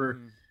the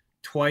rubber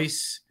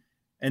twice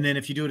And then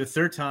if you do it a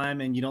third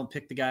time and you don't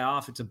pick the guy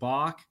off, it's a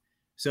balk.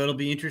 So it'll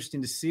be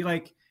interesting to see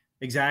like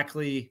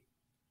exactly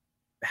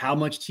how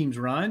much teams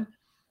run.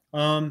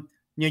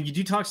 You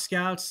do talk to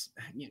scouts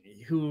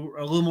who are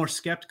a little more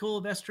skeptical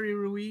of Esteury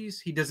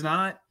Ruiz. He does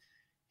not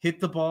hit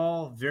the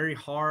ball very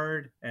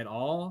hard at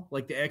all.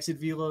 Like the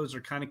exit velos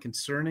are kind of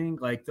concerning.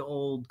 Like the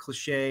old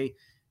cliche,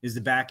 is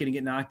the bat going to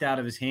get knocked out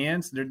of his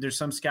hands? There's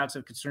some scouts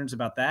have concerns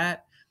about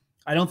that.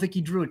 I don't think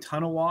he drew a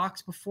ton of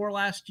walks before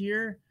last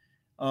year.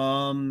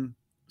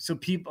 So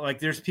people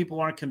there's people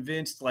who aren't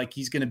convinced like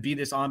he's going to be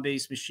this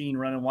on-base machine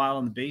running wild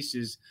on the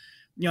bases.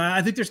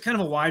 I think there's kind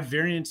of a wide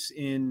variance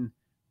in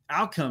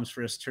outcomes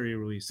for Esteury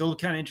Ruiz. So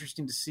it's kind of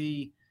interesting to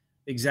see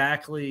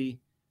exactly,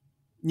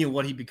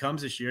 what he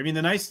becomes this year. I mean,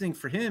 the nice thing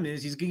for him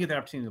is he's going to get the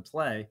opportunity to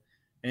play.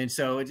 And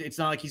so it's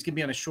not like he's going to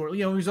be on a short,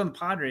 he was on the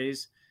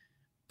Padres.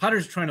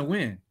 Padres are trying to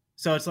win.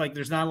 So it's like,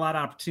 there's not a lot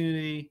of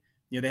opportunity.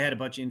 They had a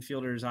bunch of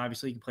infielders.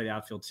 Obviously, you can play the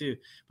outfield too.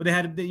 But they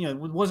had, it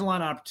wasn't a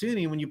lot of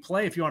opportunity. When you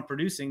play, if you aren't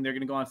producing, they're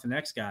going to go on to the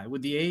next guy.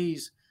 With the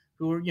A's,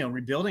 who are,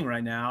 rebuilding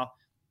right now,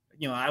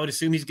 I would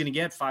assume he's going to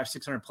get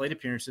 500-600 plate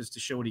appearances to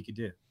show what he could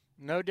do.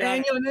 No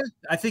doubt. And,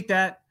 I think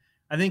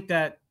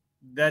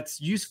that's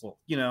useful.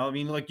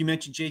 Like you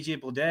mentioned, JJ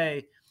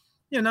Bleday,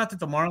 not that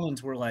the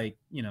Marlins were going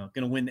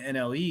to win the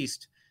NL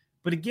East.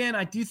 But again,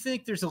 I do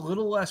think there's a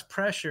little less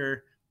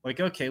pressure. Like,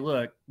 okay,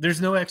 look,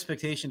 there's no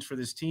expectations for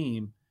this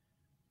team.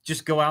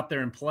 Just go out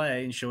there and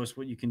play and show us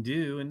what you can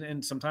do.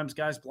 And sometimes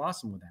guys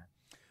blossom with that.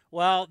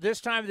 Well,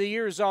 this time of the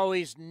year is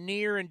always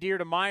near and dear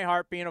to my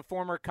heart, being a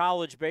former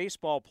college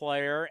baseball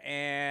player,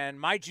 and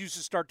my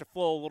juices start to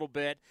flow a little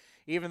bit,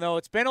 even though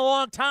it's been a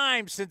long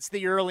time since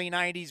the early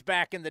 90s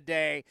back in the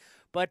day.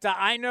 But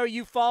I know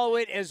you follow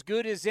it as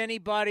good as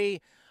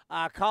anybody.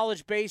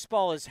 College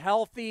baseball is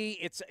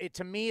healthy.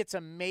 To me, it's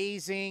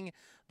amazing.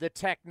 The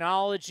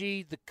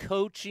technology, the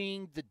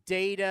coaching, the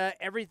data,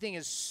 everything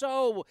is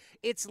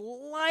it's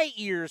light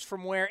years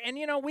from where, and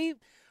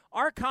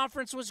our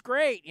conference was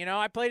great.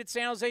 I played at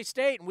San Jose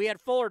State, and we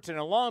had Fullerton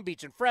and Long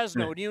Beach and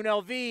Fresno and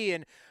UNLV,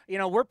 and,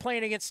 we're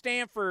playing against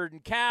Stanford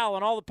and Cal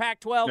and all the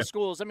Pac-12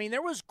 schools. I mean,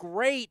 there was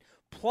great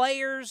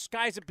players,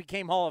 guys that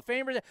became Hall of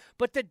Famers,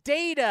 but the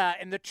data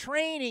and the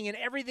training and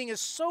everything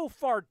is so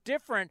far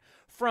different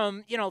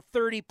from,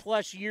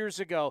 30-plus years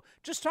ago.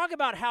 Just talk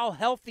about how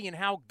healthy and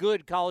how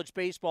good college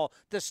baseball,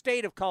 the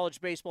state of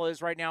college baseball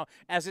is right now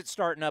as it's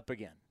starting up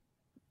again.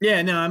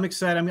 Yeah, no, I'm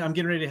excited. I'm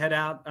getting ready to head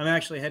out. I'm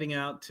actually heading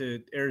out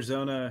to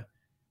Arizona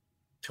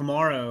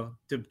tomorrow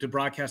to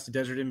broadcast the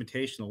Desert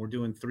Invitational. We're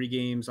doing 3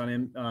 games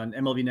on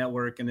MLB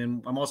Network, and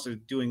then I'm also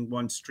doing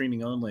one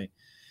streaming only,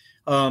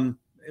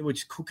 which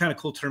is kind of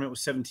cool tournament with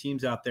 7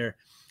 teams out there.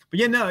 But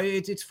yeah, no,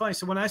 it's funny.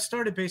 So when I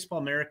started Baseball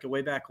America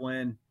way back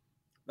when,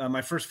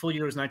 my first full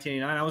year was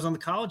 1989, I was on the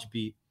college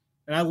beat.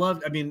 And I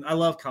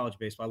love college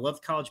baseball. I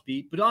love the college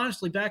beat. But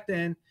honestly, back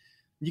then,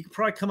 you could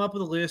probably come up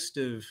with a list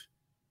of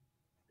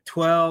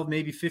 12,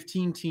 maybe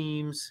 15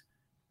 teams,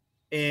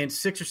 and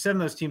 6 or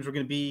 7 of those teams were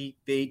going to be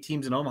the 8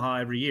 teams in Omaha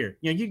every year.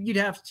 You'd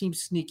have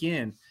teams sneak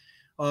in.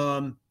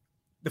 The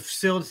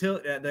facilities,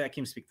 I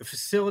can't speak. The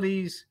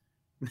facilities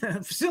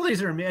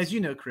are, as you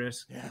know,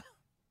 Chris. Yeah.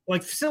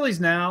 Like facilities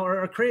now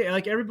are crazy.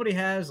 Like everybody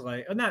has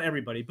not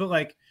everybody, but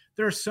like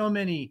there are so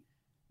many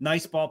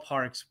nice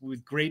ballparks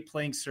with great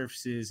playing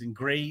surfaces and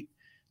great,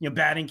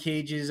 batting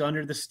cages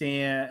under the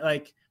stand.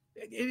 Like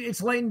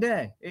it's light and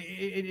day.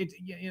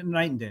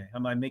 Night and day.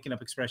 I'm making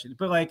up expressions,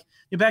 but like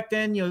back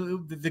then,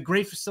 the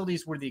great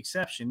facilities were the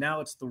exception.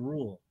 Now it's the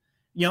rule.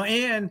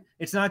 And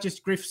it's not just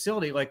a great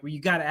facility. Like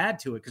you got to add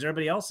to it because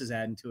everybody else is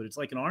adding to it. It's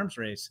like an arms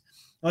race.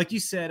 Like you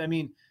said,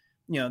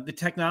 the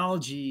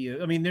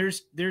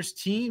technology. There's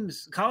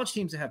teams, college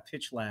teams that have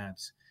pitch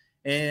labs,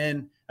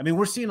 and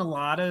you're seeing a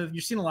lot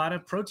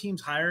of pro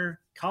teams hire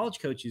college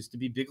coaches to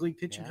be big league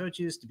pitching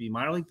coaches, to be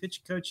minor league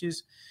pitching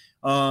coaches.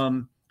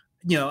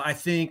 I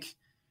think,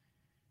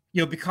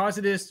 because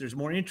of this, there's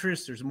more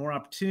interest, there's more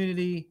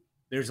opportunity.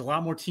 There's a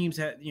lot more teams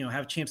that,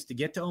 have a chance to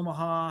get to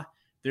Omaha.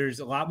 There's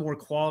a lot more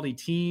quality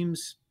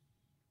teams.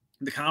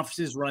 The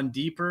conferences run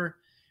deeper.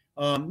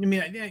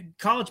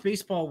 College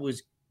baseball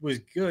was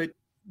good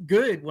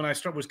when I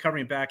was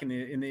covering it back in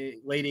the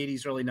late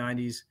 80s, early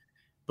 90s,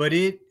 but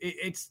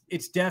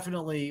it's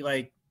definitely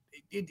like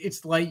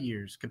it's light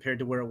years compared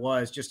to where it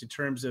was, just in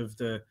terms of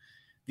the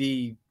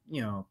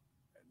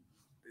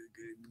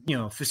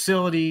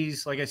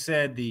facilities, like I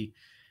said, the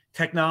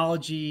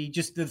technology,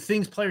 just the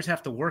things players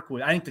have to work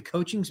with. I think the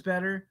coaching's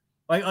better.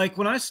 Like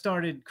when I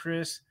started,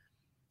 Chris,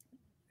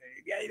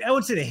 I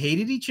would say they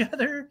hated each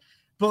other,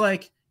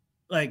 but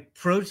like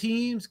pro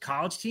teams,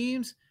 college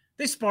teams,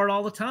 they sparred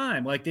all the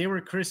time. Like they were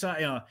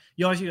criticized,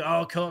 you always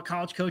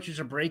college coaches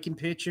are breaking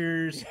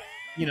pitchers,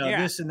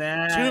 this and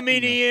that. Too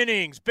many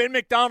innings. Ben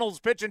McDonald's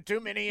pitching too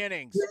many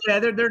innings. Yeah,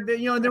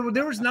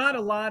 there was not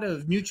a lot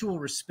of mutual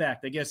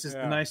respect, I guess is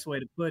the nice way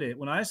to put it,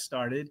 when I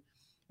started.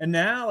 And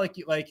now,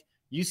 like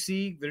you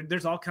see,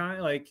 there's all kind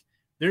of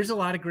there's a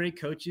lot of great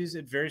coaches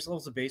at various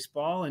levels of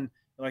baseball. And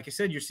like I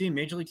said, you're seeing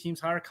major league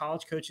teams hire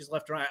college coaches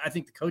left and right. I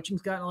think the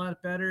coaching's gotten a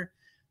lot better.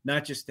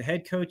 not just the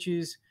head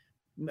coaches,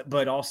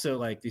 but also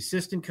like the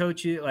assistant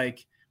coaches.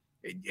 Like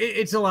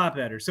it's a lot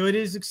better. So it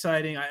is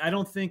exciting. I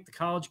don't think the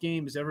college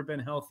game has ever been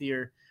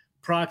healthier.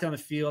 Product on the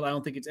field, I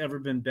don't think it's ever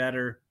been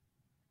better.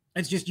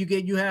 It's just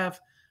you have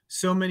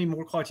so many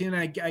more quality. And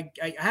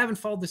I haven't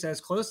followed this as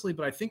closely,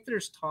 but I think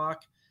there's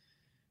talk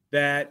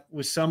that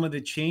with some of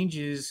the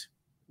changes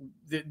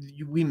that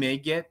we may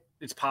get,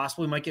 it's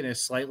possible we might get a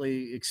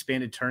slightly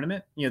expanded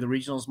tournament. The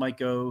regionals might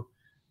go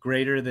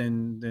greater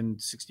than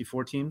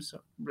 64 teams,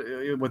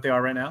 what they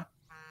are right now.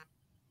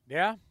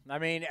 Yeah, I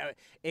mean,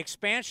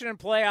 expansion and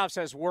playoffs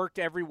has worked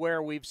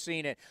everywhere we've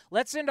seen it.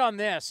 Let's end on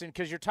this, and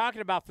because you're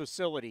talking about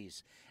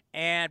facilities,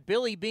 and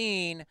Billy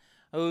Beane,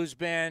 who's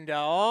been to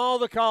all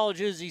the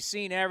colleges, he's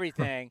seen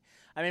everything.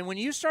 I mean, when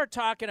you start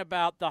talking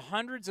about the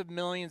hundreds of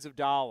millions of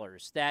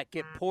dollars that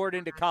get poured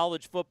into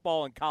college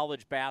football and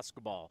college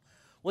basketball,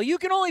 well, you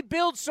can only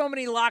build so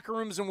many locker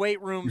rooms and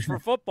weight rooms for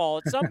football.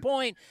 At some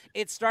point,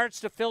 it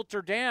starts to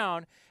filter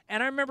down.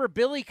 And I remember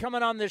Billy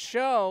coming on this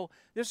show,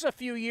 this is a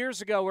few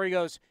years ago, where he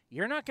goes,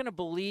 "You're not going to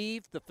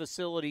believe the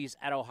facilities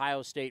at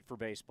Ohio State for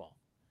baseball.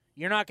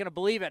 You're not going to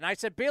believe it." And I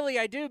said, "Billy,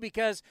 I do,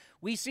 because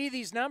we see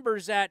these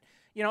numbers that,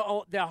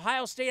 the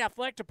Ohio State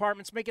athletic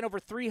department's making over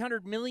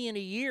 $300 million a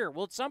year.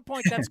 Well, at some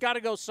point, that's got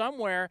to go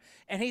somewhere."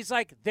 And he's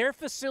like, their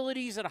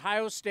facilities at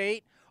Ohio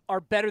State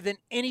are better than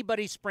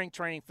anybody's spring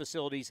training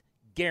facilities,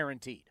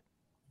 guaranteed.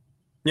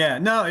 Yeah,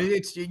 no,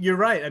 you're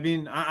right. I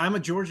mean, I'm a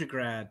Georgia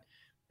grad.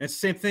 It's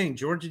the same thing.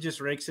 Georgia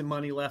just rakes in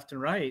money left and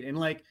right. And,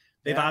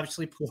 they've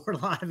obviously poured a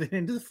lot of it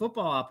into the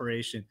football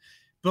operation.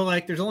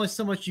 But, there's only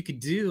so much you could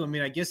do. I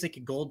mean, I guess they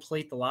could gold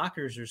plate the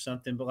lockers or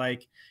something.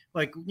 But,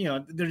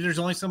 there's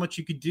only so much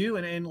you could do.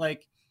 And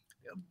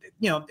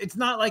it's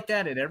not like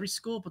that at every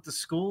school. But the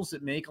schools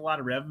that make a lot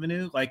of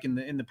revenue,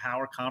 in the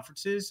power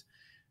conferences,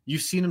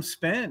 you've seen them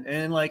spend.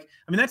 And,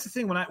 that's the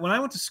thing. When I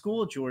went to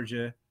school at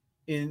Georgia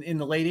in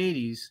the late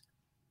 80s,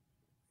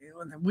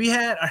 we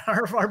had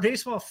our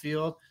baseball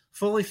field,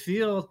 Foley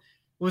Field,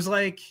 was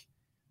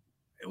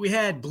we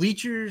had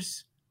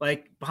bleachers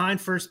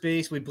behind first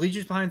base, we had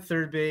bleachers behind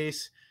third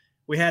base,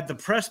 we had the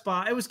press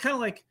box. It was kind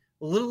of like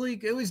a Little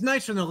League. It was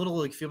nicer than the Little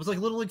League field. It was like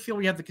a Little League field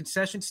where you have the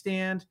concession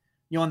stand,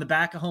 on the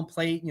back of home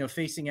plate,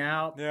 facing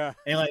out. Yeah.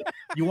 And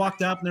you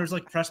walked up and there was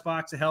press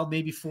box that held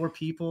maybe 4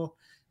 people,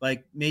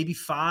 maybe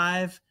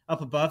 5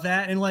 up above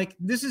that. And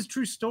this is a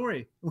true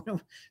story.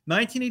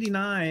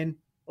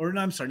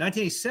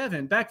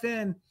 1987, back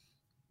then,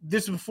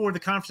 this was before the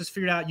conferences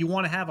figured out you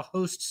want to have a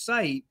host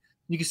site.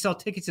 You can sell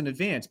tickets in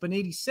advance. But in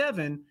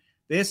 87,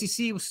 the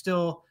SEC was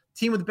still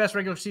team with the best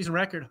regular season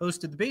record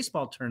hosted the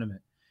baseball tournament.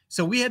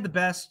 So we had the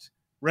best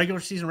regular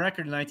season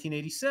record in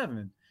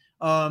 1987.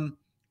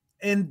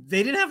 And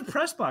they didn't have a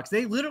press box.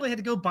 They literally had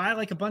to go buy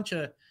a bunch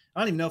of,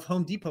 I don't even know if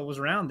Home Depot was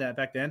around that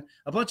back then,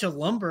 a bunch of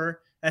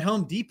lumber at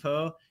Home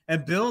Depot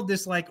and build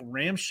this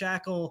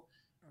ramshackle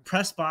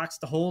press box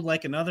to hold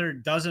another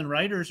dozen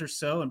writers or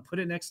so and put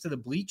it next to the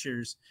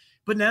bleachers.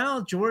 But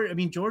now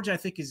Georgia, I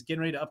think, is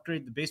getting ready to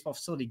upgrade the baseball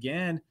facility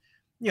again.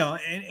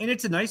 And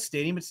it's a nice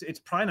stadium. It's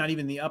probably not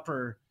even the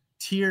upper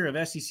tier of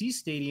SEC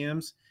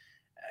stadiums.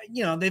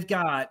 They've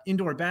got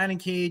indoor batting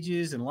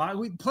cages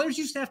and players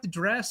used to have to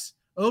dress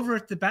over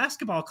at the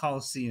basketball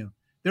coliseum.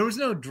 There was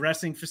no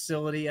dressing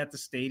facility at the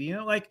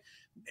stadium.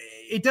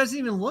 It doesn't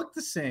even look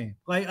the same.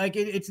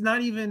 It's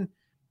not even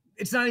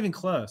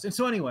close. And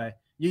so anyway,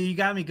 you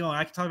got me going.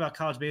 I can talk about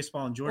college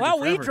baseball in Georgia. Well,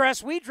 forever.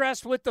 we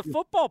dressed with the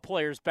football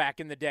players back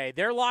in the day.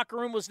 Their locker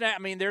room was not. I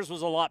mean, theirs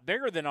was a lot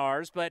bigger than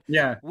ours, but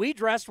yeah, we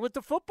dressed with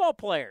the football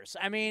players.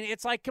 I mean,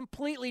 it's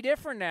completely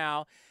different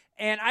now.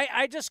 And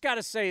I just got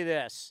to say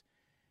this,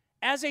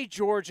 as a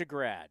Georgia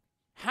grad,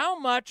 how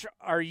much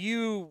are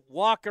you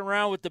walking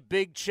around with the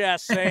big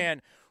chest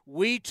saying,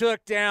 "We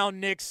took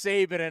down Nick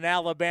Saban in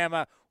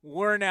Alabama.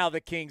 We're now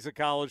the kings of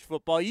college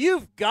football"?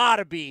 You've got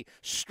to be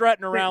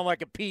strutting around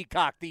like a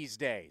peacock these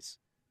days.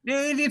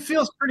 It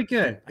feels pretty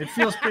good. It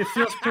feels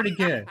pretty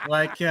good.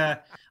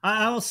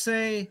 I will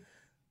say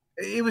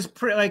it was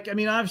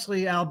pretty,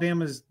 obviously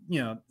Alabama's,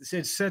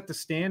 it set the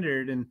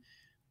standard, and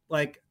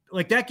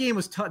that game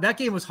was tough. That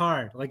game was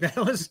hard. That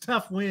was a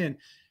tough win.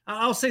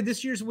 I'll say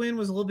this year's win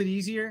was a little bit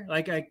easier.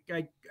 I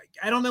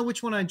don't know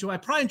which one I enjoyed. I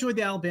probably enjoyed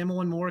the Alabama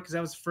one more because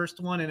that was the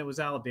first one and it was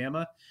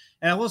Alabama.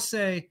 And I will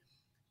say,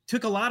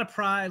 took a lot of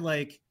pride.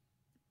 It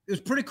was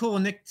pretty cool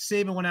when Nick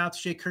Saban went out to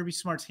shake Kirby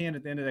Smart's hand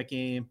at the end of that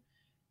game.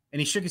 And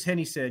he shook his head and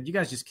he said, "You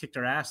guys just kicked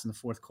our ass in the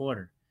fourth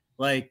quarter."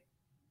 The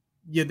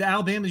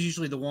Alabama is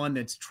usually the one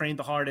that's trained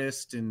the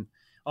hardest and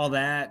all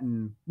that.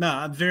 And no,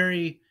 I'm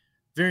very,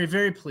 very,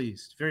 very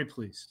pleased. Very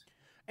pleased.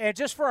 And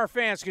just for our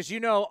fans, because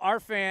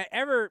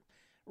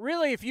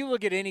really, if you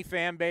look at any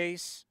fan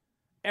base,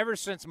 ever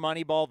since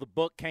Moneyball, the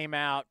book came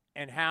out,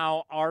 and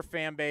how our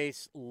fan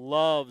base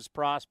loves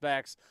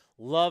prospects,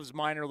 loves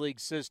minor league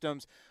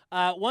systems.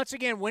 Once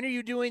again, when are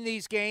you doing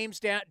these games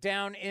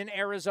down in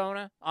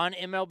Arizona on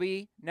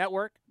MLB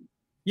Network?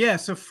 Yeah,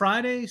 so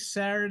Friday,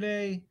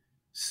 Saturday,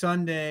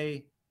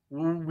 Sunday.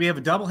 We have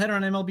a doubleheader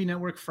on MLB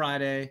Network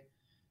Friday.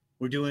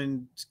 We're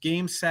doing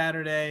games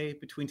Saturday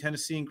between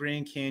Tennessee and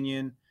Grand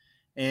Canyon.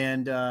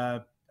 And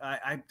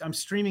I'm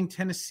streaming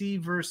Tennessee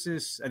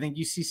versus, I think,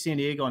 UC San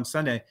Diego on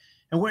Sunday.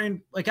 And we're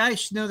in, like, I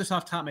should know this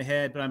off the top of my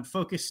head, but I'm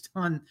focused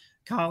on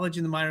college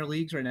and the minor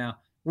leagues right now.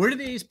 Where do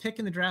the A's pick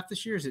in the draft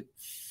this year? Is it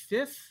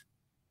 5th?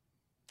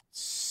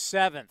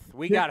 7th.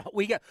 We got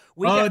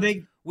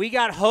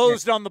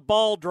hosed on the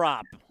ball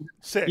drop.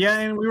 6th. Yeah,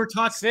 and we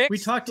talked to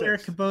 6th.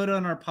 Eric Kubota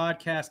on our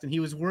podcast, and he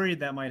was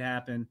worried that might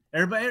happen.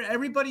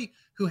 Everybody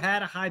who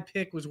had a high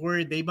pick was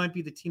worried they might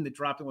be the team that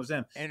dropped it was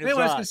them. And anyway,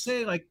 I was going to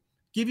say, like,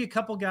 give you a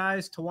couple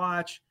guys to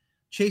watch.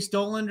 Chase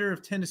Dollander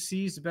of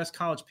Tennessee is the best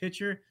college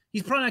pitcher.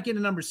 He's probably not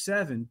getting number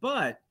 7,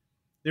 but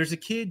there's a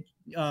kid,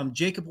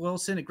 Jacob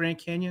Wilson at Grand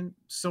Canyon,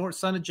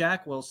 son of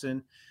Jack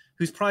Wilson,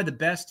 who's probably the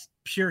best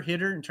pure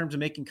hitter in terms of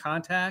making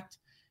contact.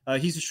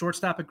 He's a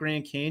shortstop at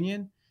Grand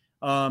Canyon.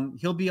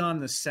 He'll be on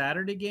the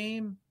Saturday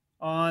game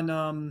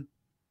on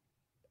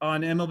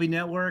MLB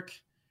Network.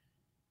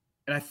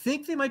 And I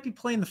think they might be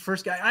playing the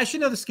first guy. I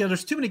should know the schedule.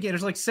 There's too many games.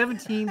 There's like 7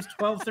 teams,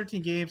 12,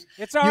 13 games.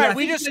 It's all right.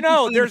 We just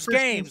know there's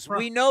games.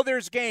 We know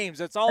there's games.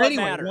 That's all that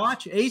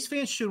matters. A's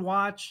fans should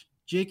watch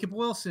Jacob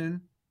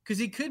Wilson because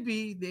he could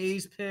be the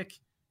A's pick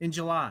in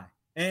July.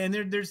 And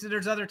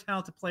there's other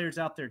talented players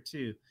out there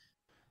too.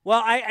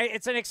 Well,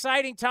 it's an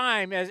exciting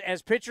time.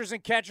 As pitchers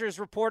and catchers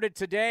reported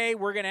today,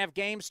 we're going to have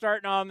games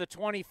starting on the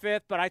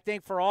 25th. But I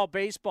think for all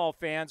baseball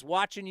fans,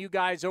 watching you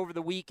guys over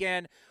the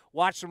weekend,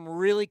 watch some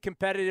really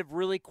competitive,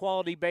 really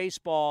quality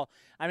baseball.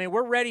 I mean,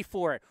 we're ready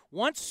for it.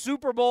 Once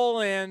Super Bowl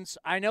ends,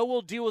 I know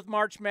we'll deal with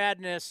March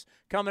Madness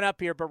coming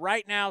up here. But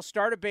right now,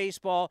 start of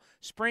baseball,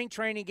 spring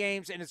training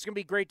games, and it's going to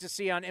be great to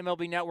see on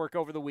MLB Network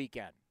over the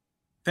weekend.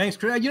 Thanks,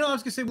 Chris. I was going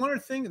to say one other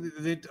thing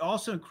that's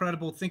also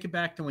incredible. Thinking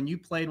back to when you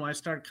played, when I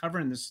started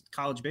covering this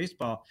college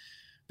baseball,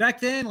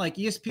 back then, like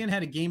ESPN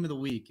had a game of the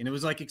week, and it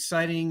was like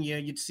exciting. You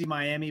know, you'd see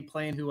Miami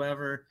playing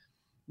whoever.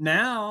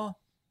 Now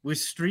with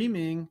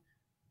streaming,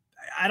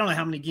 I don't know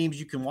how many games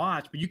you can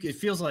watch, but it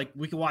feels like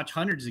we can watch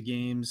hundreds of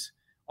games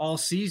all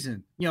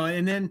season. You know,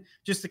 and then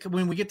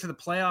when we get to the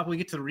playoff, we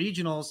get to the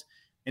regionals,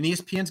 and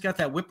ESPN's got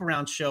that whip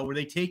around show where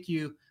they take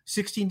you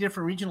 16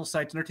 different regional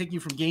sites, and they're taking you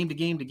from game to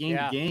game to game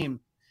to game.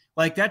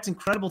 Like, that's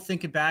incredible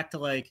thinking back to,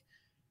 like,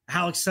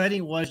 how exciting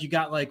it was. You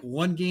got, like,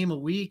 one game a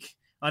week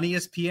on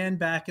ESPN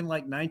back in,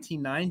 like,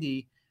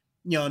 1990.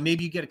 You know, and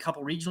maybe you get a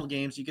couple regional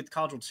games. You get the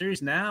College World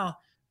Series. Now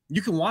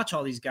you can watch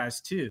all these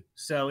guys, too.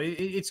 So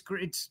it's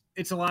great.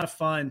 It's a lot of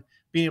fun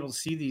being able to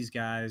see these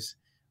guys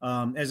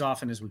as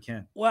often as we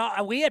can.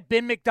 Well, we had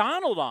Ben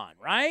McDonald on,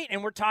 right?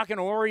 And we're talking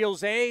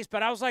Orioles, A's.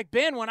 But I was like,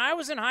 Ben, when I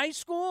was in high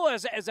school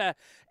as an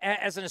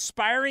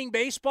aspiring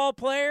baseball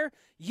player,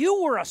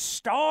 you were a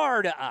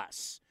star to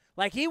us.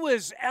 Like, he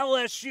was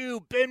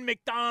LSU, Ben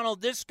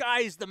McDonald. This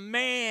guy's the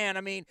man.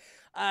 I mean,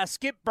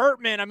 Skip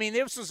Bertman. I mean,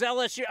 this was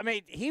LSU. I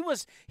mean, he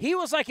was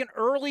like an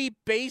early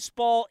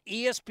baseball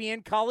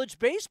ESPN college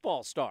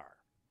baseball star.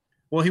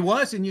 Well, he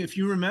was. And if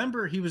you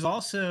remember, he was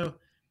also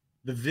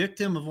the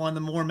victim of one of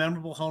the more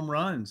memorable home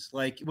runs.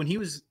 Like, when he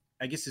was,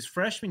 I guess, his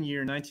freshman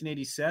year in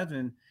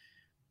 1987,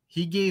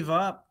 he gave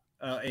up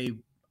I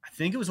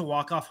think it was a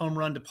walk-off home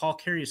run to Paul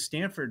Carey of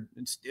Stanford.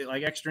 It's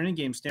like extra inning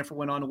game. Stanford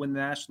went on to win the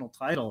national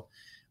title.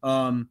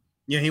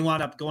 He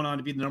wound up going on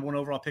to be the number 1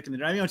 overall pick in the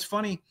draft. You know, it's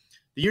funny.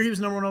 The year he was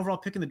number 1 overall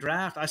pick in the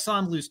draft, I saw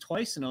him lose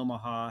twice in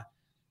Omaha,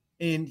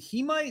 and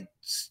he might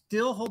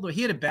still hold.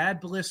 He had a bad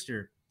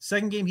blister.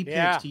 Second game he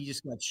pitched, he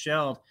just got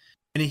shelled.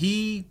 And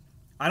I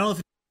don't know if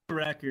it's a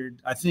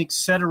record, I think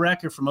set a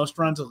record for most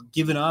runs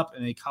given up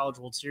in a College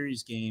World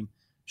Series game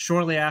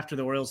shortly after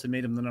the Orioles had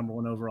made him the number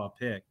 1 overall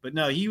pick. But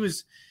no, he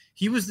was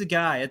the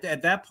guy.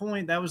 At that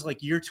point, that was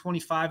like year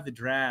 25 of the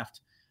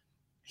draft.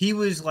 He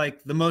was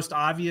like the most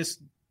obvious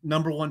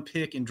number 1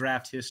 pick in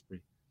draft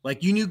history.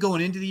 Like, you knew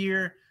going into the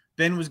year,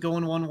 Ben was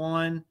going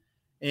 1-1,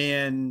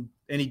 and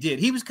he did.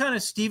 He was kind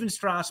of Steven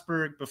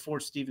Strasburg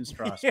before Steven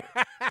Strasburg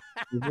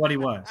is what he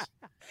was.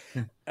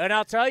 And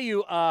I'll tell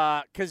you,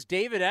 because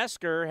David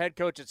Esker, head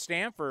coach at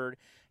Stanford,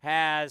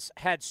 has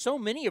had so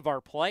many of our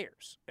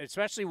players,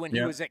 especially when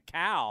he was at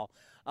Cal.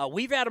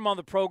 We've had him on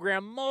the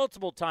program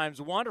multiple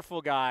times.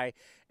 Wonderful guy.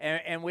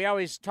 And we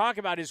always talk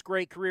about his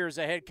great career as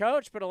a head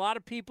coach, but a lot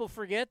of people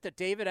forget that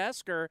David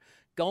Esker,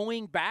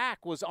 going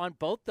back, was on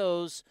both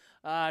those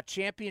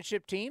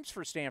championship teams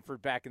for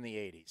Stanford back in the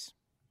 80s.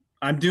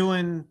 I'm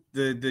doing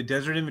the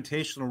Desert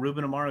Invitational.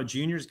 Ruben Amaro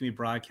Jr. is going to be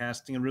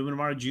broadcasting, and Ruben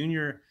Amaro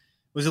Jr.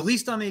 was at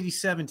least on the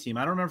 87 team.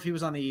 I don't remember if he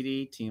was on the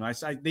 88 team.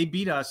 They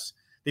beat us.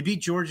 They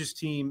beat Georgia's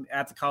team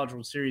at the College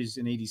World Series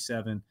in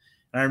 87.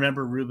 And I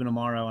remember Ruben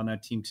Amaro on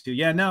that team too.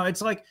 Yeah, no,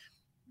 it's like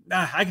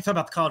I can talk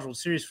about the College World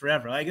Series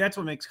forever. Like, that's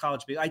what makes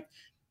college be.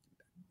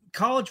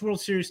 College World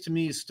Series to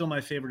me is still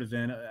my favorite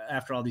event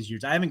after all these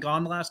years. I haven't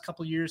gone the last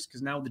couple of years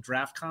because now with the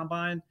draft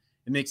combine,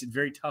 it makes it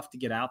very tough to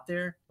get out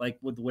there, like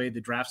with the way the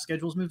draft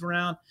schedules move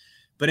around.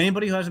 But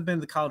anybody who hasn't been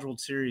to the College World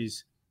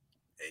Series,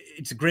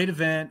 it's a great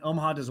event.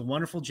 Omaha does a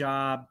wonderful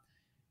job.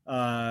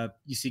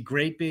 You see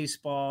great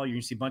baseball. You're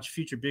going to see a bunch of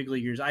future big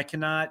leaguers. I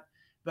cannot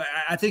But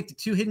I think the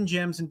two hidden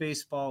gems in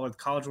baseball are the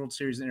College World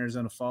Series and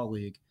Arizona Fall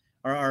League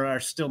are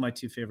still my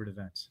two favorite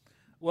events.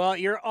 Well,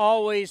 you're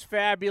always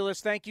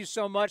fabulous. Thank you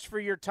so much for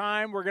your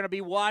time. We're going to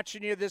be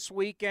watching you this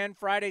weekend,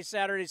 Friday,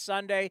 Saturday,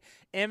 Sunday,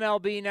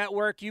 MLB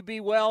Network. You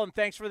be well, and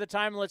thanks for the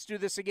time. Let's do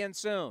this again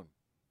soon.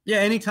 Yeah,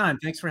 anytime.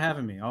 Thanks for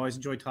having me. I always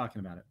enjoy talking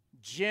about it.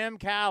 Jim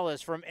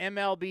Callis from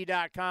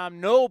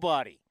MLB.com.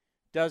 Nobody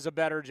does a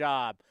better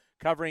job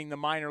covering the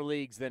minor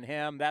leagues than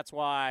him. That's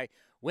why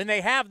when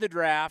they have the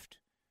draft,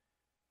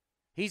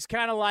 he's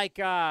kind of like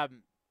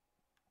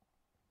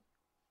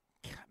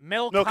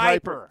Mel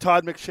Kiper.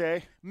 Todd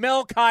McShay.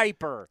 Mel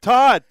Kiper.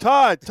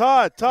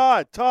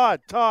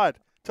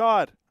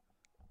 Todd.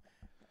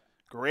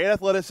 Great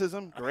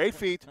athleticism, great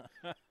feet.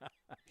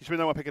 He should be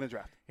the one picking a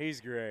draft.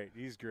 He's great.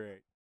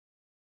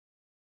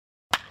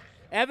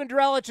 Evan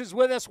Drellich is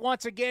with us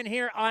once again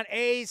here on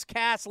A's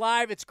Cast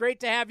Live. It's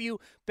great to have you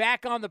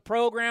back on the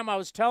program. I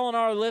was telling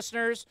our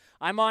listeners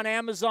I'm on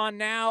Amazon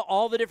now,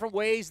 all the different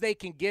ways they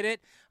can get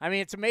it. I mean,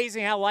 it's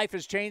amazing how life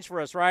has changed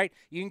for us, right?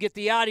 You can get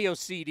the audio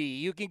CD.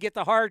 You can get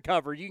the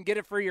hardcover. You can get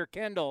it for your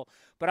Kindle.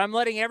 But I'm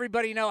letting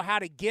everybody know how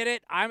to get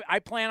it. I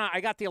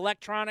got the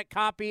electronic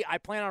copy. I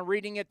plan on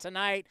reading it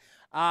tonight.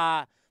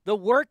 The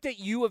work that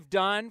you have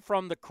done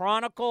from the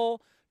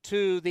Chronicle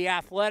to The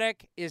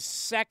Athletic is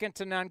second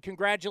to none.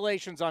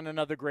 Congratulations on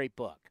another great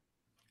book.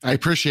 I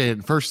appreciate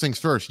it. First things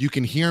first, you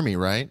can hear me,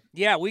 right?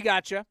 Yeah, we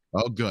got you.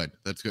 Oh, good.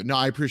 That's good. No,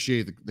 I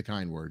appreciate the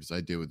kind words.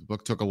 I do. The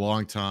book took a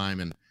long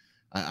time, and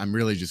I'm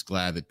really just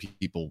glad that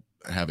people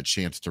have a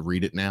chance to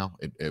read it now.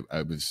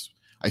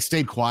 I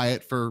stayed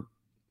quiet for,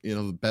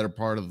 the better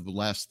part of the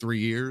last 3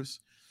 years.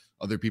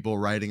 Other people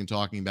writing and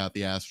talking about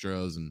the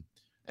Astros,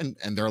 and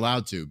they're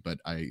allowed to, but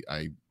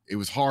it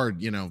was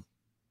hard,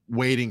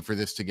 waiting for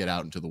this to get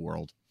out into the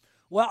world.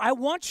 Well, I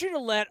want you to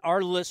let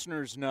our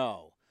listeners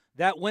know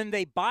that when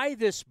they buy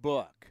this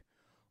book,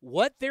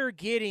 what they're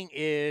getting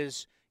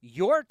is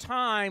your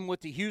time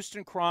with the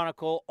Houston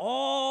Chronicle,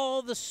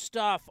 all the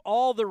stuff,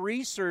 all the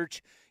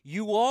research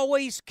you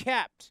always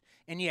kept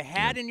and you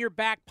had in your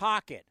back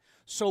pocket.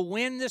 So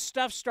when this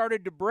stuff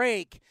started to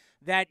break,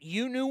 that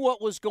you knew what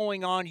was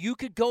going on, you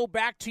could go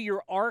back to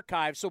your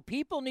archive. So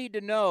people need to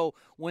know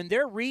when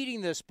they're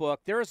reading this book,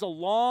 there is a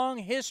long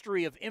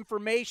history of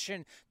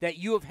information that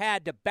you have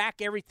had to back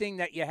everything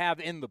that you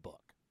have in the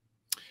book.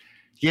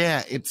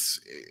 Yeah, it's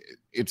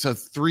a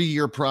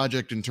 3-year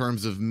project in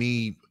terms of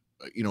me,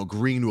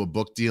 agreeing to a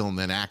book deal and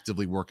then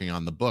actively working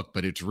on the book,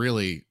 but it's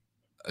really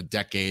a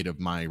decade of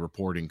my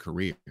reporting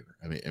career.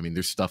 I mean,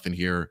 there's stuff in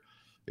here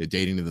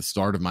dating to the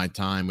start of my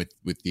time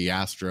with the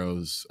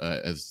Astros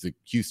as the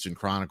Houston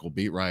Chronicle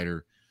beat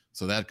writer.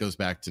 So that goes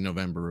back to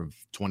November of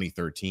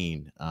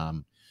 2013. And,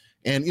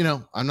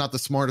 I'm not the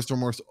smartest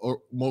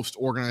or most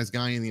organized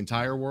guy in the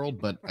entire world,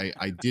 but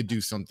I did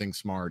do something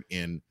smart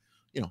in,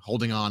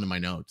 holding on to my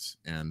notes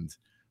and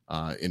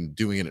in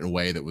doing it in a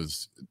way that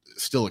was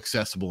still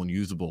accessible and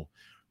usable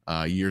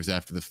years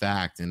after the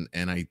fact. And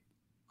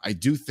I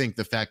do think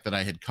the fact that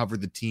I had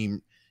covered the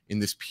team in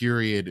this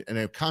period, and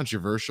a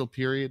controversial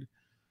period,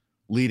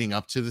 leading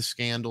up to the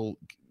scandal,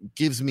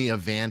 gives me a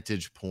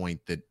vantage point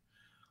that,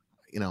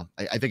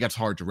 I think that's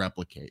hard to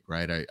replicate,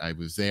 right? I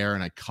was there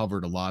and I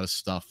covered a lot of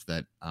stuff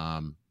that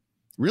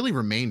really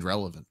remained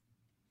relevant.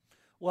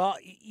 Well,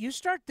 you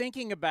start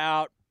thinking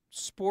about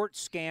sports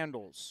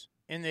scandals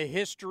in the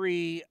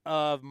history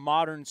of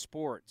modern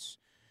sports,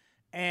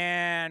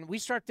 and we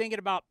start thinking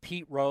about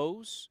Pete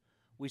Rose.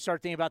 We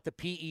start thinking about the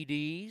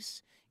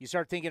PEDs. You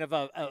start thinking of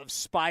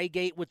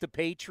Spygate with the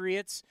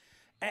Patriots.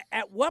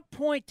 At what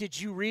point did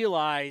you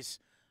realize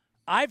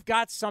I've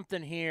got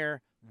something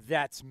here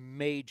that's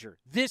major?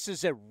 This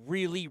is a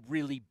really,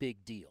 really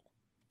big deal.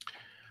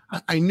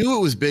 I knew it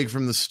was big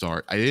from the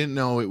start. I didn't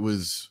know it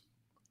was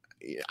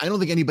 – I don't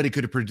think anybody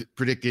could have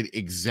predicted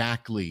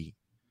exactly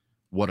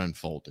what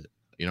unfolded.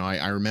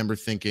 I remember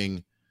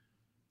thinking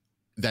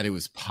that it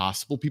was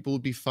possible people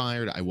would be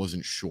fired. I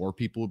wasn't sure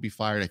people would be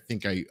fired. I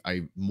think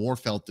I more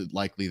felt it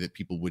likely that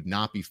people would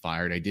not be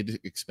fired. I did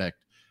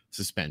expect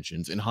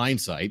suspensions. In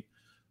hindsight,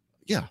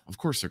 yeah, of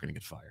course they're going to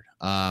get fired.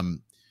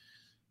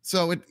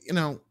 So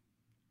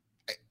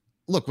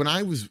look, when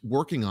I was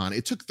working on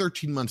it took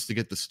 13 months to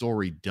get the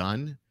story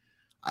done.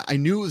 I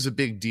knew it was a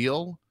big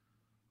deal.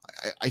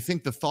 I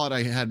think the thought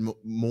I had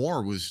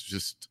more was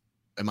just,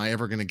 am I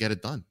ever going to get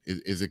it done?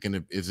 Is it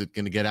going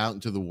to get out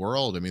into the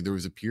world? I mean, there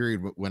was a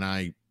period when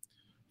I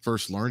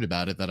first learned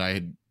about it that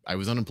I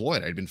was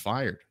unemployed. I'd been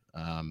fired.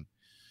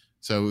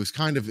 So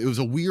it was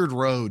a weird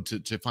road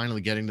to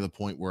finally getting to the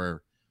point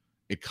where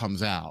it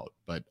comes out,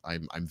 but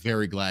I'm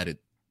very glad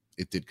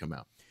it did come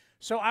out.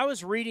 So I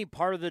was reading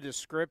part of the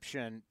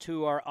description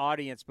to our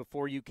audience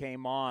before you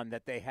came on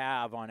that they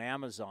have on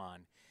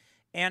Amazon.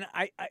 And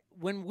I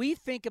when we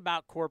think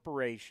about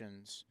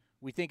corporations,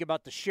 we think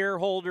about the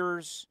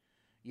shareholders.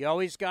 You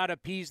always got to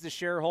appease the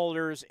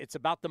shareholders. It's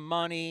about the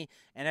money.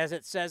 And as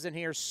it says in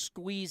here,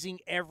 squeezing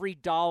every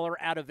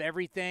dollar out of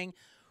everything.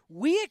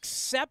 We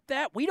accept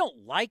that. We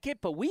don't like it,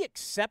 but we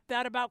accept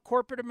that about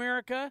corporate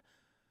America.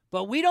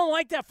 But we don't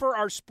like that for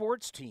our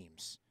sports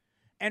teams.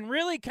 And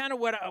really kind of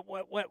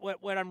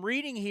what I'm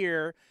reading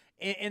here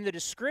in the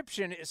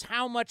description is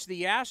how much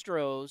the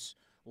Astros,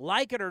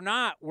 like it or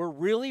not, were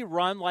really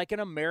run like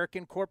an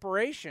American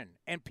corporation.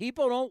 And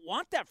people don't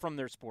want that from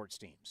their sports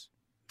teams.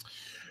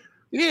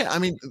 Yeah, I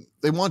mean,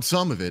 they want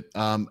some of it.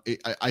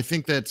 I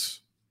think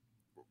that's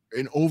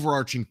an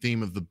overarching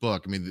theme of the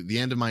book. I mean, the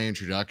end of my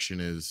introduction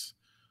is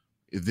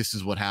this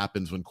is what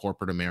happens when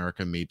corporate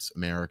America meets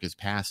America's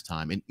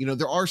pastime. And,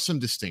 there are some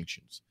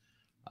distinctions.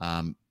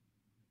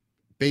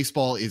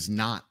 Baseball is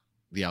not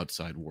the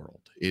outside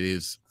world. It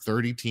is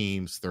 30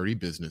 teams, 30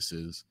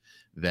 businesses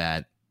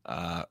that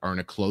are in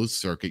a closed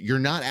circuit. You're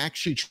not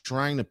actually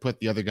trying to put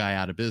the other guy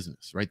out of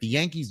business, right? The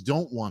Yankees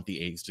don't want the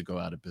A's to go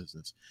out of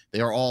business. They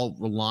are all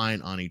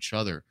reliant on each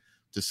other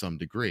to some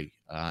degree.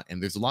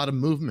 And there's a lot of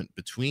movement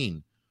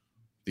between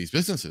these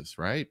businesses,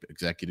 right?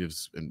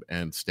 Executives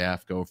and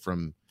staff go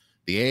from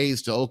the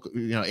A's to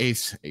Oakland,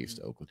 A's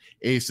to Oakland,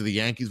 A's to the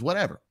Yankees,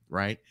 whatever,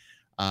 right?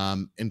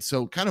 And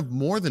so kind of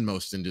more than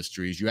most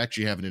industries, you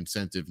actually have an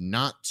incentive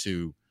not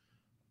to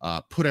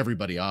put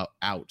everybody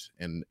out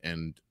and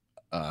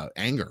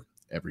anger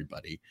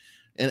everybody.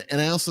 And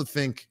I also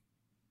think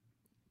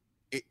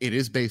it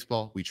is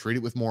baseball. We treat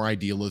it with more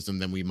idealism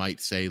than we might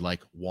say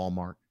like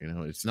Walmart.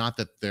 It's not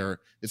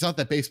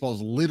that baseball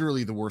is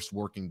literally the worst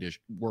working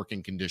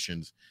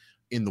conditions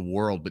in the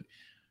world, but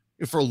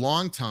for a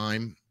long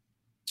time,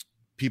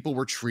 people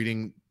were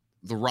treating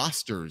the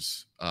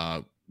rosters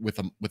with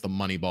a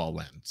Moneyball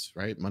lens,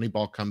 right?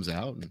 Moneyball comes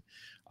out and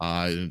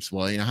it's,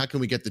 well, how can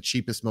we get the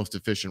cheapest, most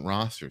efficient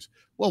rosters?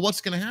 Well,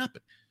 what's going to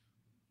happen?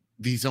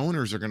 These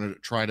owners are going to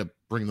try to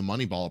bring the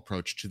Moneyball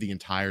approach to the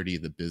entirety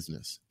of the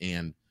business.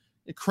 And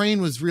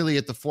Crane was really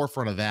at the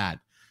forefront of that,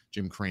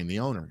 Jim Crane, the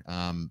owner.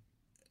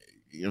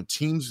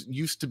 Teams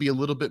used to be a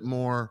little bit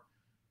more,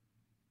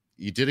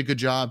 you did a good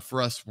job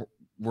for us.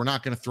 We're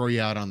not going to throw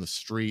you out on the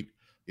street.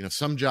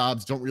 Some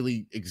jobs don't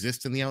really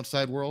exist in the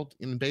outside world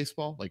in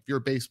baseball. Like if you're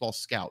a baseball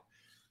scout,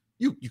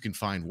 you can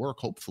find work,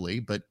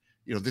 hopefully, but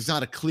there's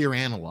not a clear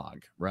analog,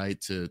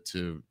 right,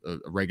 to a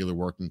regular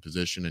working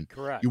position. And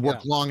correct, you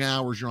work long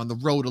hours, you're on the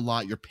road a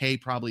lot, your pay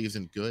probably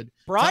isn't good.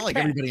 It's not like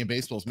everybody in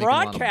baseball is making a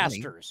lot of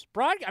money.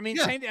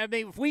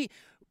 Broadcasters.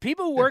 If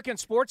people who work in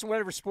sports and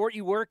whatever sport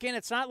you work in,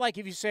 it's not like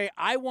if you say,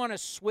 I want to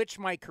switch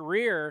my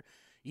career,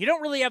 you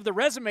don't really have the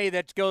resume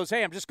that goes,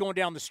 hey, I'm just going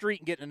down the street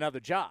and getting another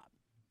job.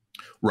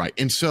 Right.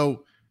 And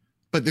so,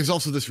 but there's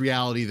also this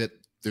reality that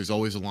there's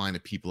always a line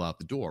of people out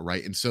the door,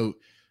 right? And so,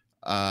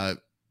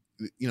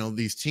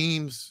 these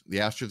teams, the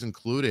Astros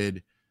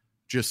included,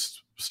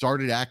 just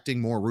started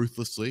acting more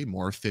ruthlessly,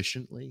 more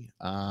efficiently,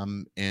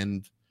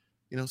 and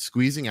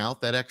squeezing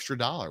out that extra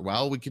dollar.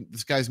 Well,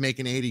 this guy's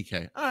making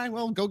 $80K. All right,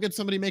 well, go get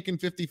somebody making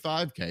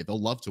 $55K.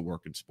 They'll love to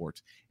work in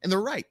sports, and they're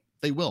right,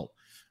 they will.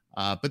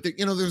 But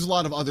there's a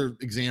lot of other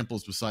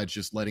examples besides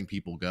just letting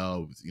people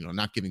go.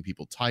 Not giving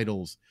people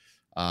titles,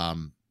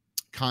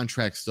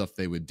 contract stuff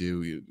they would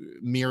do.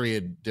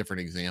 Myriad different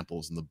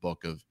examples in the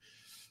book of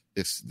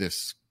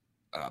this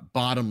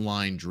bottom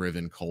line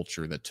driven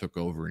culture that took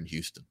over in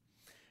Houston.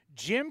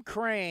 Jim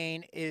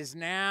Crane is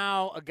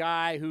now a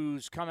guy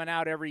who's coming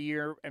out every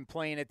year and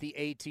playing at the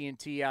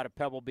AT&T out of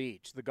Pebble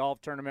Beach, the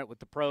golf tournament with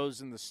the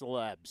pros and the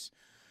celebs.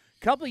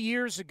 A couple of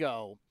years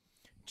ago,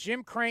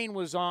 Jim Crane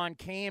was on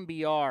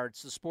KMBR.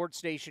 It's the sports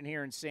station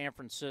here in San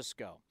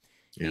Francisco.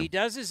 Yeah. He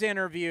does his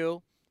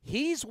interview.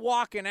 He's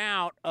walking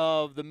out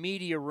of the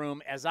media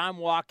room as I'm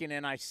walking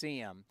in, I see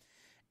him.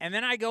 And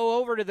then I go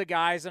over to the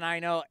guys,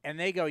 and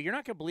they go, you're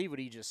not going to believe what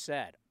he just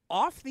said.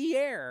 Off the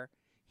air,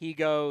 he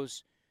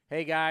goes,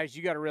 hey, guys,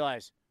 you got to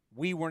realize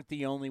we weren't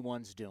the only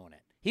ones doing it.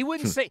 He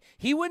wouldn't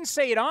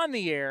say it on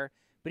the air,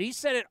 but he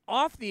said it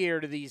off the air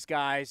to these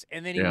guys,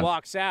 and then he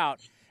walks out.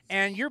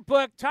 And your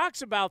book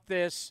talks about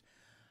this.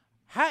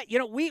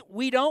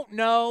 We don't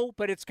know,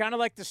 but it's kind of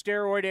like the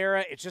steroid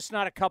era. It's just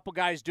not a couple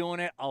guys doing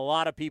it. A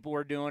lot of people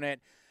were doing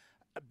it.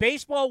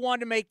 Baseball wanted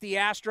to make the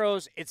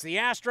Astros. It's the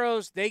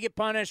Astros. They get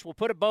punished. We'll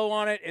put a bow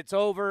on it. It's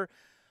over.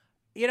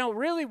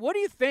 Really, what do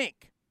you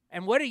think?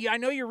 And I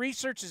know your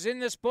research is in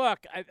this book.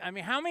 I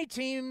mean, how many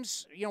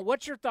teams,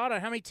 what's your thought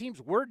on how many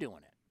teams were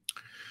doing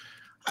it?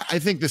 I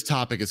think this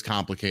topic is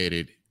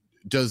complicated.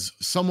 Does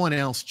someone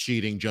else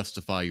cheating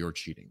justify your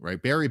cheating,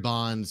 right? Barry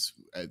Bonds,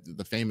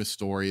 the famous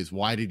story is,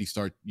 why did he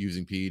start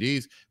using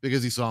PEDs?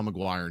 Because he saw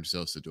McGwire and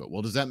Sosa do it.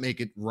 Well, does that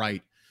make it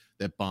right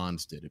that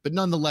Bonds did it? But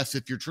nonetheless,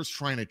 if you're just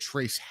trying to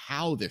trace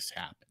how this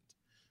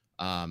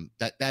happened,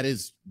 that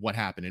is what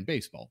happened in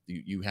baseball.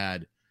 You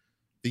had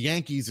the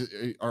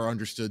Yankees are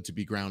understood to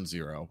be ground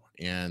zero,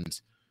 and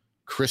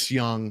Chris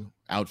Young,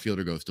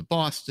 outfielder, goes to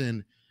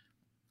Boston,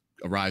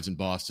 arrives in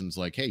Boston's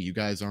like, hey, you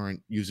guys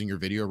aren't using your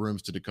video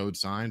rooms to decode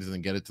signs and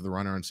then get it to the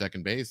runner on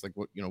second base. Like,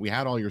 what, we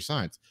had all your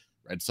signs.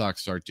 Red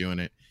Sox start doing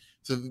it.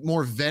 So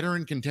more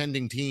veteran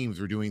contending teams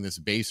were doing this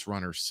base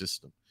runner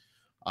system.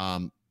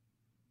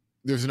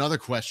 There's another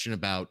question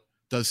about,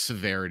 does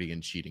severity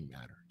in cheating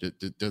matter?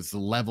 Does the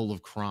level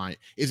of crime,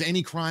 is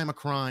any crime a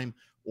crime,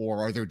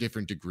 or are there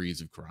different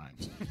degrees of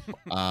crimes?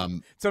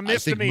 It's a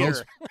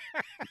misdemeanor.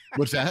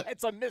 What's that?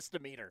 It's a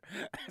misdemeanor.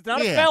 It's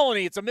not a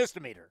felony. It's a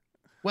misdemeanor.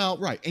 Well,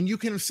 right. And you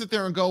can sit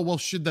there and go, well,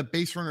 should the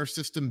base runner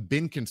system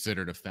been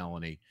considered a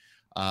felony?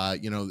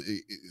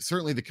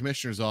 Certainly the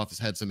commissioner's office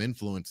had some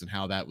influence in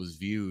how that was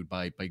viewed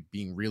by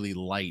being really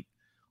light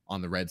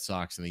on the Red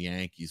Sox and the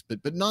Yankees.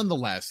 But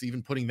nonetheless,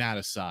 even putting that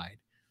aside,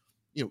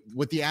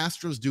 what the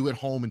Astros do at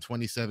home in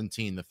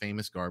 2017, the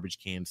famous garbage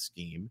can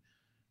scheme,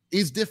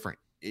 is different.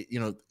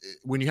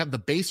 When you have the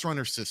base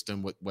runner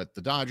system, what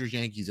the Dodgers,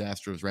 Yankees,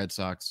 Astros, Red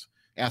Sox,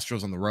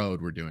 Astros on the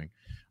road were doing,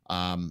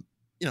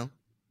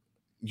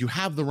 you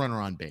have the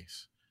runner on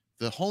base.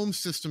 The home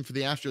system for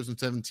the Astros in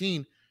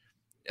 17,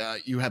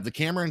 you have the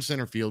camera in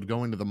center field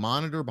going to the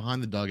monitor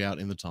behind the dugout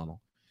in the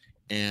tunnel,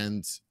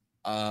 and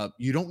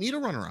you don't need a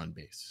runner on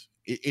base.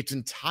 It's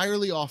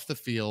entirely off the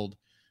field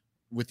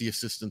with the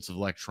assistance of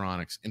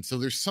electronics. And so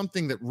there's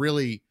something that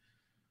really,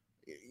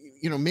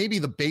 maybe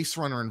the base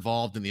runner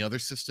involved in the other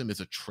system is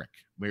a trick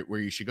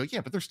where you should go,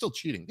 yeah, but they're still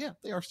cheating. Yeah,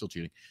 they are still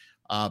cheating.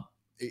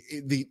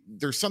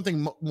 There's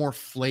something more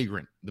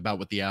flagrant about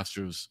what the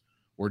Astros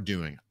were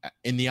doing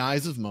in the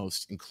eyes of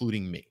most,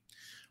 including me.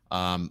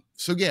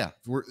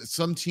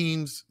 Some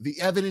teams, the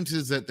evidence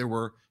is that there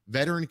were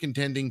veteran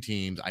contending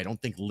teams, I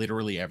don't think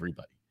literally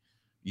everybody,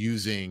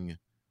 using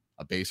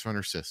a base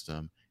runner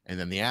system. And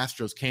then the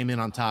Astros came in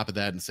on top of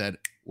that and said,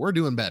 we're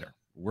doing better.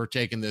 We're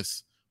taking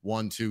this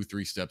 1, 2,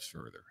 3 steps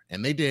further.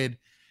 And they did.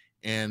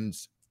 And,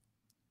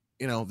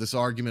 this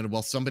argument of,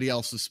 well, somebody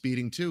else is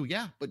speeding too.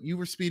 Yeah, but you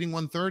were speeding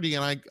 130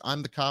 and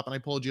I'm the cop and I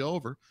pulled you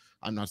over.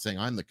 I'm not saying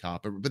I'm the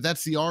cop, but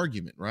that's the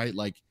argument, right?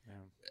 Like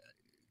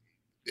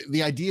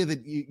the idea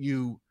that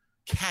you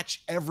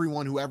catch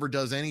everyone who ever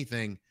does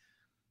anything.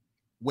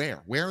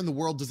 Where in the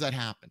world does that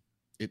happen?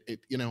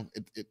 It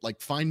like,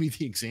 find me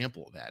the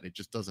example of that. It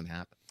just doesn't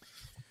happen.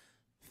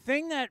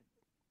 Thing that,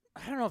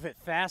 I don't know if it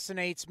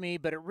fascinates me,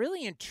 but it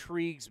really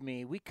intrigues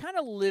me. We kind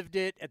of lived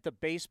it at the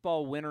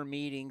baseball winter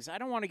meetings. I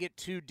don't want to get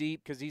too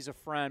deep because he's a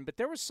friend, but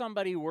there was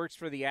somebody who works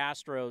for the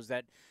Astros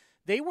that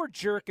they were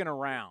jerking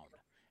around.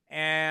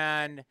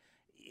 And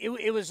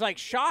it was like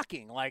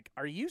shocking. Like,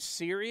 are you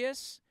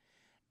serious?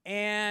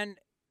 And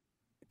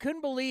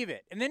couldn't believe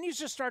it. And then you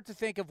just start to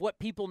think of what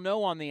people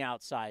know on the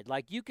outside.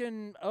 Like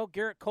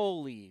Garrett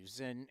Cole leaves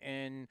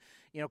and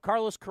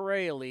Carlos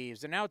Correa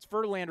leaves. And now it's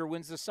Verlander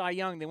wins the Cy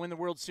Young. They win the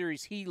World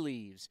Series. He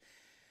leaves.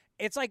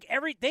 It's like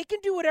they can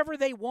do whatever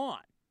they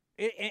want.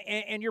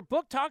 And your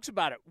book talks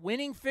about it.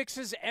 Winning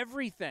fixes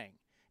everything.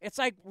 It's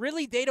like,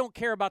 really, they don't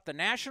care about the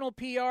national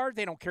PR.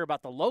 They don't care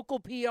about the local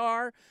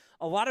PR.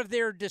 A lot of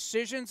their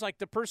decisions, like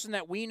the person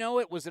that we know,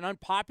 it was an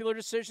unpopular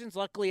decision.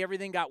 Luckily,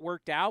 everything got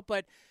worked out.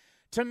 But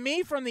to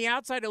me, from the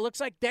outside, it looks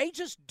like they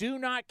just do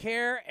not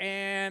care,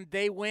 and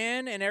they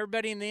win, and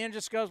everybody in the end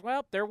just goes,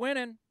 well, they're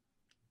winning.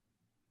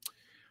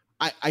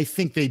 I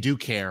think they do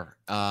care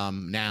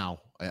now.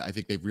 I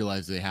think they've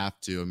realized they have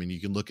to. I mean, you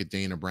can look at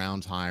Dana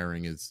Brown's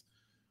hiring as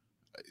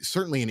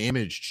certainly an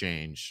image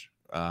change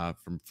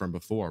from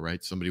before,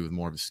 right? Somebody with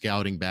more of a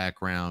scouting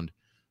background,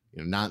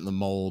 not in the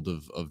mold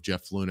of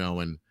Jeff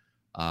Luhnow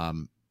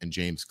and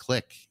James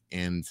Click.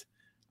 And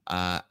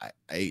I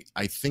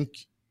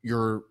think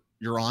you're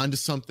on to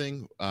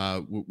something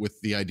with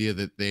the idea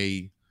that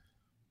they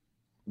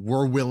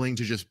were willing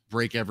to just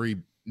break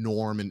every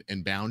norm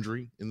and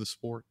boundary in the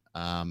sport.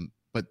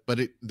 But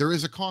there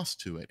is a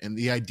cost to it. And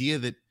the idea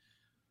that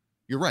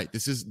you're right,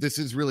 this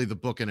is really the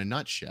book in a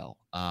nutshell.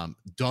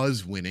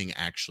 Does winning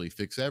actually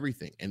fix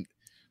everything? And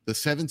the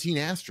 17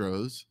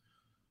 Astros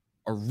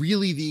are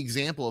really the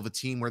example of a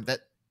team where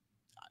that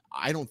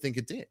I don't think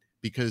it did,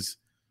 because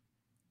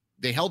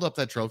they held up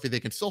that trophy.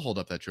 They can still hold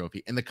up that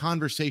trophy. And the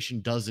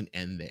conversation doesn't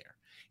end there.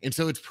 And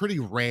so it's pretty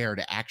rare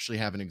to actually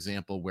have an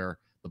example where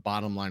the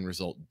bottom line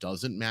result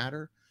doesn't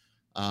matter.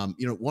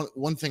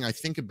 One thing I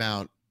think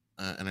about,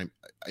 and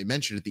I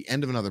mentioned at the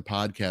end of another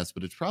podcast,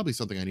 but it's probably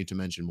something I need to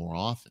mention more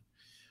often.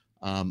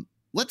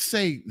 Let's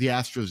say the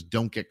Astros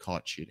don't get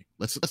caught cheating.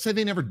 Let's say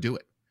they never do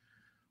it.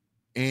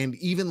 And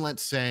even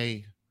let's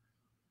say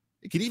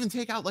it could even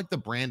take out like the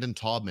Brandon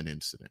Taubman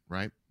incident,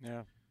 right?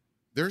 Yeah.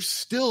 There's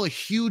still a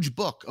huge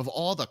book of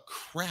all the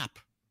crap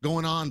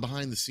going on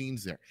behind the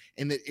scenes there.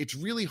 And that it's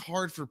really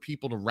hard for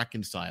people to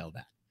reconcile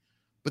that.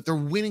 But they're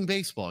winning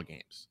baseball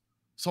games.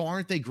 So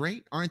aren't they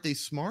great? Aren't they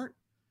smart?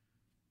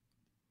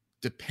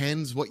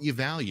 Depends what you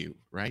value,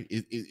 right?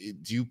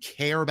 Do you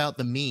care about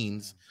the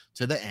means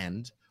to the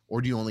end, or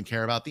do you only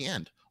care about the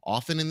end?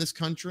 Often in this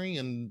country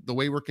and the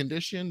way we're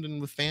conditioned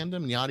and with fandom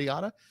and yada,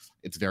 yada,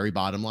 it's very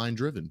bottom line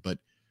driven. But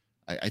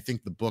I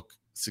think the book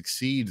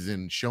succeeds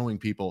in showing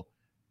people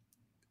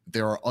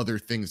there are other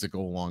things that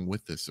go along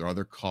with this. There are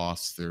other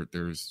costs.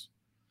 There's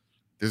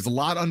a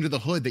lot under the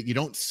hood that you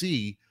don't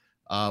see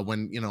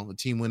when a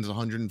team wins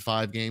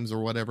 105 games or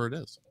whatever it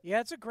is. Yeah,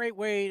 it's a great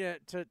way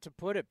to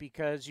put it,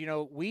 because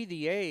we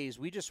the A's,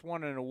 we just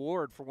won an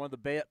award for one of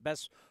the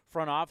best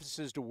front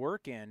offices to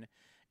work in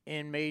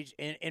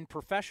in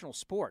professional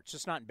sports,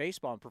 just not in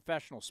baseball, in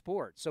professional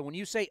sports. So when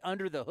you say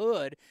under the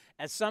hood,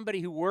 as somebody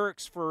who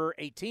works for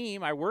a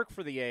team, I work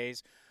for the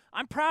A's,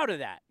 I'm proud of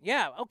that.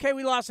 Yeah, okay,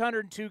 we lost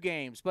 102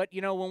 games, but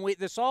when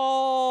this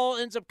all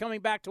ends up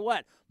coming back to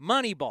what?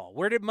 Moneyball.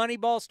 Where did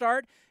Moneyball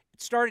start?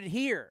 It started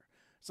here.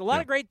 So a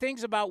lot of great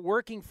things about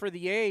working for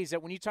the A's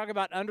that when you talk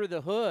about under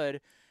the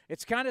hood,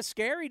 it's kind of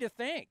scary to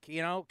think,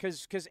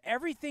 because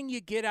everything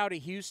you get out of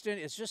Houston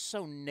is just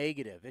so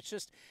negative. It's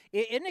just,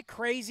 isn't it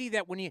crazy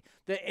that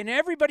and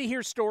everybody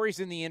hears stories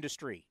in the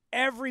industry.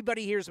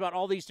 Everybody hears about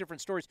all these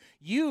different stories.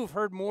 You've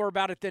heard more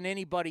about it than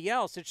anybody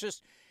else.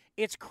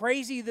 It's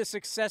crazy the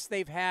success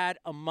they've had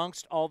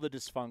amongst all the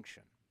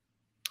dysfunction.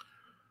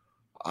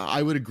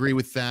 I would agree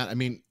with that. I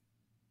mean,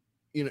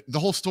 the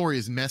whole story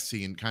is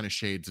messy and kind of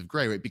shades of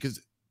gray, right?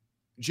 Because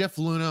Jeff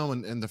Luhnow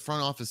and the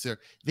front office there,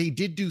 they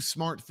did do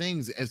smart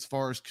things as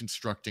far as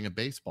constructing a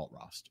baseball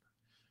roster.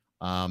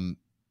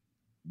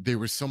 There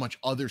was so much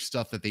other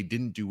stuff that they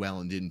didn't do well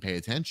and didn't pay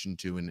attention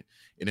to, and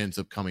it ends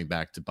up coming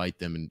back to bite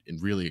them in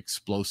really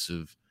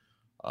explosive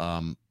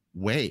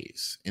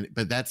ways.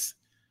 But that's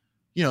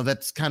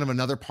kind of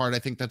another part I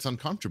think that's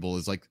uncomfortable,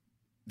 is like,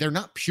 they're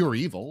not pure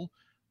evil.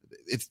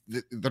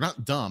 They're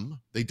not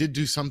dumb. They did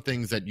do some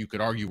things that you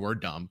could argue were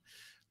dumb.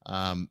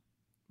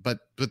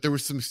 But there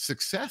was some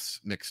success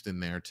mixed in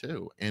there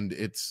too. And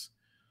it's,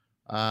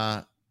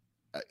 I'll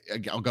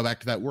go back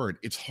to that word.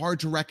 It's hard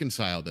to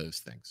reconcile those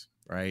things,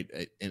 right?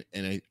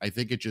 And I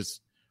think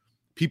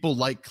people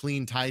like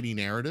clean, tidy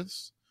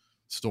narratives,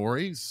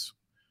 stories,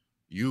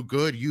 you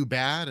good, you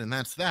bad, and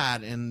that's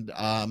that. And,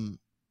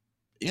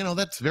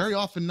 that's very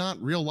often not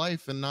real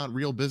life and not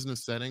real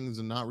business settings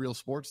and not real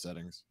sports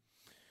settings.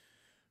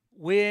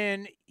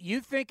 When you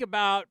think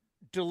about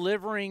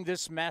delivering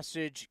this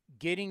message,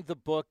 getting the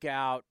book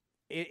out,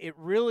 it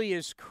really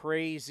is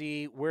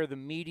crazy where the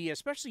media,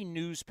 especially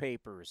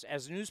newspapers,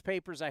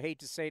 I hate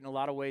to say it, in a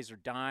lot of ways are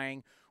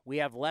dying. We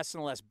have less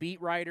and less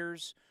beat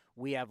writers.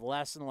 We have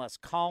less and less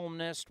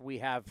columnists. We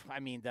have,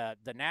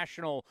 the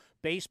national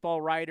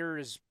baseball writer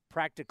is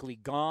practically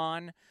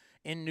gone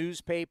in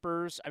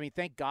newspapers.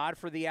 Thank God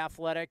for The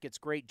Athletic. It's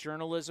great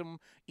journalism.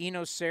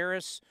 Eno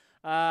Saris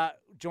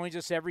joins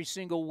us every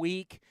single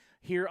week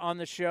here on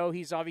the show.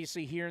 He's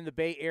obviously here in the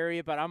Bay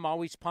Area, but I'm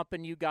always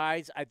pumping you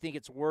guys. I think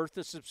it's worth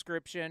a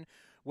subscription,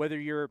 whether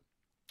you're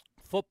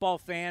football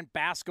fan,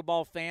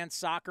 basketball fan,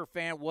 soccer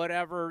fan,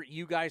 whatever.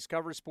 You guys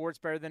cover sports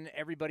better than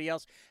everybody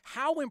else.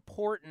 How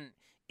important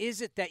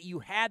is it that you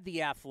had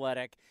The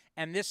Athletic,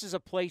 and this is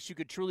a place you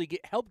could truly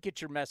help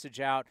get your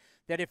message out,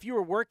 that if you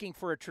were working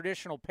for a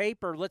traditional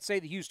paper, let's say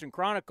the Houston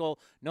Chronicle,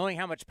 knowing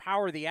how much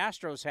power the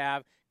Astros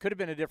have, could have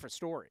been a different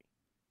story?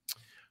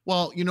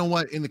 Well, you know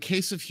what? In the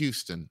case of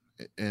Houston,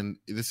 and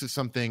this is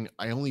something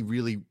I only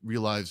really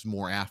realized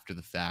more after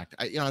the fact.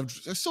 I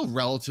was still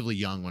relatively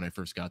young when I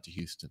first got to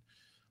Houston.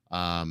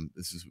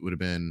 Would have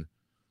been,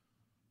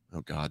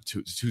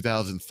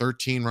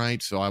 2013,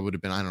 right? So I would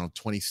have been,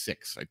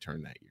 26. I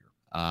turned that year.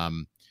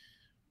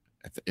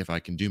 If I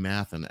can do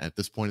math, and at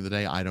this point of the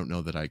day, I don't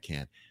know that I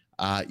can.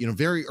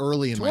 Very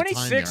early in my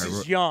time there, 26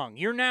 is young.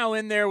 You're now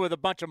in there with a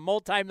bunch of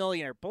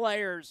multimillionaire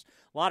players,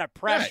 a lot of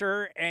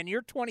pressure, right, and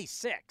you're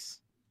 26.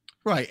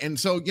 Right. And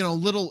so,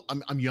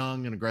 I'm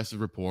young, an aggressive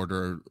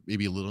reporter,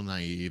 maybe a little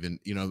naive. And,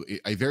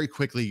 I very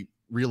quickly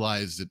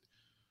realized that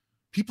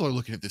people are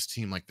looking at this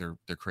team like they're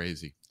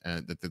crazy,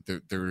 and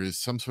that there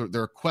is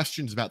there are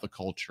questions about the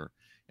culture.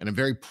 And I'm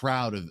very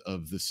proud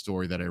of this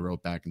story that I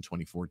wrote back in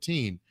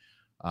 2014.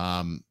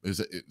 It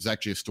was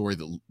actually a story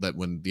that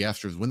when the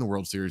Astros win the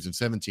World Series in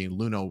 2017,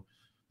 Luhnow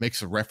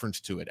makes a reference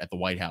to it at the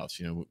White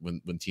House.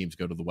 When teams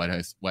go to the White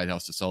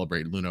House to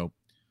celebrate, Luhnow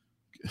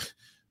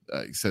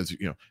says,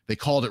 they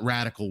called it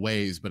Radical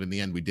Waves, but in the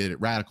end we did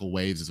it. Radical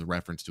Waves is a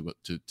reference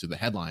to the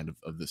headline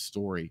of this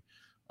story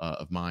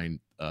of mine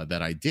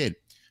that I did.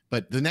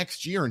 But the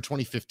next year in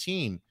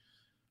 2015,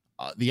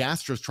 the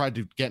Astros tried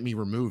to get me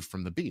removed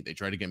from the beat. They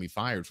tried to get me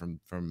fired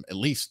from at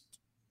least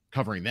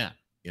covering them.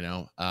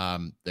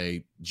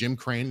 Jim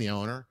Crane, the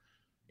owner,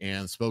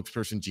 and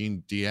spokesperson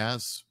Gene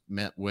Diaz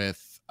met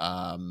with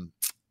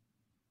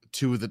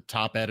two of the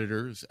top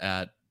editors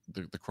at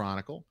the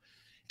Chronicle,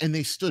 and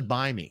they stood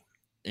by me.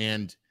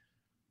 And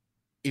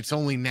it's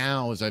only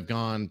now, as I've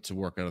gone to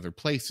work at other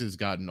places,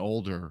 gotten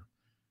older,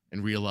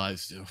 and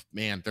realized,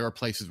 there are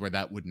places where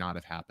that would not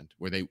have happened,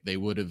 where they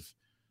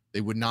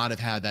would not have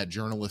had that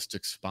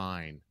journalistic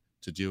spine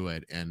to do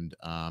it. And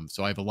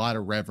so I have a lot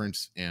of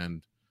reverence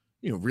and,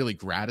 really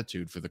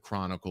gratitude for the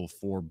Chronicle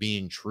for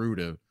being true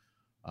to,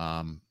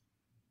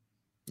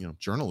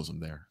 journalism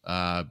there.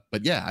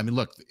 But yeah,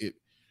 look,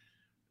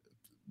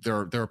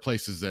 there are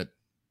places that,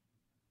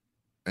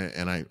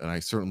 and I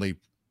certainly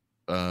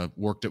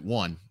worked at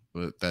one,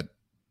 but that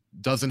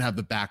doesn't have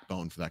the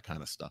backbone for that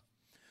kind of stuff.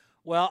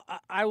 Well,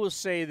 I will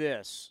say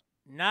this,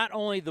 not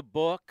only the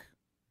book,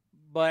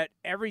 but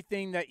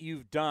everything that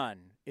you've done,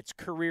 it's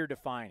career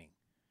defining.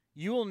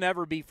 You will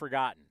never be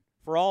forgotten.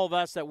 for all of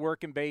us that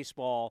work in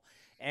baseball.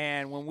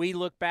 And when we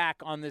look back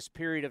on this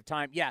period of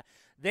time, yeah,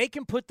 they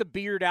can put the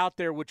beard out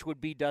there, which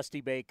would be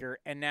Dusty Baker,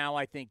 and now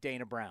I think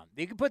Dana Brown.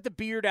 They can put the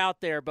beard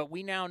out there, but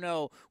we now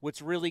know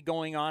what's really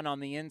going on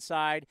the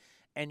inside,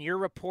 and your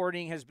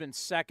reporting has been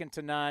second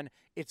to none.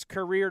 It's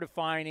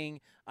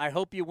career-defining. I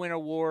hope you win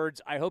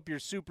awards. I hope you're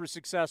super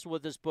successful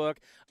with this book.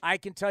 I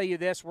can tell you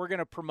this, we're going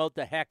to promote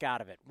the heck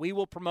out of it. We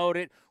will promote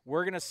it.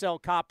 We're going to sell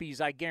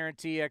copies, I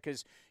guarantee you,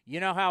 because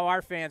you know how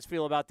our fans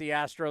feel about the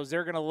Astros.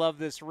 They're going to love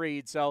this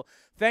read. So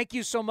thank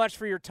you so much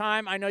for your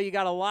time. I know you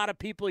got a lot of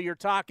people you're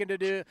talking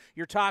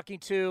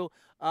to.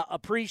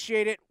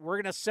 Appreciate it. We're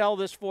going to sell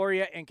this for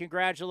you, and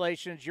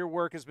congratulations. Your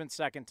work has been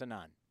second to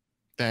none.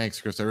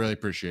 Thanks, Chris. I really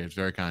appreciate it. It's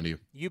very kind of you.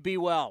 You be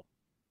well.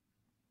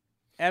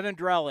 Evan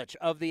Drellich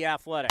of The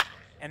Athletic.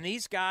 And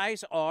these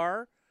guys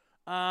are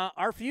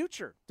our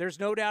future. There's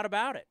no doubt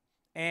about it.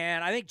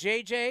 And I think,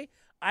 JJ,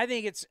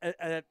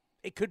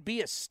 it could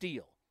be a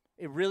steal.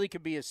 It really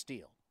could be a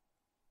steal.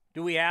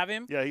 Do we have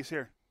him? Yeah, he's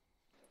here.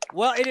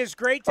 Well, it is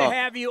great to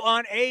have you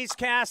on A's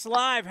Cast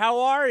Live. How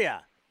are you?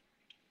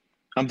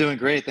 I'm doing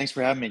great. Thanks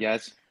for having me,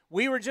 guys.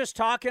 We were just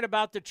talking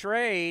about the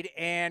trade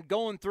and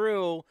going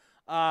through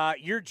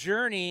your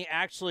journey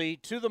actually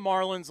to the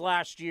Marlins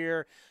last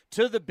year,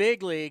 to the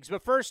big leagues.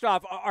 But first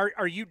off,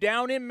 are you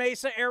down in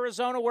Mesa,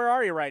 Arizona? Where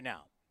are you right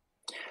now?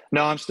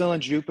 No, I'm still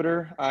in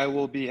Jupiter. I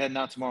will be heading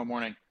out tomorrow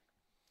morning.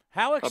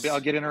 I'll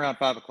get in around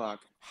 5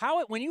 o'clock.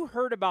 When you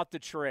heard about the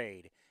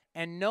trade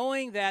and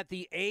knowing that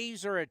the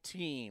A's are a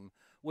team,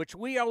 which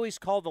we always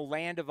call the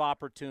land of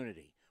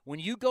opportunity, when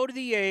you go to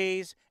the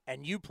A's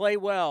and you play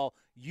well,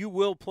 you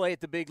will play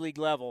at the big league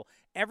level.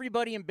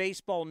 Everybody in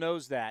baseball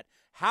knows that.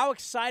 How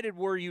excited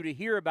were you to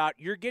hear about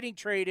you're getting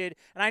traded?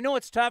 And I know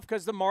it's tough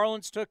because the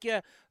Marlins took you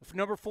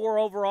number 4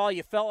 overall.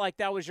 You felt like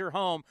that was your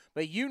home,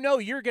 but you know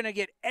you're going to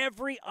get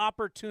every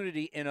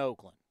opportunity in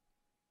Oakland.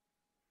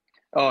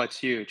 Oh, it's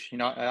huge.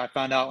 I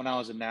found out when I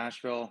was in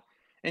Nashville,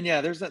 and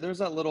yeah, there's that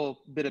little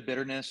bit of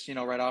bitterness,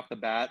 right off the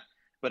bat.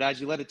 But as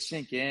you let it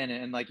sink in,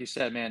 and like you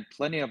said, man,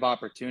 plenty of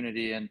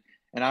opportunity, and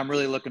I'm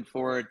really looking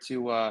forward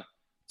to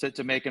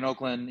making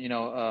Oakland,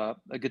 a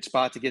good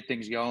spot to get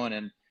things going,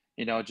 and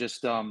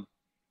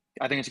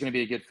I think it's going to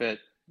be a good fit,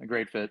 a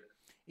great fit.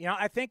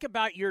 I think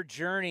about your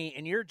journey,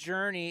 and your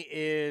journey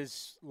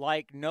is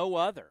like no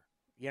other,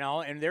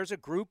 and there's a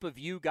group of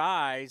you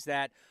guys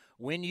that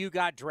when you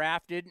got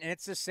drafted, and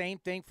it's the same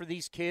thing for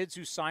these kids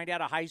who signed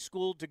out of high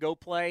school to go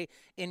play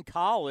in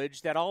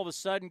college, that all of a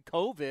sudden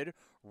COVID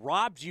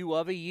robbed you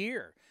of a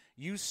year.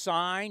 You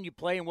sign, you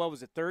play in,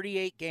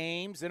 38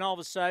 games, then all of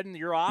a sudden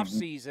your off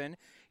season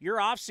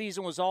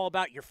was all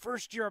about your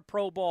first year of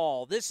pro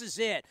ball. This is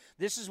it.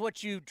 This is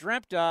what you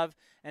dreamt of.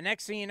 And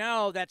next thing you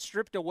know, that's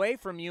stripped away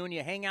from you and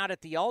you hang out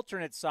at the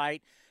alternate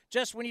site.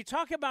 Just when you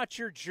talk about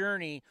your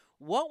journey,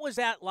 what was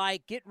that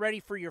like? Get ready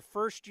for your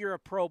first year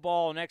of pro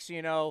ball. Next thing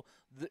you know,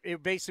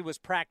 it basically was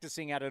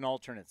practicing at an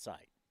alternate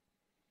site.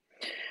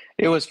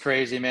 It was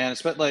crazy, man.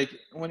 Especially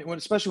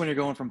when you're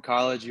going from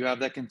college, you have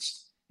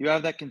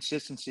that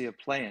consistency of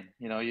playing.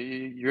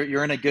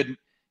 You're in a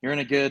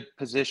good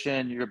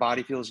position. Your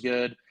body feels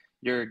good.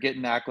 You're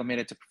getting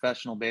acclimated to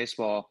professional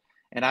baseball.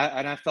 And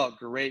I felt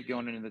great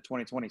going into the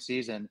 2020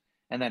 season.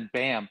 And then,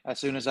 bam, as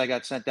soon as I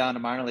got sent down to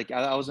minor league,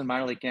 I was in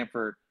minor league camp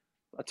for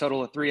a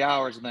total of 3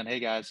 hours. And then, hey,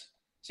 guys,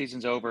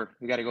 season's over.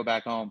 We got to go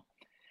back home.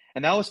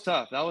 And that was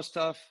tough.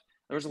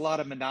 There was a lot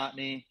of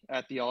monotony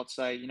at the alt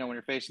site, when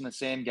you're facing the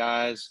same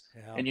guys.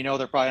 Yeah. And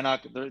they're probably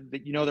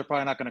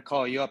not going to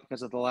call you up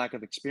because of the lack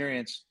of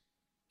experience.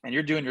 And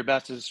you're doing your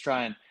best to just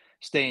try and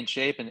stay in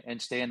shape and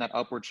stay in that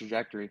upward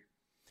trajectory.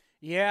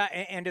 Yeah,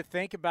 and to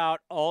think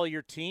about all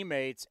your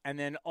teammates and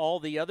then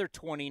all the other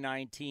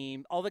 29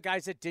 team, all the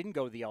guys that didn't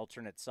go to the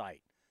alternate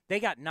site,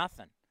 they got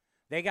nothing.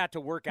 They got to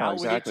work out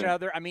with each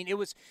other. I mean,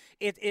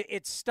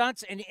 it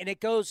stunts, and it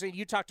goes, and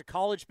you talk to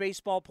college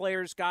baseball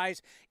players,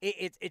 guys,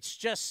 it's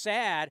just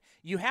sad.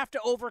 You have to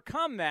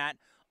overcome that.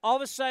 All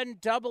of a sudden,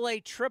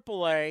 AA,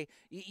 AAA,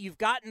 you've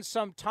gotten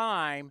some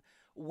time.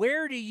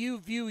 Where do you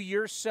view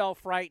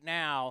yourself right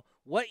now?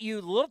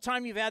 The little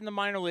time you've had in the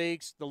minor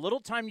leagues, the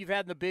little time you've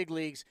had in the big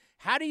leagues,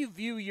 how do you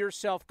view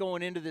yourself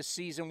going into this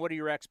season? What are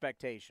your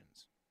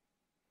expectations?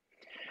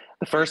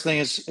 The first thing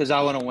is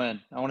I want to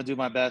win. I want to do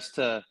my best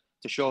to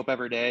show up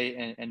every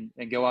day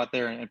and go out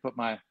there and put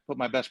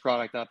my best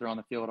product out there on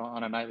the field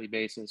on a nightly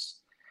basis.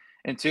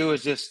 And 2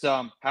 is just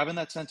having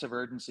that sense of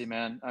urgency,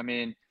 man. I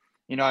mean,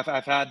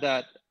 I've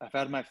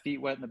had my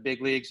feet wet in the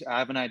big leagues. I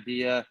have an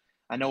idea.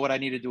 I know what I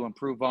needed to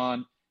improve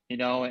on,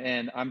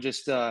 and I'm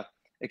just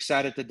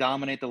excited to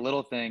dominate the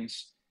little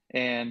things.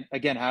 And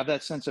again, have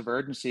that sense of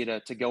urgency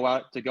to go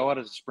out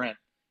as a sprint.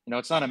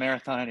 It's not a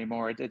marathon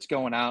anymore. It's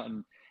going out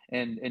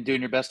and doing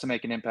your best to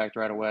make an impact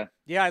right away.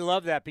 Yeah, I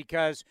love that,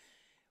 because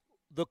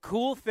the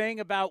cool thing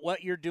about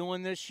what you're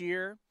doing this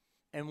year,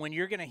 and when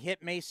you're going to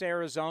hit Mesa,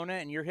 Arizona,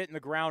 and you're hitting the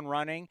ground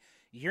running,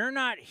 you're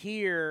not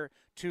here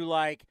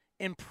to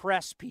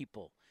impress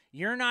people.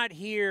 You're not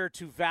here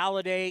to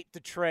validate the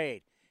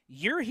trade.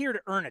 You're here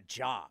to earn a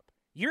job.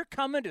 You're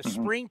coming to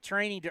spring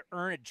training to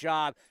earn a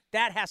job.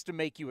 That has to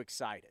make you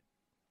excited.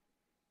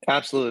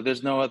 Absolutely.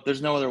 There's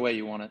no other way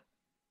you want it.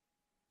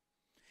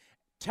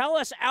 Tell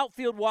us,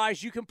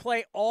 outfield-wise, you can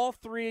play all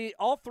three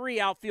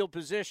outfield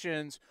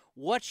positions.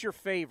 What's your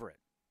favorite?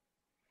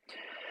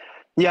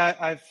 Yeah,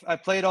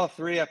 I've played all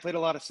three. I played a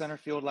lot of center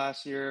field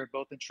last year,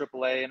 both in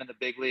AAA and in the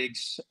big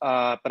leagues.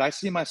 But I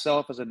see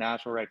myself as a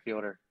natural right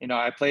fielder. You know,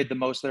 I played the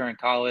most there in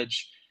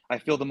college. I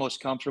feel the most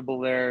comfortable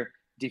there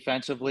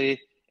defensively.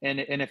 And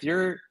if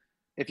you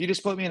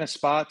just put me in a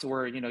spot to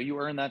where, you know, you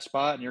earn that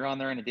spot and you're on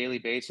there on a daily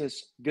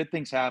basis, good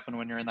things happen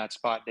when you're in that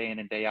spot day in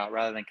and day out,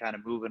 rather than kind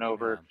of moving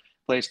over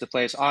place to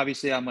place.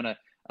 Obviously, I'm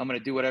gonna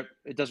do whatever.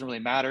 It doesn't really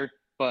matter.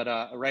 But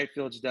right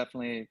field is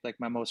definitely like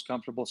my most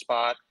comfortable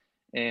spot,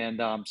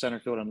 and center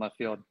field and left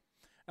field.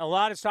 A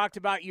lot has talked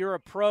about your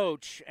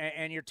approach,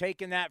 and you're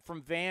taking that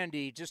from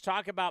Vandy. Just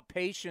talk about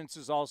patience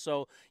is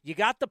also – you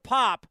got the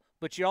pop,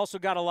 but you also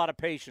got a lot of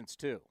patience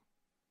too.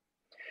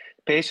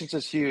 Patience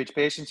is huge.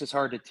 Patience is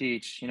hard to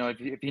teach. You know,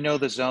 if you know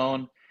the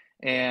zone,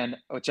 and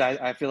which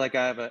I feel like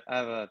I have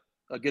a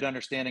good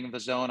understanding of the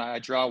zone. I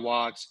draw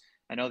walks.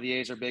 I know the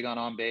A's are big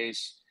on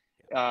base.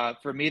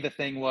 For me, the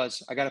thing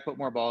was I got to put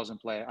more balls in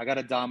play. I got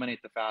to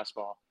dominate the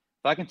fastball.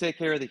 If I can take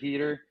care of the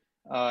heater,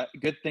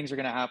 good things are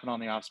going to happen on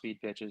the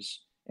off-speed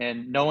pitches.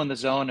 And knowing the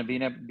zone and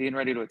being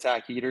ready to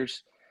attack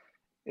heaters,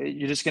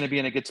 you're just going to be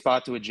in a good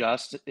spot to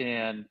adjust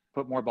and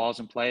put more balls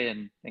in play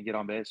and get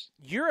on base.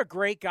 You're a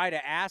great guy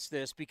to ask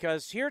this,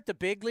 because here at the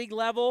big league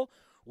level,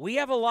 we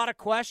have a lot of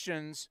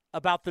questions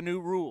about the new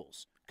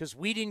rules because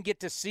we didn't get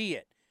to see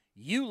it.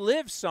 You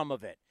live some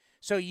of it.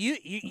 So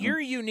you're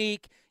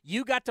unique.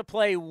 You got to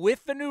play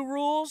with the new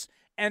rules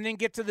and then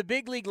get to the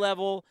big league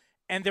level,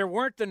 and there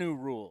weren't the new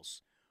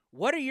rules.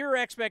 What are your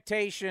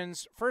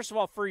expectations, first of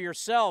all, for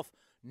yourself?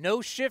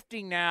 No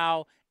shifting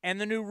now and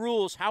the new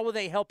rules, how will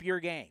they help your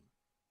game?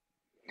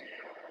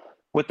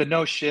 With the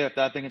no shift,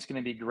 I think it's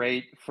going to be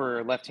great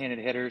for left-handed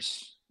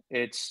hitters.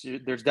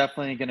 There's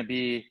definitely going to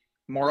be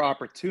more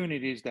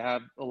opportunities to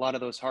have a lot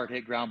of those hard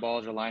hit ground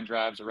balls or line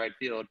drives or right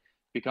field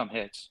become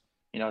hits.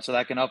 You know, so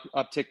that can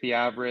uptick the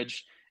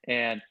average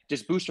and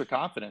just boost your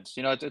confidence.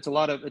 You know,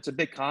 it's a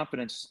big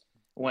confidence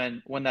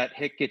when that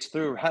hit gets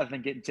through rather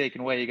than getting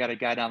taken away. You got a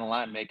guy down the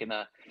line making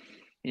a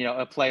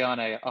play on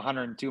a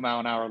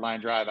 102-mile-an-hour line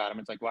drive at him.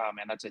 It's like, wow,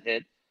 man, that's a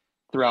hit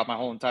throughout my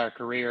whole entire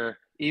career,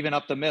 even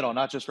up the middle,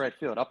 not just right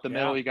field. Up the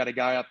middle, you got a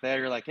guy up there.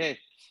 You're like, hey,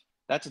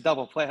 that's a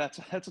double play.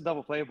 That's a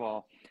double play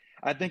ball.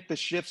 I think the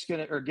shifts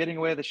getting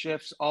away the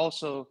shifts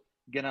also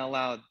going to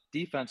allow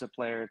defensive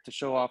players to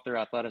show off their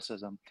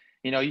athleticism.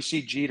 You know, you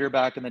see Jeter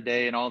back in the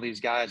day and all these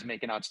guys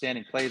making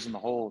outstanding plays in the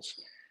holes.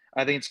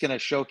 I think it's going to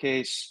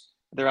showcase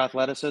their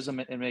athleticism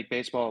and make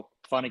baseball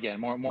fun again,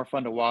 more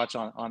fun to watch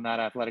on that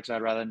athletic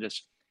side, rather than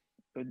just,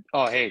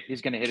 oh, hey,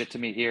 he's going to hit it to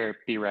me here,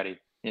 be ready,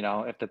 you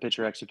know, if the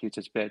pitcher executes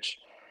his pitch.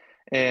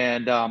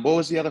 And what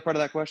was the other part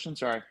of that question?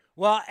 Sorry.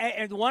 Well,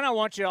 and one I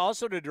want you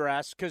also to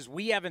address, because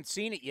we haven't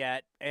seen it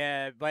yet,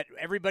 but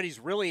everybody's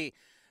really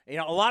 – you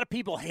know, a lot of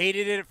people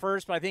hated it at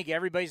first, but I think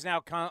everybody's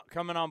now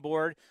coming on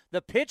board. The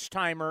pitch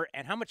timer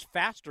and how much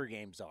faster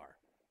games are.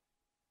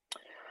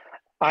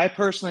 I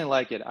personally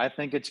like it. I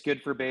think it's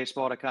good for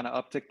baseball to kind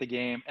of uptick the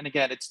game. And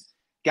again,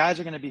 guys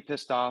are going to be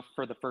pissed off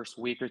for the first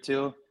week or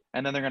two,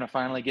 and then they're going to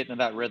finally get into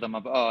that rhythm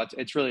of, oh,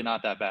 it's really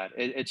not that bad.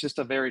 It's just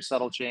a very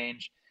subtle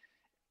change.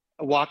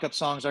 Walk-up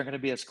songs aren't going to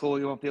be as cool.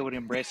 You won't be able to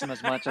embrace them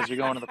as much as you're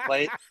going to the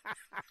plate.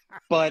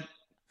 But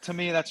to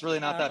me, that's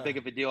really not that big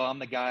of a deal.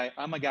 I'm a guy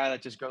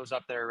that just goes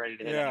up there ready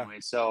to hit anyway.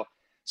 So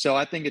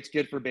I think it's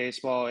good for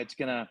baseball. It's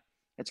gonna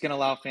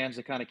allow fans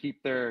to kind of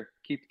keep their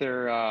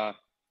their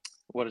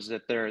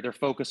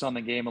focus on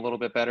the game a little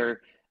bit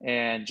better,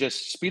 and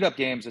just speed up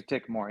games a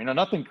tick more. You know,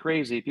 nothing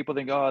crazy. People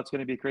think, oh, it's going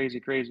to be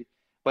crazy,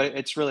 but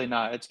it's really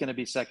not. It's going to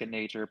be second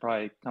nature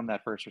probably come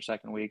that first or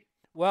second week.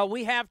 Well,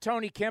 we have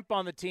Tony Kemp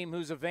on the team,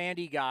 who's a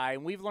Vandy guy,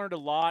 and we've learned a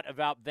lot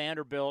about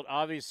Vanderbilt.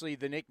 Obviously,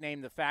 the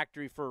nickname the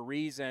Factory for a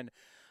reason.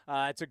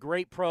 It's a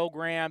great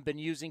program, been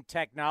using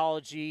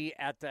technology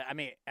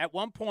at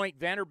one point,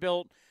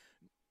 Vanderbilt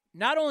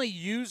not only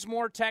used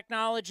more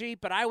technology,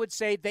 but I would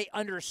say they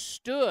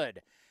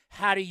understood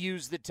how to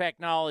use the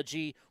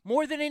technology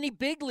more than any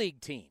big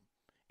league team.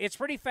 It's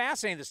pretty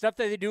fascinating, the stuff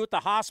that they do at the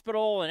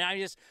hospital. And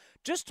I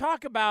just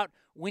talk about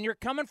when you're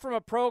coming from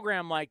a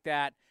program like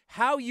that,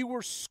 how you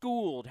were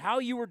schooled, how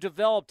you were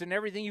developed, and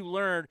everything you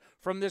learned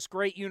from this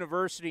great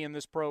university and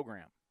this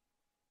program.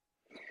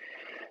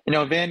 You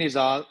know, Vandy's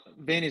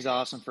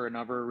awesome for a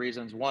number of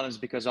reasons. One is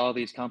because all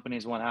these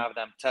companies want to have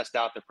them test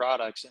out their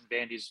products, and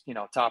Vandy's, you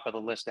know, top of the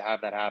list to have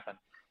that happen,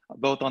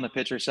 both on the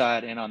pitcher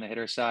side and on the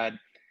hitter side.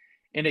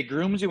 And it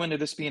grooms you into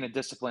this being a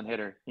disciplined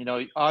hitter. You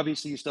know,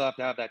 obviously you still have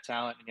to have that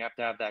talent and you have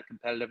to have that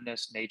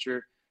competitiveness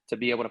nature to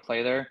be able to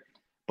play there.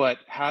 But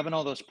having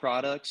all those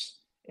products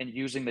and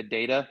using the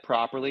data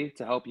properly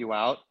to help you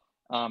out,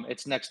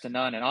 it's next to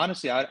none. And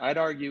honestly, I'd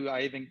argue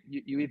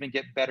you even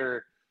get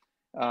better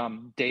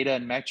data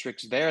and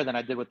metrics there than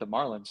I did with the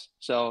Marlins.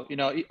 So, you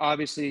know,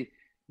 obviously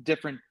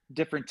different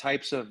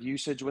types of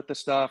usage with the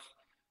stuff,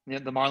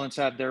 the Marlins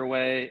had their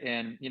way,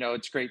 and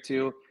it's great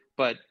too.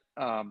 But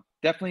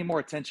definitely more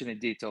attention to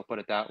detail, put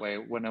it that way,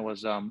 when it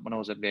was at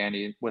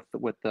Vandy with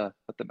the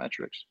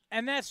metrics.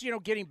 And that's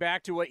getting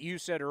back to what you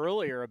said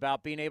earlier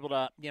about being able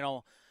to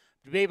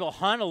be able to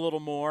hunt a little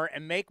more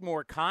and make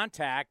more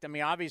contact. I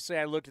mean, obviously,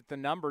 I looked at the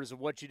numbers of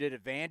what you did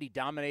at Vandy,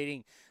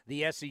 dominating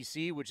the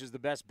SEC, which is the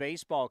best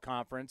baseball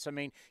conference. I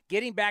mean,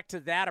 getting back to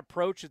that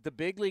approach at the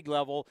big league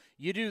level,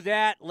 you do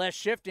that, less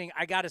shifting,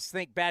 I got to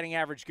think batting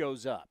average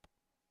goes up.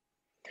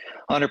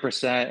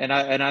 100%. And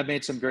I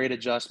made some great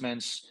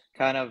adjustments,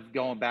 kind of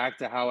going back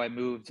to how I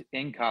moved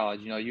in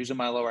college, using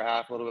my lower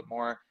half a little bit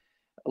more,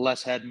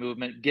 less head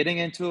movement, getting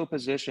into a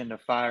position to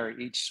fire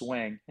each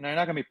swing. And you're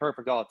not going to be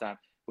perfect all the time,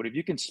 but if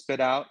you can spit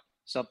out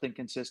something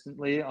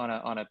consistently on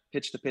a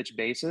pitch-to-pitch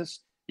basis,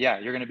 yeah,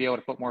 you're going to be able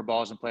to put more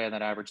balls in play, and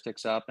that average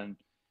ticks up, and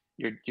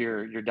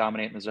you're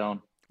dominating the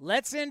zone.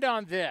 Let's end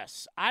on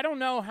this. I don't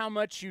know how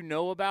much you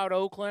know about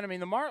Oakland. I mean,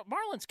 the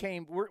Marlins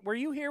came. Were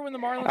you here when the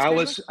Marlins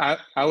came?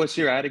 I was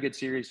here. I had a good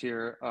series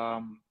here.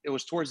 It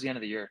was towards the end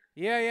of the year.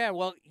 Yeah.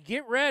 Well,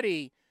 get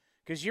ready,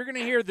 because you're going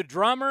to hear the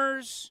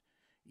drummers.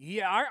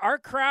 Yeah, our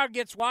crowd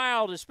gets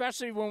wild,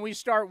 especially when we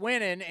start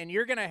winning, and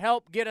you're going to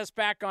help get us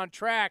back on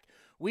track.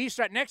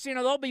 Next thing you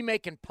know, they'll be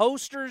making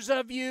posters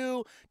of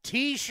you,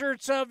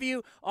 T-shirts of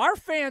you. Our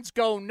fans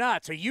go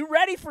nuts. Are you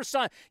ready for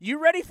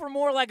You ready for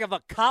more like of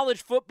a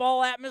college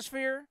football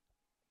atmosphere?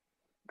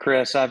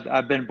 Chris,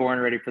 I've been born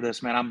ready for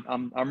this, man.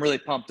 I'm really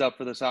pumped up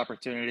for this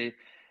opportunity.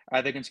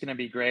 I think it's going to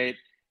be great,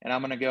 and I'm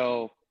going to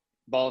go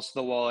balls to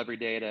the wall every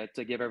day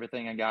to give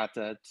everything I got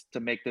to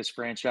make this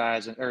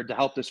franchise, or to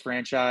help this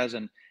franchise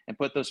and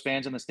put those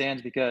fans in the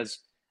stands, because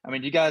I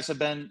mean, you guys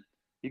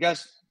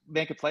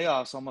make a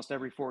playoffs almost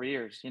every 4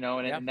 years, and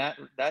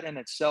that in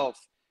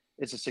itself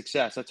is a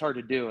success. That's hard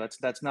to do.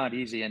 That's not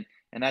easy.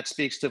 And that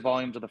speaks to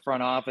volumes of the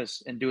front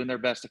office and doing their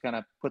best to kind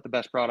of put the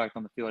best product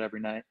on the field every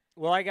night.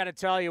 Well, I got to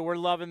tell you, we're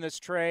loving this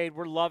trade.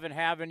 We're loving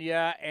having you,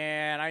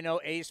 and I know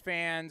A's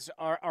fans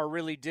are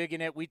really digging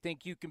it. We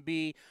think you can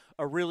be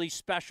a really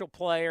special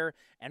player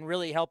and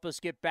really help us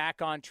get back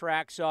on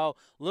track. So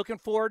looking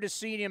forward to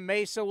seeing you.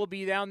 Mesa will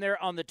be down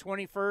there on the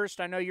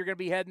 21st. I know you're going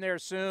to be heading there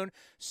soon.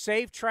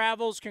 Safe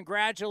travels.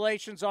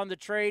 Congratulations on the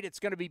trade. It's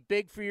going to be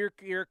big for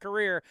your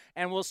career,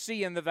 and we'll see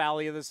you in the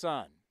Valley of the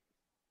Sun.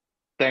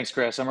 Thanks,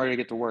 Chris. I'm ready to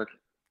get to work.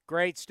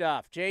 Great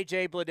stuff.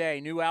 J.J.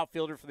 Bleday, new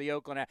outfielder for the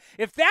Oakland.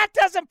 If that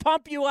doesn't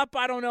pump you up,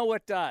 I don't know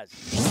what does.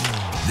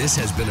 This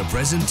has been a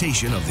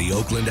presentation of the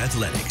Oakland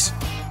Athletics.